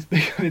not as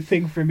big of a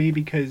thing for me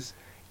because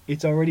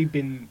it's already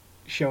been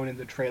shown in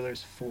the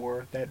trailers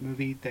for that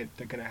movie that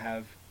they're going to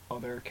have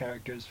other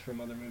characters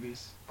from other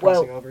movies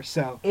crossing over.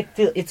 So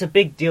it's a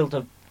big deal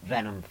to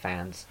Venom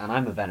fans, and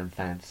I'm a Venom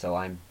fan, so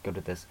I'm good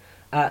at this.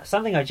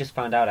 Something I just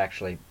found out,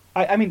 actually.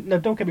 I mean, no,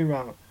 don't get me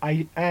wrong.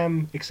 I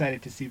am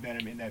excited to see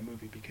Venom in that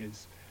movie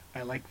because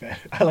I like Venom.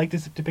 I like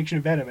this depiction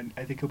of Venom, and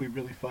I think it'll be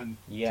really fun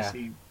to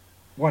see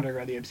wandering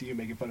around the MCU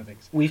making fun of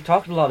things. We've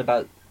talked a lot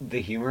about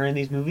the humor in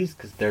these movies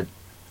because they're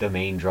the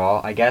main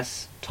draw, I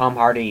guess. Tom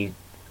Hardy's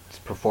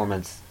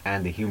performance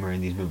and the humor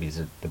in these movies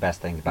are the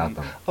best things about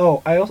them.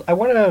 Oh, I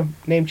want to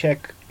name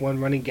check one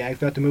running gag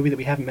throughout the movie that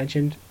we haven't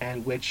mentioned,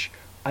 and which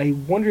I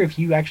wonder if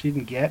you actually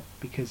didn't get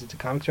because it's a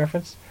comics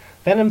reference.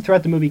 Venom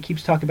throughout the movie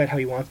keeps talking about how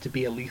he wants to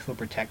be a lethal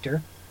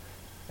protector,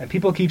 and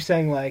people keep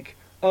saying like,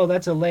 "Oh,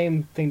 that's a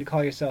lame thing to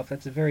call yourself.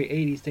 That's a very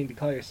 '80s thing to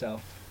call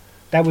yourself."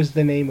 That was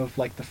the name of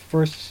like the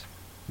first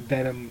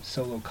Venom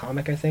solo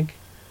comic, I think,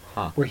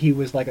 where he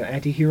was like an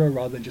anti-hero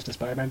rather than just a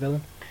Spider-Man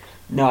villain.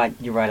 No,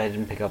 you're right. I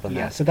didn't pick up on that.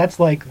 Yeah, so that's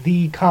like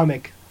the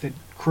comic that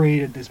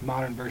created this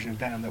modern version of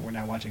Venom that we're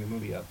now watching a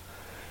movie of.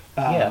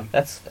 Yeah,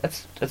 that's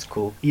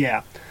cool.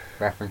 Yeah.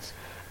 Reference.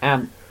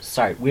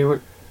 Sorry,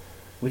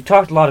 we've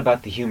talked a lot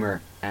about the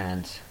humor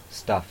and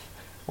stuff.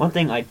 One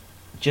thing I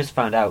just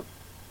found out,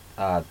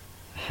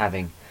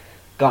 having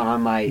gone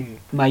on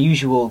my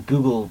usual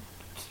Google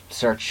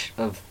search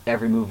of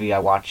every movie I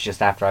watch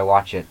just after I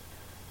watch it,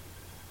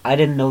 I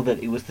didn't know that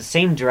it was the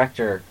same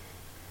director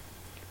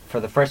for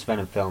the first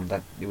Venom film,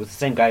 that it was the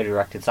same guy who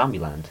directed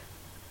Zombieland.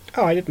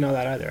 Oh, I didn't know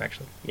that either,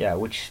 actually. Yeah,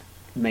 which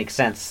makes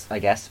sense, I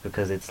guess,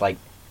 because it's like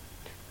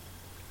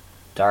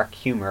dark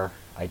humor,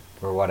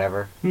 or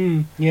whatever.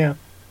 Yeah.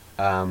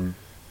 And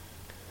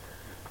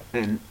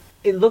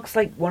it looks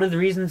like one of the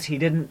reasons he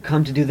didn't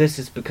come to do this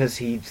is because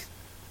he's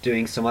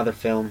doing some other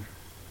film.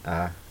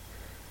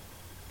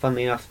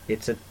 Funnily enough,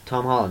 it's a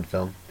Tom Holland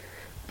film.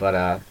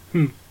 But,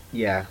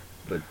 yeah.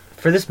 But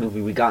for this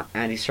movie, we got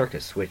Andy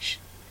Serkis,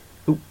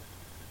 who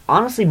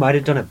honestly might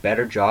have done a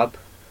better job.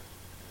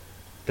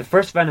 The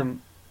first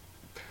Venom...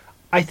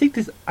 I think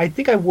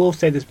I will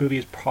say this movie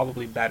is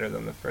probably better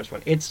than the first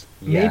one. It's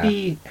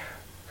maybe...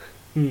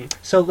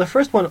 So the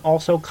first one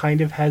also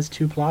kind of has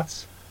two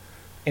plots,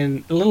 and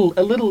it's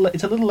a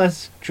little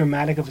less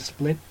dramatic of a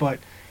split, but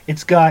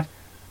it's got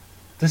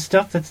the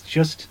stuff that's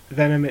just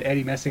Venom and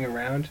Eddie messing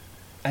around,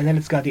 and then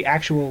it's got the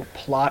actual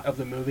plot of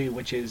the movie,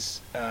 which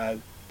is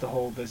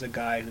there's a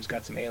guy who's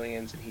got some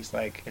aliens, and he's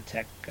like a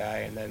tech guy,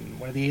 and then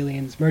one of the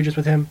aliens merges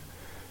with him,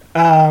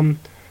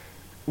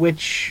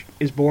 which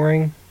is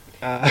boring.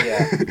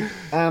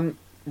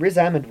 Riz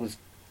Ahmed was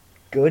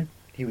good.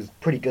 He was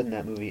pretty good in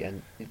that movie,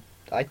 and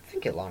I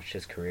think it launched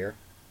his career.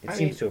 It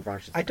seems to have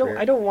launched his career.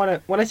 I don't want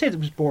to... When I say it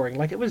was boring,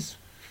 like, it was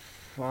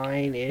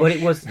fine-ish. But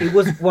it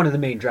was one of the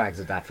main drags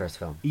of that first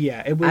film.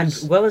 Yeah, it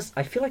was... And,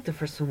 I feel like the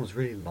first film was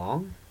really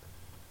long.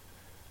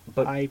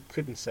 But I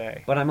couldn't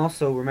say. But I'm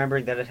also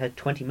remembering that it had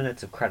 20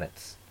 minutes of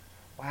credits.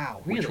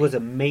 Wow, really? Which was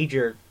a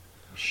major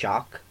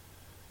shock.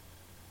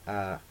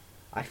 I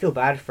feel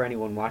bad for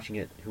anyone watching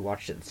it who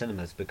watched it in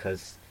cinemas,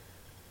 because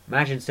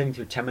imagine sitting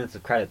through 10 minutes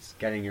of credits,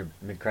 getting your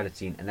mid-credit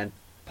scene, and then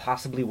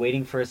possibly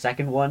waiting for a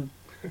second one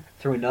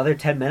through another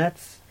 10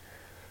 minutes.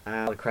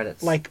 The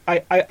credits. Like,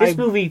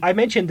 movie... I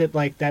mentioned that,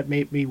 like, that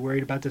made me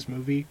worried about this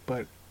movie,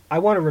 but I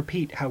want to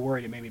repeat how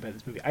worried it made me about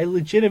this movie. I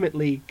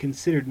legitimately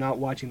considered not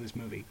watching this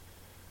movie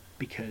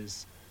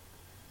because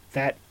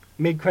that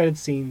mid-credit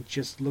scene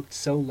just looked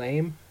so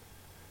lame.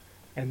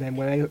 And then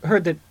when I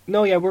heard that,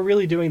 no, yeah, we're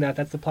really doing that,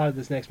 that's the plot of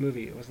this next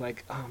movie, it was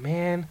like, oh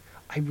man,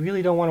 I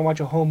really don't want to watch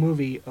a whole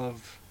movie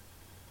of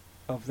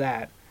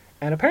that.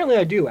 And apparently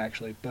I do,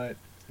 actually, but...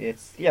 it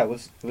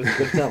was a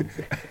good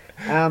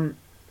film.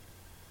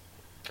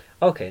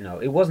 Okay, no,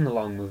 it wasn't a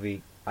long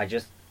movie.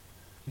 It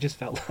just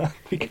felt long,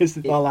 because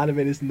a lot of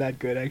it isn't that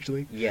good,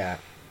 actually. Yeah.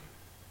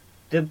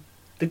 The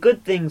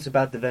good things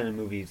about the Venom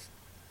movies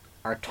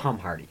are Tom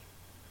Hardy.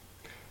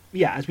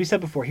 Yeah, as we said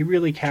before, he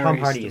really carries the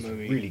movie. Tom Hardy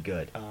is really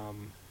good.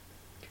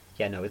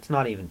 Yeah, no, it's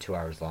not even 2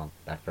 hours long,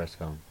 that first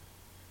film.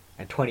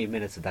 And 20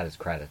 minutes of that is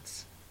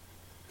credits.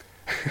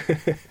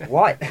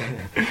 What?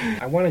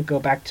 I want to go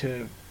back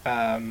to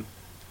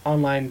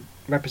online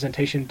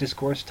representation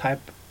discourse type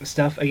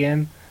stuff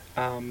again,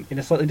 in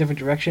a slightly different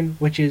direction,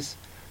 which is,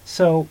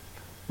 so,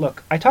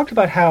 look, I talked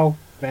about how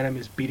Venom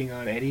is beating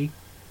on Eddie,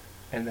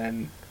 and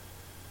then,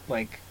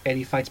 like,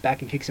 Eddie fights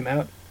back and kicks him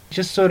out.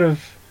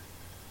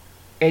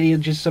 Eddie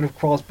just sort of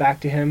crawls back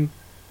to him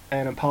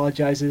and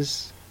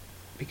apologizes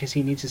because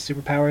he needs his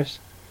superpowers,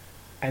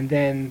 and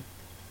then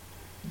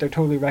they're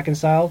totally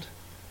reconciled.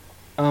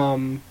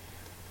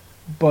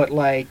 But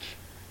like,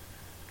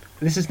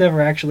 this is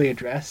never actually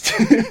addressed.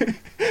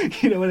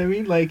 You know what I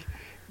mean? Like,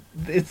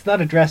 it's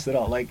not addressed at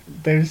all. Like,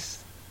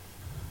 there's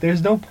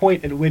no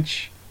point at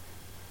which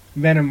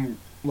Venom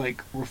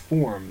like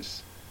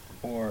reforms,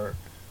 or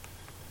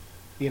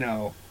you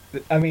know,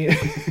 I mean,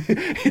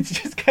 it's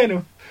just kind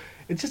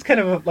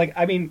of like,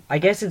 I mean, I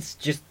guess it's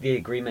just the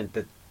agreement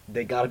that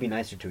they gotta be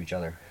nicer to each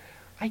other.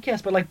 I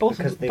guess, but like both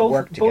Because they both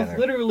work both together.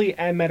 literally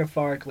and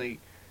metaphorically.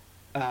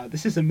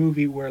 This is a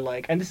movie where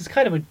like, and this is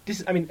kind of a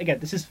I mean, again,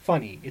 this is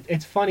funny.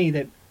 It's funny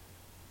that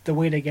the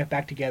way they get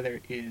back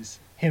together is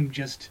him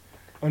just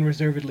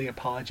unreservedly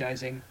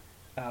apologizing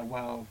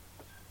while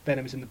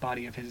Venom's in the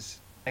body of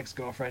his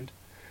ex-girlfriend.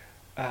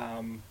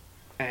 And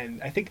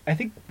I think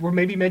we're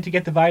maybe meant to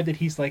get the vibe that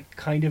he's like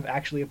kind of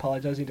actually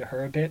apologizing to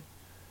her a bit.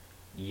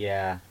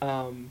 Yeah.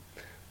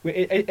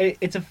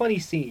 It's a funny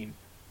scene,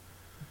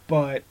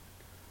 but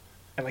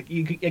and like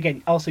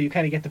again, also you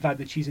kind of get the vibe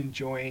that she's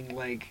enjoying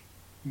like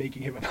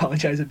making him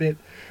apologize a bit.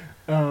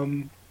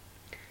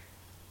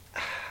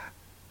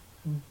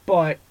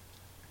 But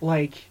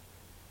like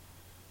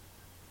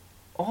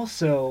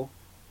also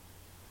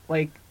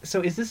like,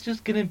 so is this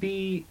just gonna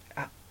be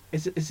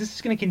is this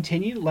just gonna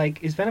continue?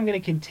 Like, is Venom gonna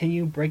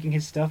continue breaking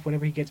his stuff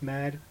whenever he gets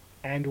mad,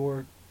 and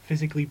or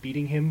physically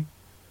beating him,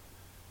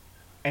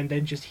 and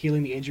then just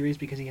healing the injuries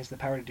because he has the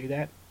power to do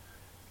that?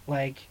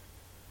 Like,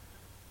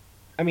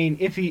 I mean,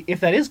 if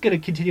that is gonna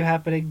continue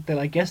happening, then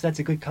I guess that's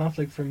a good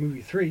conflict for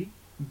movie 3.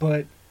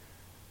 But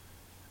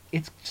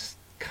it's just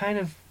kind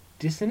of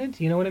dissonant.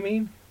 You know what I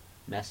mean?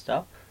 Messed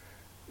up.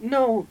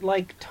 No,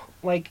 like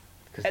 'Cause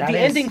the that is-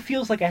 ending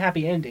feels like a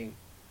happy ending,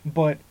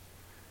 but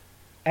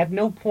at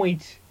no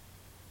point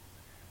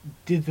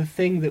did the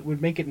thing that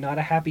would make it not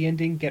a happy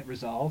ending get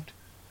resolved.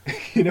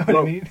 You know what I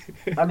Well, mean?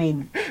 I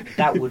mean,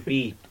 that would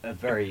be a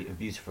very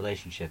abusive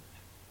relationship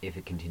if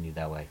it continued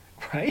that way,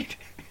 Right?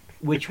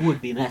 which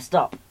would be messed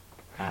up.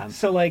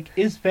 So, like,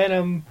 is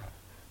Venom...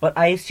 But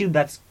I assume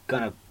that's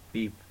gonna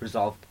be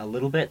resolved a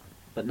little bit,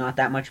 but not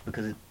that much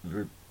because it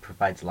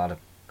provides a lot of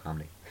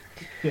comedy.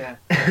 Yeah.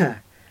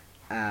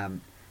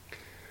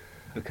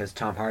 Because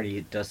Tom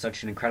Hardy does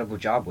such an incredible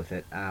job with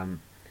it.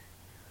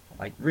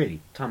 Like,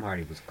 really, Tom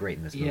Hardy was great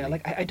in this movie. Yeah,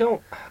 like, I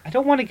don't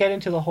want to get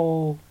into the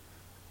whole...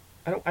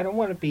 I don't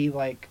want to be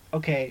like,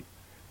 okay,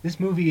 this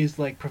movie is,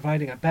 like,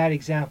 providing a bad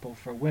example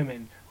for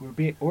women who are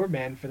being... or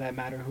men, for that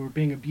matter, who are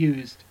being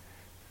abused,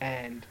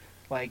 and...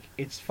 like,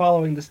 it's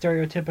following the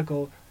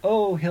stereotypical,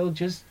 oh, he'll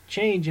just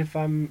change if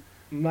I'm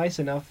nice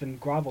enough and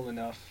grovel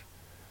enough.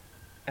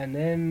 And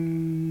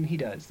then he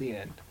does, the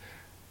end.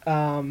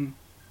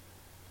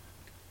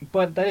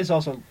 But that is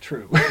also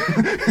true.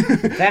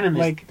 Venom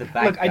is the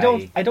bad look,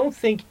 guy. I don't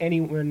think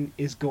anyone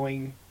is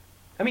going...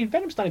 I mean,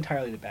 Venom's not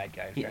entirely the bad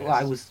guy. Yeah, He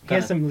well,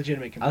 has some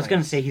legitimate complaints. I was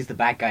gonna say he's the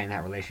bad guy in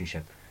that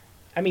relationship.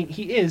 I mean,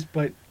 he is,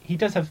 but he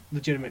does have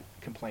legitimate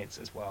complaints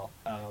as well.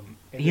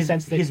 In the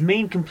sense that His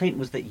main complaint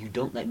was that you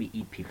don't let me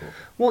eat people.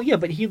 well, yeah,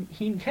 but he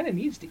kind of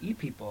needs to eat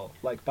people,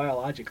 like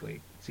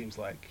biologically. It seems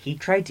like He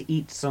tried to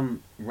eat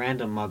some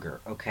random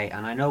mugger, okay?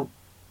 And I know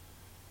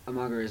a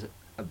mugger is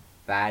a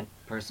bad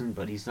person,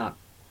 but he's not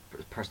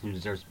a person who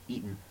deserves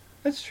eaten.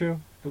 that's true.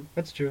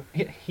 That's true.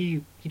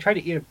 He tried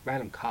to eat a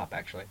random cop.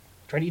 Actually,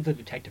 he tried to eat the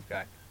detective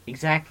guy.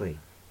 Exactly.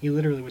 He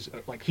literally was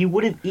like He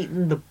would have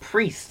eaten the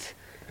priest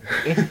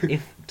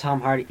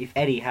if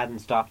Eddie hadn't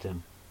stopped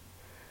him.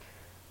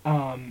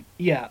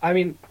 Yeah, I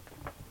mean,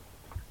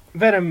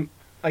 Venom.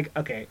 Like,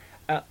 okay,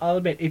 I'll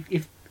admit,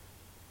 if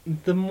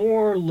the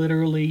more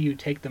literally you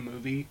take the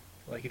movie,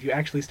 like if you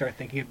actually start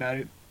thinking about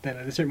it, then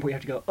at a certain point you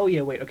have to go, oh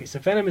yeah, wait, okay, so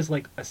Venom is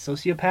like a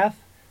sociopath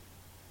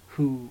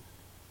who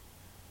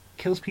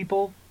kills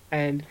people,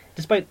 and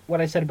despite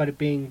what I said about it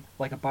being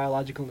like a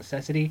biological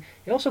necessity,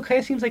 it also kind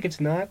of seems like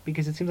it's not,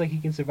 because it seems like he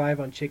can survive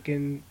on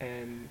chicken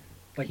and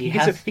like he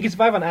can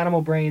survive on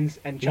animal brains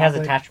and He chocolate.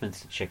 has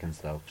attachments to chickens,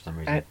 though, for some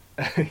reason.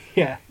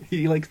 Yeah,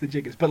 he likes the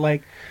chickens, but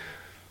like,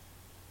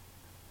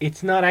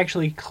 it's not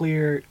actually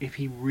clear if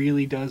he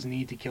really does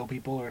need to kill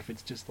people or if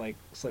it's just like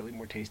slightly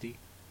more tasty.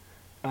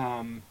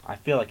 I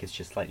feel like it's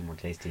just slightly more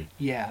tasty.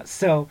 Yeah,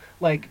 so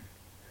like,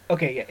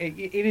 okay, yeah,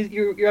 it is.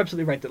 You're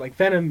absolutely right that like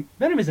Venom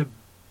is a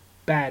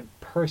bad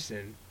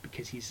person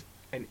because he's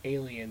an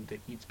alien that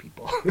eats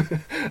people.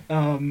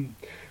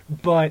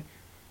 But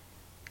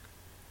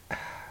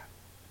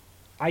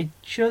I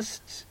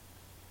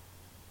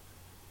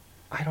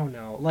don't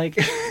know. Like,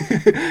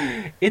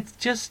 it's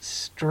just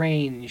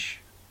strange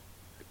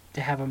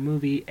to have a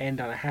movie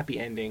end on a happy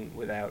ending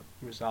without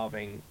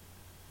resolving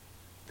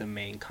the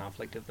main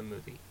conflict of the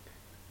movie.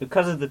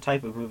 Because of the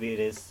type of movie it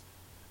is,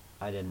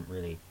 I didn't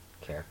really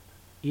care.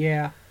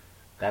 Yeah.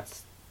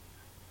 That's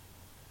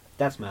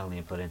my only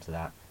input into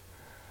that.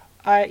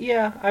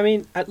 Yeah, I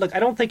mean, look, I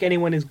don't think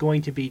anyone is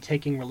going to be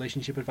taking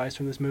relationship advice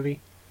from this movie.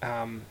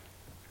 I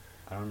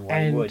don't know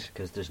why you would,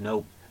 because there's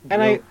no...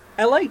 And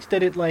I liked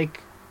that it,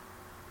 like,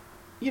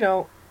 you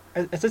know,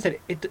 as I said,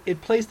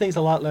 it plays things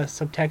a lot less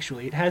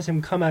subtextually. It has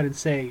him come out and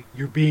say,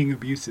 "You're being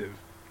abusive."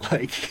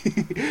 Like,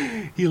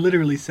 he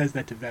literally says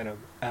that to Venom.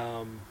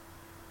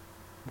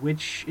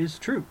 which is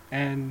true,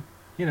 and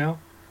you know,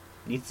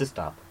 Needs to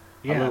stop.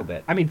 yeah. A little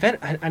bit. I mean,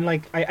 and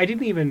like I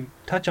didn't even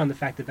touch on the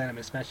fact that Venom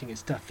is smashing his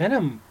stuff.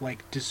 Venom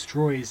like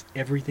destroys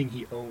everything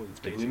he owns.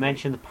 Did Basically, we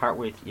mention the part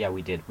where... Yeah,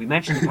 we did. We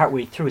mentioned the part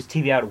where he threw his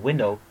TV out a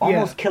window,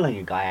 almost killing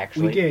a guy,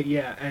 actually. we did,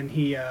 yeah, and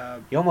he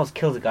He almost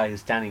kills a guy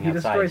who's standing outside.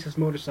 destroys his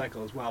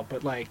motorcycle as well.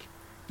 But like,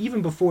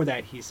 even before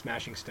that, he's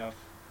smashing stuff,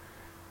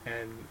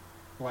 and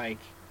like,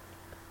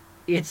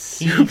 it's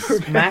He super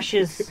bad.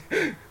 smashes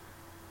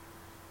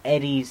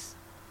Eddie's...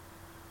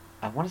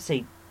 I want to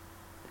say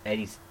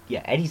Eddie's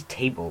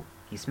table.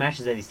 He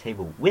smashes Eddie's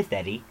table with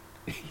Eddie.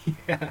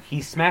 Yeah.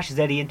 He smashes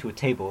Eddie into a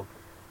table.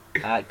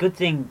 Good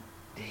thing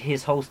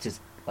his host is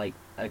like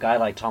a guy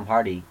like Tom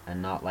Hardy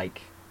and not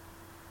like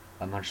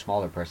a much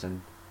smaller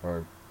person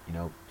or, you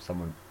know,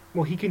 someone.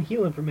 Well, he can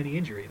heal him from any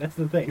injury. That's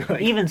the thing.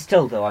 Like, Even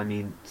still, though, I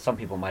mean, some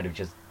people might have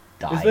just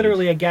died. there's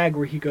literally a gag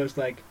where he goes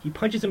like, he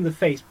punches him in the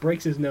face,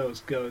 breaks his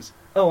nose, goes,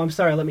 "Oh, I'm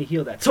sorry, let me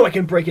heal that, so I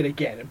can break it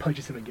again," and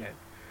punches him again.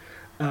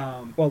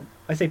 Well,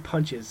 I say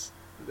punches.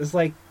 It's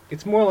like,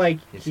 it's more like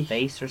His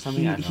face or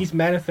something? I don't know. He's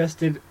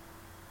manifested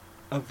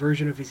a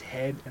version of his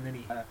head, and then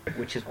he.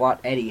 Which is what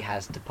Eddie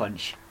has to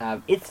punch.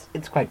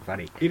 It's quite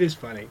funny. It is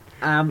funny.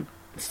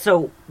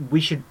 So we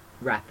should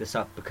wrap this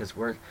up because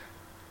we're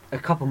a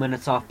couple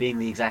minutes off being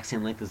the exact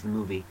same length as the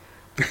movie.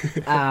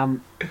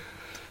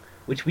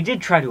 Which we did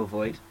try to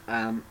avoid,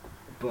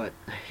 but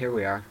here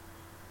we are.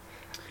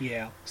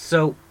 Yeah.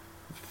 So,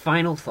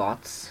 final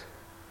thoughts.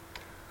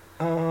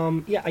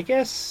 Yeah, I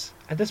guess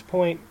at this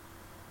point,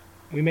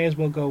 we may as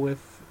well go with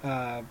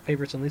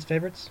favorites and least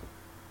favorites.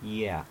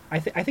 Yeah. I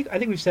think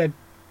we've said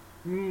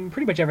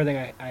pretty much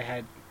everything I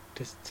had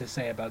to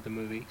say about the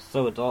movie.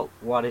 So, Adult,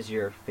 what is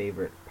your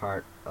favorite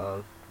part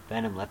of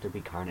Venom Let There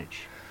Be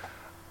Carnage?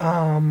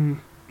 I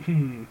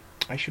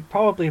should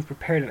probably have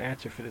prepared an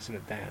answer for this in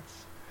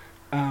advance.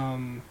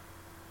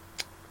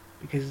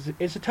 Because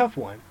it's a tough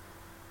one.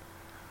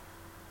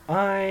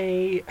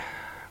 I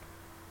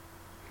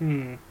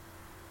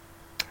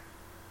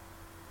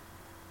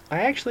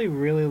actually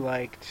really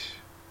liked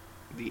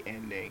the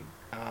ending.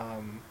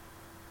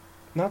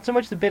 Not so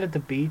much the bit at the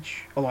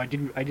beach, although I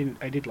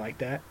did like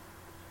that.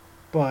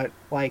 But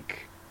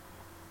like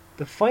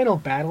the final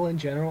battle in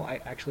general, I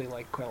actually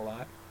like quite a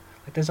lot.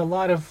 Like there's a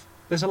lot of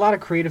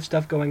creative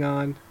stuff going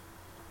on.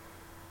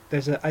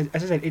 As I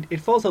said, it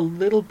falls a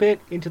little bit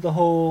into the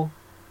whole,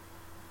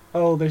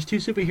 oh, there's two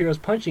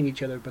superheroes punching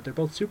each other, but they're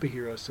both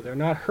superheroes, so they're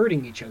not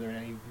hurting each other in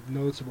any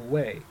noticeable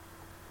way.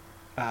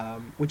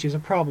 Which is a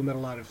problem that a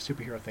lot of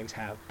superhero things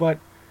have. But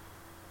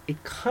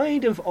it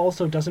kind of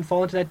also doesn't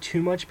fall into that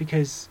too much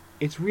because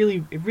it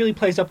really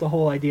plays up the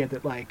whole idea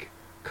that like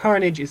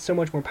Carnage is so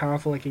much more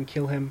powerful and can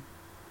kill him.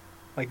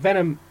 Like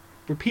Venom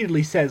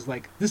repeatedly says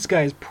like, this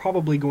guy is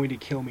probably going to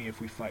kill me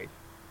if we fight.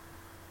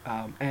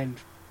 And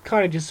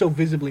Carnage is so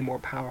visibly more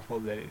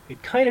powerful that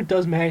it kind of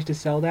does manage to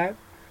sell that.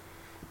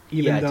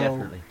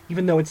 Definitely.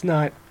 Even though it's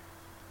not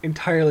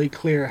entirely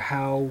clear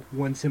how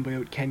one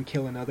symbiote can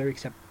kill another,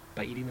 except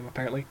by eating them,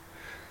 apparently.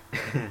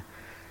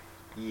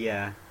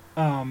 Yeah.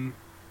 And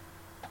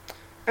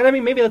I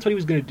mean, maybe that's what he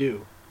was going to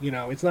do. You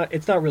know, it's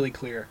not really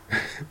clear.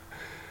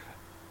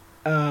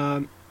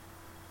 But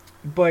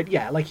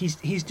yeah, like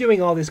he's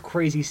doing all this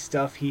crazy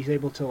stuff. He's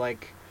able to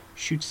like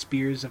shoot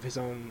spears of his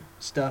own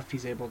stuff.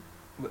 He's able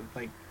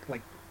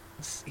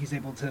he's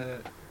able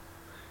to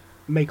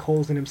make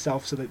holes in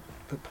himself so that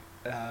the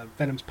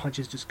Venom's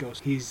punches just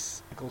goes.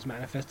 He's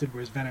manifested,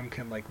 whereas Venom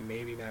can like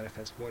maybe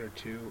manifest one or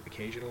two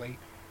occasionally,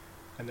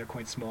 and they're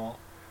quite small.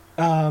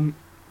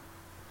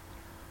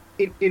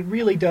 It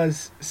really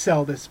does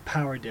sell this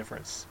power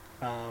difference,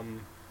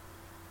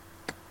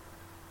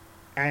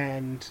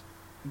 and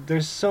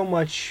there's so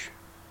much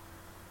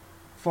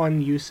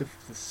fun use of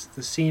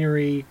the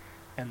scenery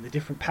and the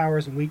different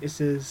powers and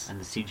weaknesses.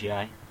 And the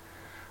CGI.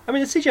 I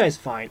mean, the CGI is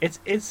fine.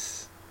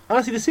 It's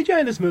honestly, the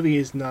CGI in this movie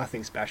is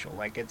nothing special.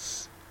 Like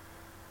it's.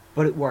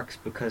 But it works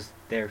because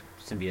they're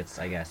symbiotes,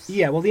 I guess.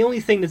 Yeah, well, the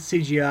only thing that's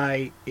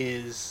CGI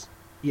is,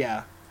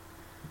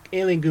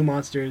 alien goo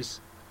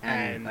monsters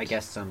And I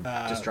guess some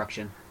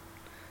destruction.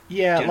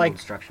 Yeah, General like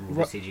destruction will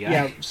be CGI.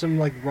 Yeah, some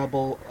like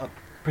rubble,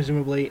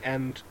 presumably,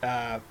 and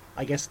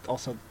I guess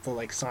also the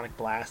like sonic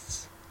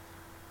blasts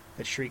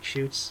that Shriek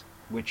shoots.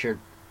 Which are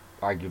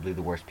arguably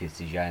the worst piece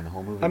of CGI in the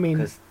whole movie. I mean-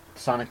 because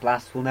sonic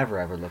blasts will never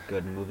ever look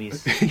good in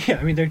movies. Yeah,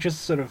 I mean they're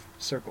just sort of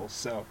circles,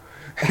 so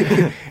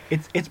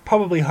it's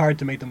probably hard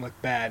to make them look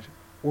bad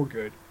or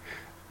good.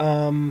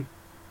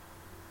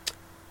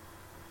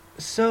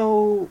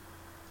 So,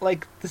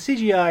 like the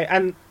CGI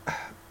and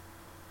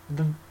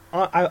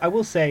I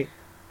will say,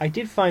 I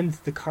did find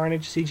the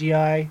Carnage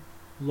CGI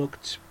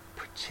looked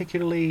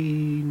particularly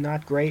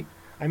not great.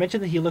 I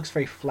mentioned that he looks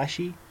very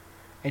fleshy,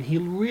 and he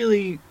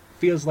really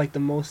feels like the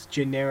most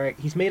generic.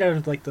 He's made out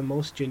of like the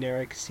most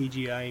generic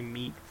CGI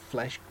meat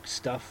flesh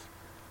stuff.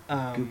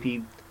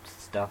 Goopy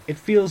stuff. It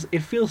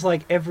feels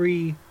like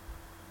every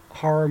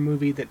horror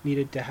movie that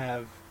needed to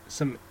have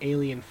some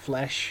alien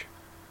flesh,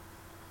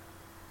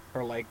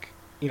 or like,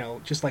 you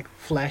know, just like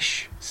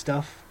flesh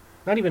stuff,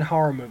 not even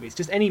horror movies,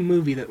 just any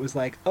movie that was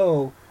like,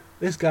 oh,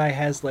 this guy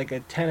has like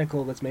a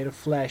tentacle that's made of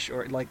flesh,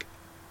 or like,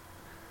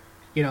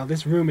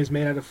 this room is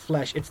made out of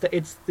flesh. It's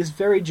this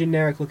very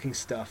generic looking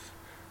stuff.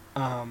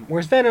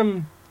 Whereas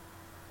Venom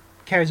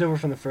carries over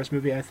from the first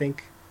movie. I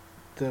think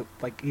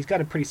he's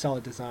got a pretty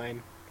solid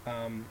design.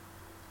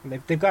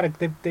 They've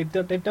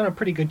done a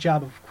pretty good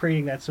job of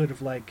creating that sort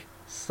of like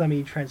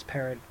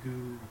semi-transparent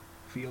goo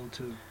feel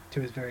to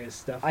his various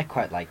stuff. I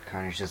quite like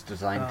Carnage's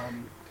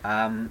design.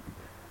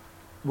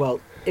 Well,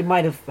 it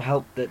might have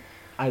helped that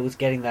I was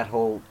getting that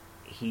whole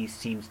he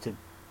seems to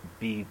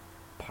be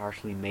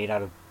partially made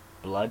out of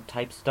blood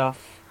type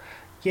stuff.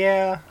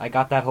 Yeah. I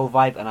got that whole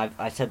vibe, and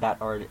I said that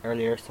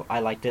earlier, so I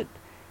liked it.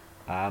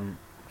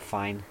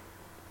 Fine.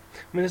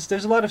 I mean,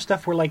 there's a lot of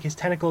stuff where like his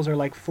tentacles are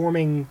like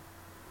forming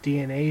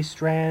DNA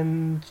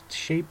strand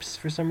shapes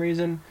for some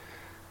reason,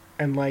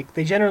 and like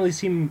they generally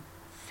seem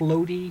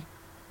floaty,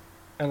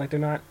 and like they're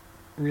not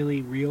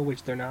really real,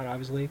 which they're not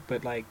obviously,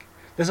 but like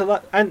there's a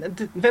lot, and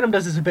Venom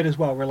does this a bit as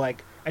well, where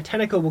like a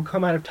tentacle will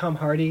come out of Tom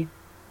Hardy,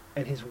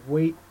 and his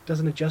weight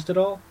doesn't adjust at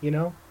all,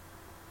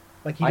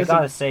 Like I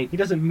gotta say, he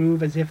doesn't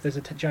move as if there's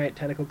a giant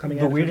tentacle coming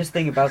out. The of weirdest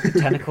thing about the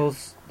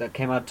tentacles that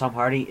came out of Tom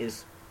Hardy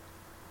is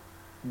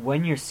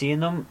when you're seeing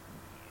them,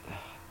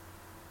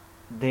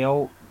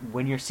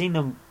 when you're seeing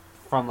them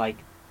from like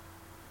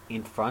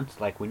in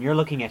front, like when you're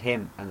looking at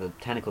him and the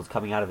tentacles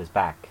coming out of his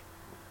back,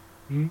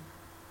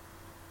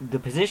 the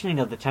positioning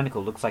of the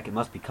tentacle looks like it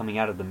must be coming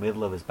out of the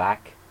middle of his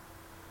back,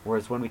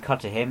 whereas when we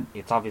cut to him,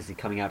 it's obviously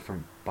coming out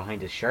from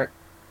behind his shirt.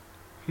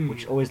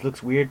 Which always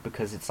looks weird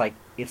because it's like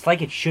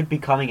it should be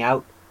coming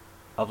out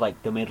of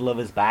like the middle of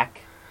his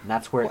back, and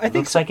that's where it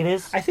looks like it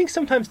is. I think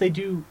sometimes they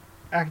do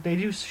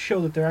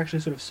show that they're actually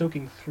sort of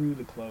soaking through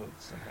the clothes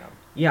somehow.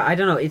 Yeah, I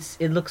don't know.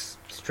 It looks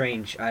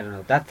strange. I don't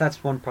know.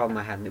 That's one problem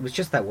I had. It was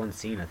just that one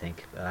scene, I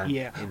think.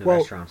 In the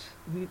restaurant.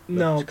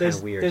 No,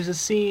 there's a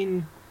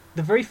scene.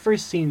 The very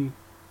first scene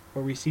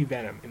where we see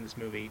Venom in this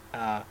movie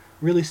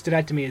really stood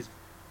out to me as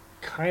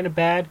kind of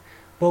bad,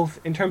 both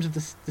in terms of the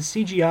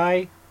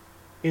CGI.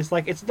 Is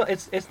like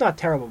it's not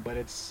terrible, but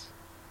it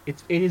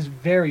is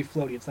very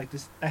floaty. It's like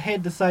a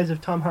head the size of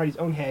Tom Hardy's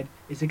own head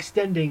is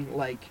extending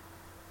like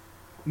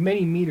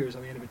many meters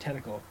on the end of a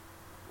tentacle,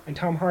 and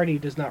Tom Hardy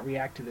does not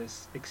react to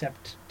this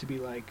except to be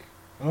like,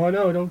 "Oh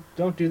no,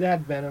 don't do that,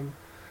 Venom."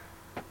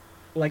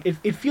 Like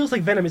it feels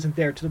like Venom isn't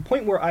there, to the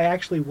point where I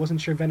actually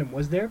wasn't sure Venom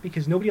was there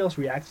because nobody else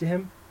reacts to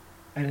him,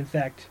 and in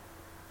fact,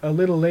 a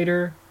little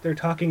later they're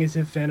talking as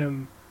if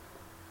Venom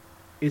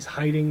is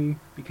hiding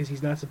because he's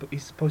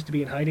supposed to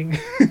be in hiding,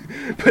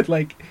 but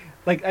like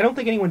I don't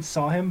think anyone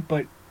saw him,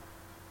 but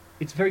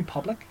it's very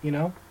public,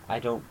 I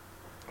don't.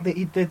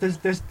 There's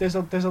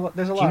a lot.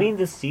 Do you mean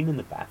the scene in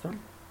the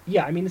bathroom?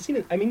 Yeah, I mean the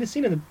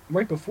scene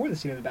right before the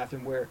scene in the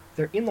bathroom where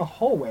they're in the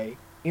hallway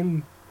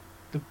in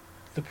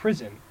the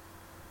prison,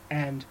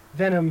 and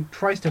Venom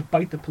tries to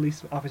bite the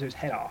police officer's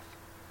head off,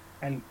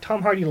 and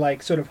Tom Hardy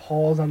like sort of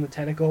hauls on the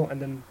tentacle and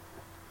then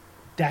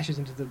dashes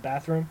into the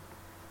bathroom,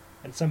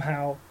 and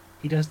somehow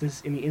he does this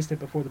in the instant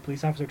before the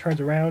police officer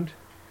turns around.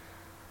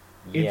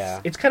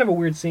 It's kind of a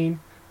weird scene.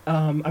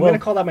 I'm going to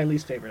call that my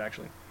least favorite,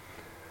 actually.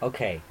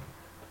 Okay.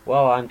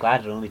 Well, I'm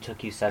glad it only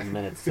took you 7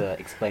 minutes to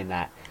explain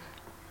that.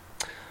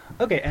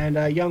 Okay,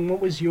 and Young, what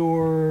was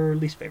your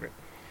least favorite?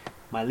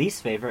 My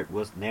least favorite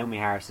was Naomi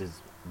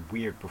Harris's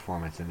weird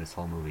performance in this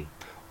whole movie.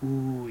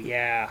 Ooh,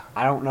 yeah.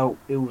 I don't know.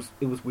 It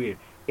was weird.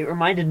 It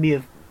reminded me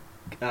of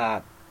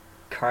Cara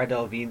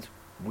Delevingne's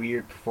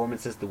weird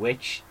performance as the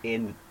witch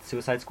in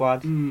Suicide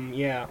Squad.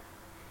 Yeah.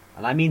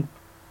 And I mean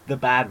the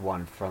bad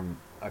one from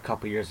a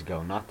couple years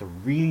ago, not the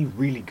really,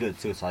 really good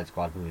Suicide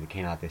Squad movie that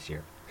came out this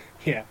year.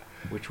 Yeah.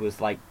 Which was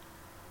like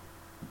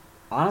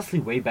honestly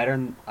way better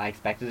than I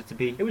expected it to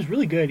be. It was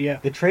really good, yeah.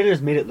 The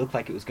trailers made it look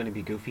like it was going to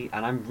be goofy,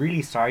 and I'm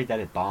really sorry that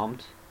it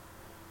bombed.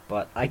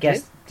 But I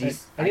guess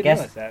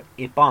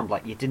it bombed.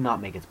 Like it did not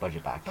make its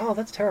budget back. Oh,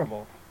 that's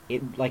terrible.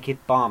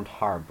 It bombed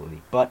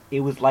horribly, but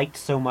it was liked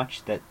so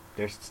much that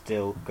they're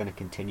still going to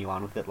continue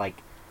on with it.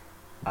 Like,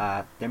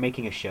 they're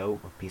making a show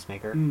of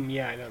Peacemaker.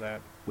 Yeah, I know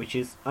that. Which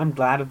is, I'm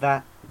glad of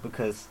that,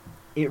 because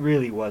it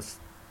really was,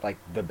 like,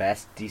 the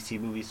best DC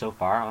movie so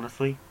far,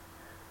 honestly.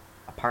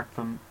 Apart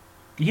from...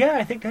 Yeah,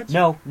 I think that's...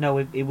 No,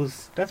 it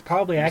was... That's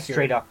probably accurate.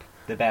 Straight up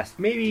the best DC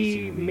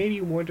movie. Maybe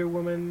Wonder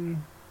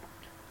Woman...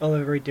 Oh,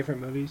 they're very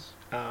different movies.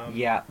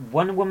 Yeah,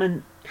 Wonder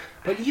Woman...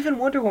 But even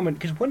Wonder Woman,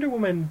 because Wonder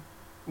Woman...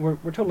 We're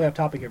totally off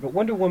topic here, but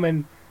Wonder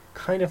Woman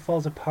kind of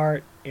falls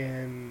apart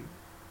in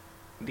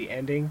the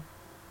ending.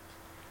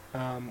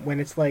 When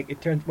it's like it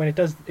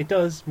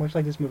does much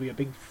like this movie, a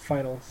big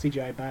final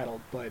CGI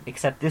battle, but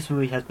except this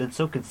movie has been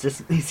so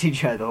consistently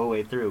CGI the whole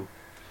way through.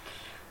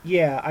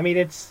 Yeah, I mean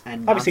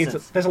obviously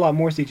there's a lot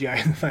more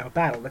CGI in the final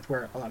battle. That's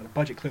where a lot of the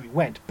budget clearly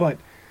went, but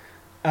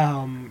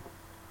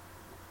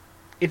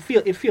it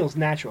feels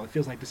natural. It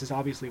feels like this is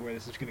obviously where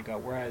this is going to go.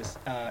 Whereas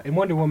in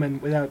Wonder Woman,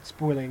 without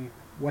spoiling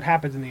what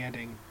happens in the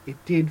ending, it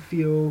did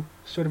feel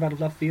sort of out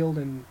of left field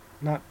and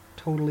not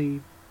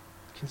totally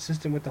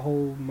consistent with the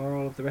whole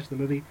moral of the rest of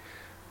the movie.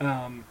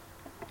 And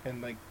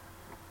like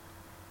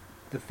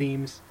the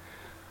themes.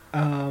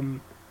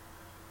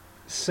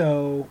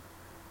 So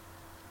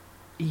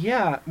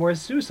yeah,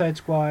 whereas Suicide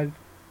Squad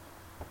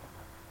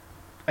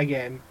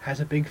again has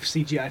a big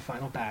CGI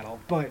final battle,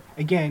 but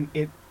again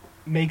it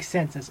makes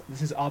sense as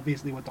this is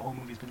obviously what the whole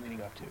movie's been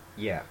leading up to.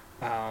 Yeah.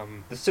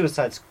 The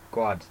Suicide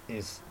Squad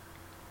is...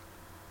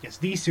 Yes,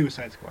 the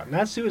Suicide Squad,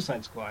 not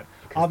Suicide Squad.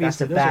 'cause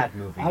that's a bad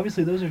movie.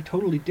 Obviously, those are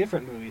totally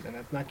different movies, and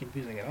that's not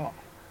confusing at all.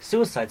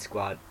 Suicide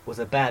Squad was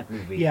a bad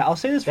movie. Yeah, I'll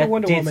say this for that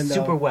Wonder did Woman, though.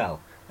 super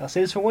well. I'll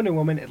say this for Wonder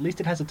Woman. At least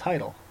it has a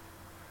title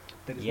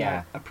that is Yeah.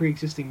 not a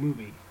pre-existing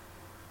movie.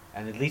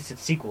 And at least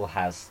its sequel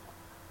has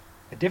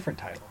A different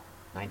title.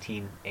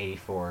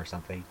 1984 or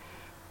something.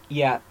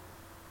 Yeah,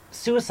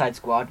 Suicide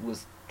Squad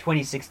was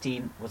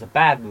 2016 was a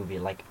bad movie,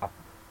 like a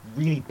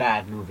really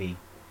bad movie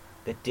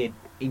that did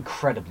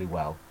incredibly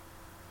well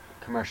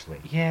commercially.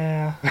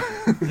 Yeah.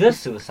 The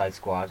Suicide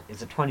Squad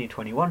is a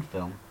 2021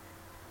 film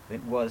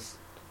that was,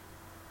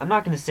 I'm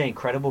not going to say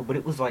incredible, but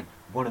it was like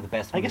one of the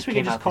best I movies guess we that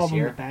came could just out call this them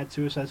year. the bad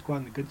Suicide Squad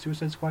and the good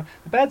Suicide Squad.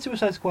 The bad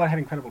Suicide Squad had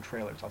incredible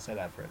trailers. I'll say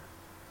that for it.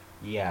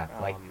 Yeah,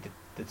 like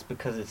it's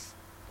because it's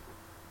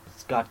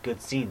got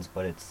good scenes,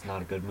 but it's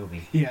not a good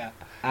movie. Yeah.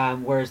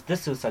 Whereas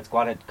this Suicide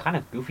Squad had kind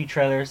of goofy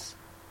trailers,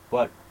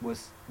 but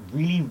was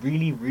really,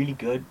 really, really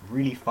good,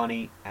 really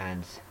funny,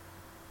 and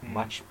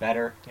much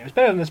better. Yeah, it was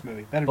better than this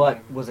movie. Better But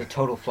than Venom. was a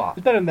total It flop.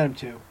 was better than Venom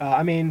 2.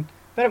 I mean,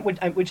 Venom,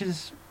 which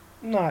is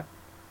not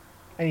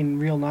any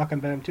real knock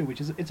on Venom 2,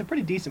 which is it's a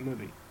pretty decent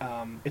movie.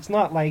 It's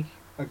not like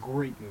a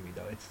great movie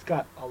though. It's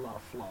got a lot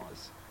of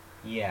flaws.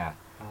 Yeah.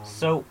 Um,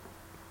 So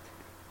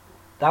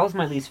that was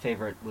my least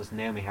favorite. Was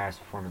Naomi Harris'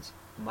 performance.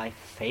 My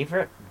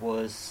favorite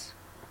was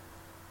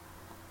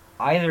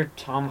either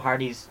Tom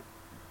Hardy's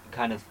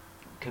kind of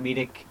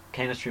comedic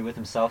chemistry with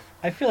himself.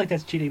 I feel like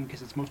that's cheating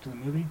because it's most of the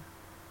movie.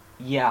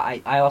 Yeah,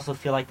 I also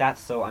feel like that,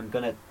 so I'm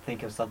gonna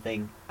think of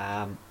something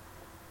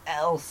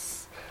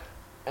else.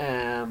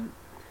 I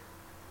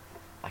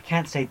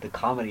can't say the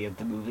comedy of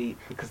the movie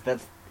because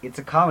it's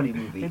a comedy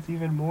movie. It's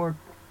even more.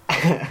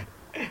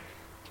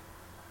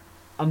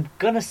 I'm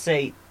gonna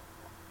say,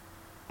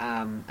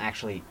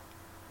 actually,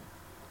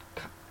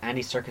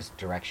 Andy Serkis'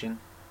 direction,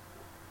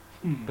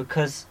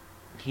 because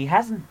he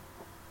hasn't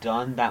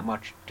done that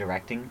much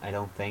directing. I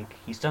don't think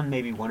he's done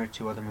maybe one or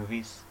two other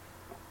movies,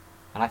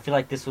 and I feel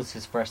like this was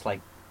his first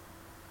like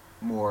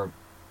more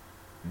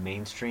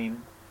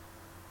mainstream,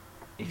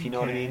 if you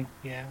know what I Okay, mean.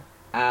 Yeah.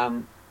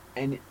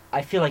 And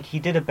I feel like he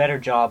did a better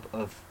job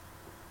of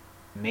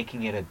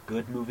making it a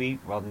good movie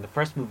rather than the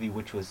first movie,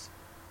 which was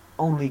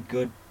only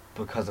good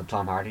because of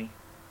Tom Hardy.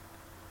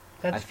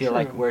 That's I feel true.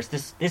 like whereas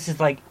this is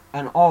like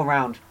an all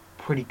round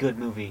pretty good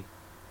movie.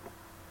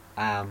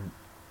 Now,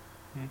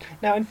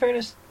 in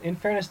fairness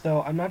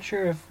though, I'm not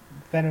sure if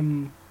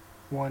Venom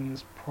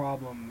 1's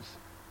problems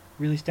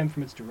really stem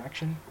from its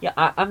direction. Yeah,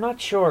 I'm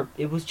not sure.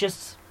 It was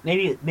just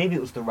maybe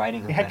it was the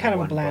writing. It had kind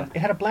of a Venom bland. one, It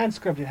had a bland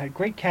script. It had a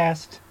great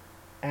cast,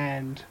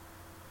 and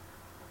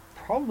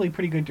probably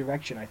pretty good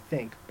direction, I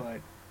think.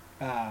 But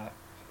but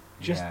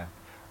just yeah.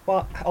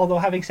 well, although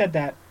having said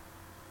that,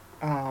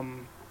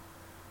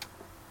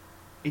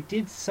 it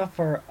did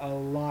suffer a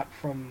lot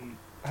from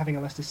having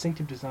a less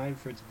distinctive design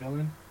for its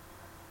villain.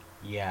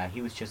 Yeah,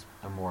 he was just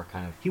a more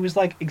kind of He was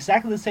like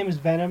exactly the same as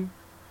Venom,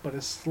 but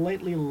a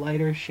slightly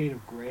lighter shade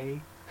of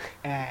gray.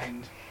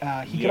 And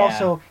he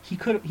also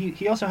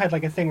had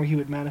like a thing where he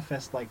would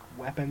manifest like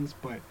weapons,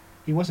 but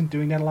he wasn't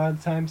doing that a lot of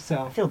the time. I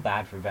So feel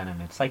bad for Venom.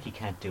 It's like he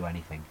can't do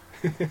anything.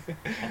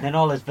 And then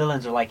all his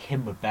villains are like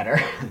him but better.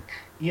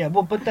 yeah,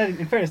 well, but that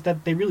in fairness,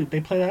 that they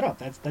play that up.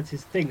 That's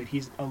his thing. That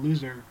he's a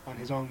loser on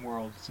his own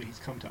world, so he's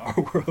come to our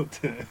world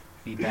to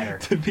Be better.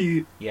 to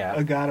be Yeah.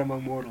 a god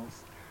among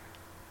mortals.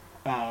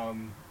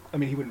 I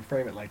mean, he wouldn't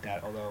frame it like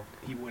that, although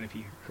he would if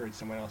he heard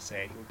someone else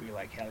say it. He would be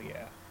like, hell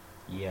yeah.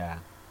 Yeah.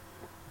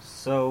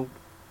 So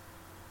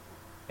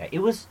yeah, it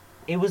was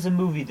a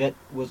movie that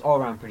was all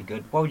around pretty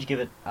good. What would you give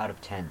it out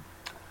of 10?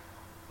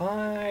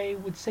 I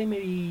would say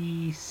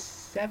maybe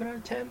 7 out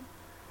of 10.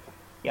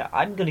 Yeah,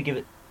 I'm gonna give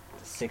it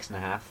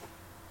 6.5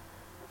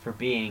 for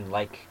being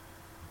like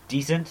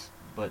decent,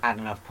 but had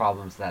enough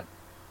problems that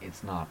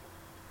it's not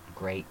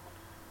great.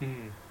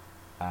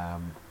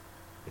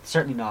 It's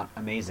certainly not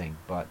amazing,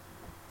 but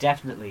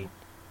definitely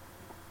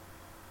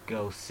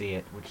go see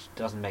it, which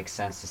doesn't make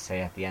sense to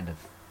say at the end of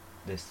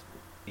this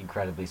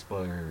incredibly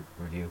spoiler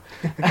review.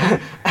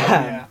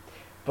 Yeah.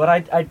 But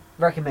I'd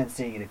recommend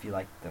seeing it if you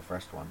like the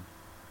first one,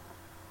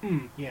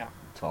 Yeah.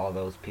 to all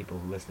those people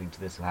who are listening to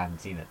this who haven't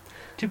seen it.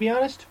 To be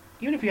honest,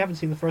 even if you haven't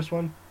seen the first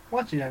one,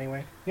 watch it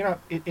anyway. You know,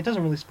 it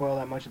doesn't really spoil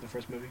that much of the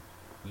first movie.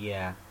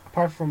 Yeah.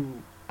 Apart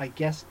from, I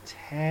guess,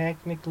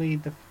 technically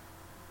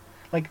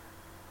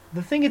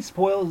the thing it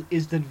spoils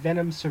is that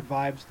Venom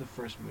survives the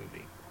first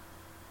movie,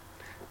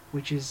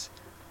 which is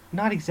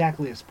not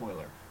exactly a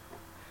spoiler.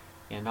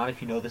 Yeah, not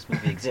if you know this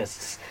movie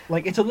exists.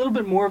 Like, it's a little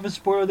bit more of a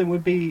spoiler than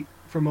would be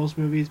for most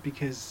movies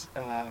because,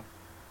 I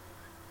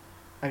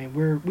mean,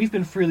 we've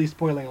been freely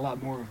spoiling a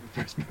lot more of the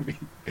first movie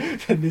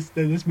than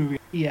this movie.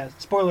 Yeah,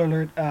 spoiler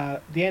alert.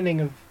 The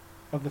ending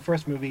of the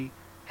first movie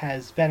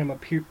has Venom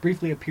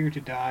briefly appear to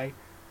die,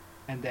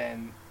 and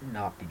then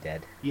Not be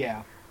dead.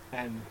 yeah,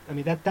 and I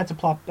mean that's a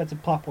plot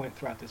point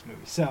throughout this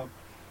movie. So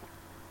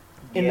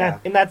in Yeah.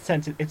 that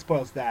sense, it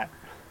spoils that.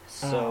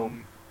 So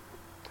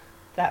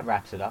that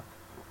wraps it up.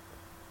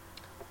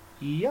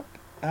 Yep.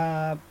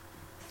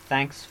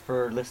 Thanks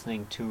for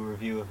listening to a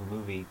review of a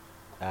movie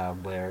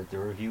where the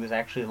review is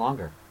actually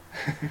longer.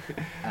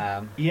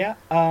 Yeah.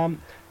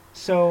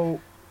 So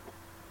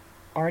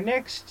our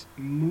next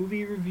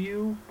movie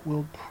review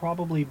will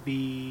probably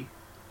be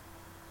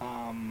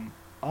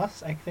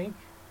Us, I think.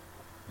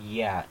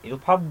 Yeah, it'll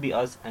probably be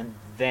us, and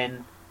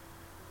then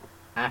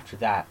after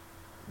that,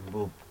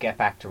 we'll get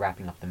back to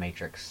wrapping up The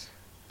Matrix.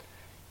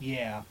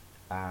 Yeah.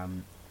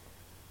 Um,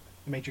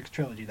 Matrix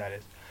trilogy, that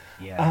is.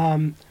 yeah.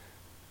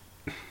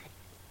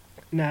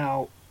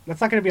 Now,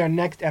 that's not going to be our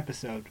next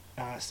episode.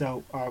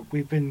 So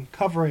we've been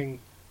covering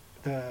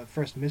the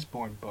first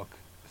Mistborn book,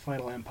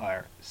 Final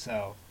Empire.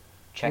 So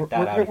Check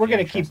that out. We're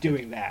going to keep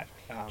doing that.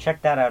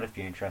 Check that out if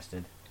you're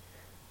interested.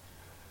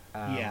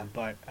 Yeah,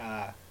 but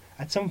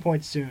at some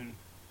point soon,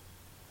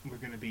 we're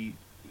going to be...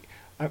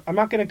 I'm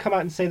not going to come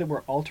out and say that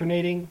we're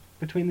alternating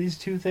between these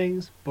two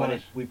things,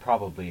 but we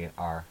probably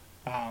are.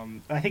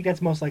 I think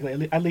that's most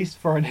likely, at least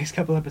for our next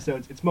couple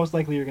episodes, it's most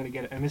likely you're going to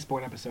get a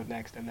Mistborn episode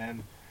next, and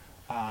then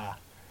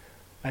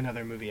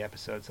another movie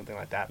episode, something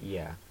like that.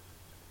 Yeah.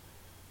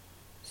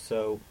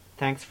 So,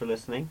 thanks for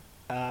listening.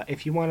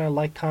 If you want to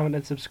like, comment,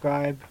 and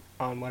subscribe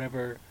on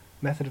whatever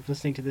method of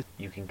listening to this,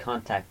 You can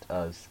contact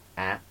us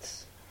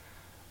at...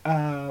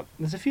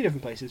 there's a few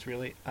different places,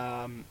 really.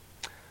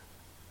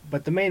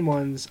 But the main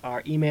ones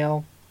are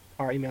email.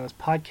 Our email is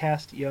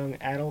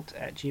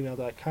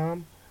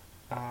podcastyoungadult@gmail.com.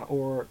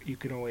 Or you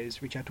can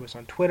always reach out to us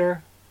on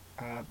Twitter,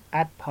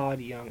 at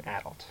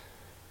podyoungadult.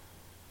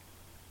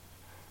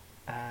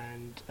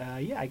 And,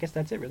 yeah, I guess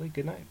that's it, really.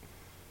 Good night.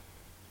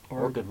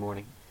 Or good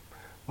morning.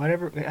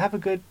 Whatever. Have a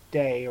good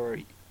day or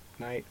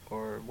night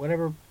or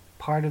whatever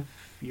part of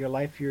your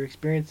life you're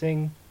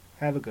experiencing.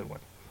 Have a good one.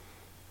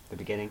 The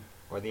beginning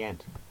or the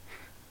end.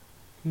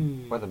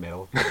 Hmm. Or the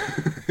middle.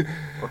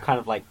 Or kind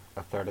of like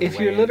a third of the way If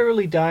you're in.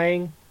 literally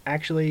dying,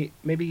 actually,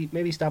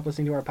 maybe stop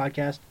listening to our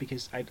podcast,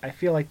 because I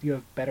feel like you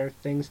have better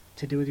things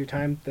to do with your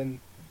time than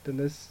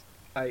this.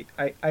 I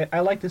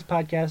like this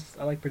podcast.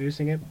 I like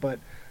producing it, but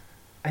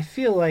I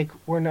feel like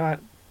we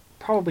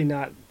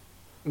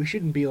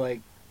shouldn't be like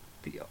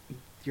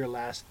your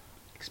last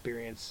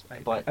experience.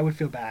 But- I would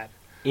feel bad.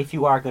 If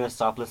you are going to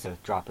stop listening,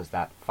 drop us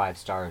that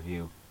 5-star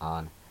review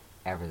on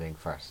everything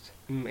first.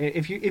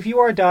 If you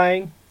are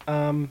dying,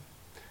 you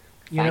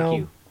Thank know,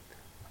 you.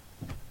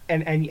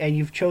 and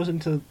you've chosen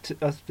to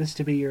this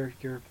to be your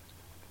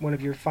one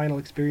of your final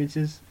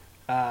experiences,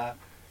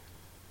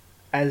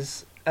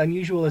 as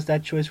unusual as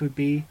that choice would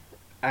be,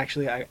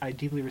 actually I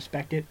deeply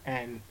respect it,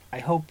 and I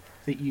hope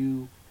that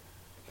you,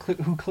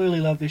 who clearly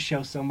love this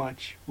show so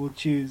much, will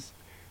choose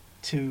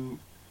to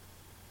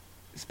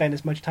spend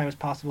as much time as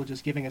possible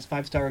just giving us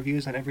 5-star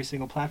reviews on every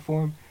single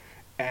platform,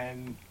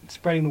 and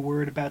spreading the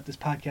word about this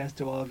podcast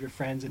to all of your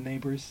friends and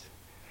neighbors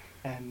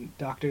and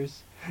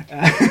doctors.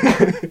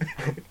 And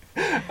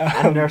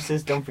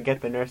nurses, don't forget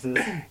the nurses.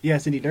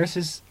 Yes, indeed.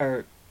 Nurses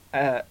are,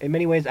 in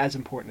many ways, as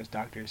important as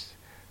doctors.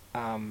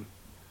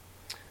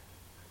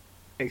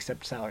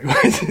 Except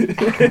salary-wise.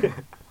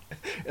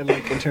 And,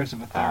 like, in terms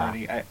of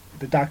authority.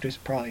 The doctors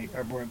probably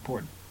are more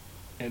important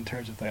in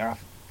terms of their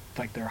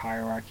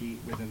hierarchy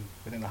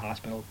within the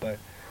hospital, but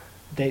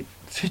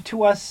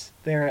to us,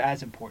 they're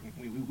as important.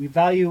 We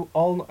value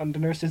all the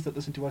nurses that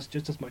listen to us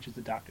just as much as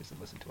the doctors that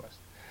listen to us.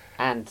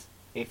 And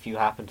if you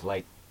happen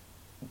to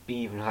be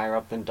even higher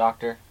up than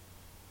doctor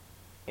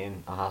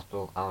in a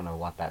hospital, I don't know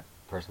what that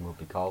person would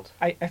be called.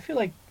 I feel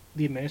like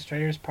the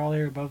administrators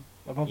probably are above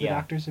the Yeah.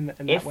 doctors in that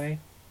If- way.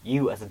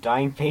 You as a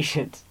dying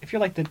patient, If you're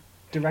like the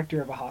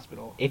director of a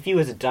hospital, if you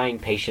as a dying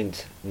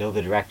patient know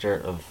the director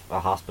of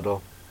a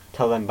hospital,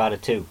 tell them about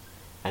it too,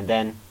 and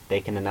then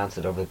they can announce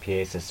it over the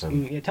PA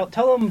system. yeah,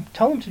 tell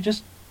them to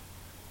just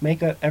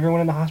make everyone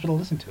in the hospital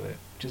listen to it,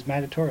 just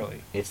mandatorily.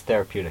 It's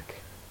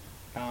therapeutic,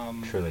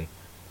 Um, truly.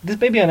 This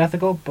may be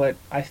unethical, but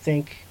I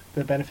think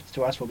the benefits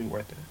to us will be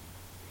worth it.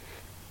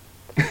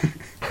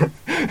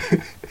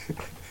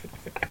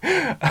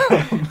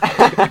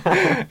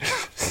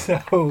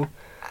 So,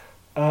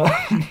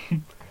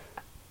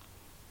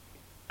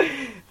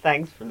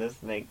 Thanks for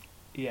listening.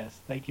 yes,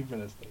 thank you for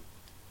listening.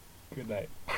 Good night.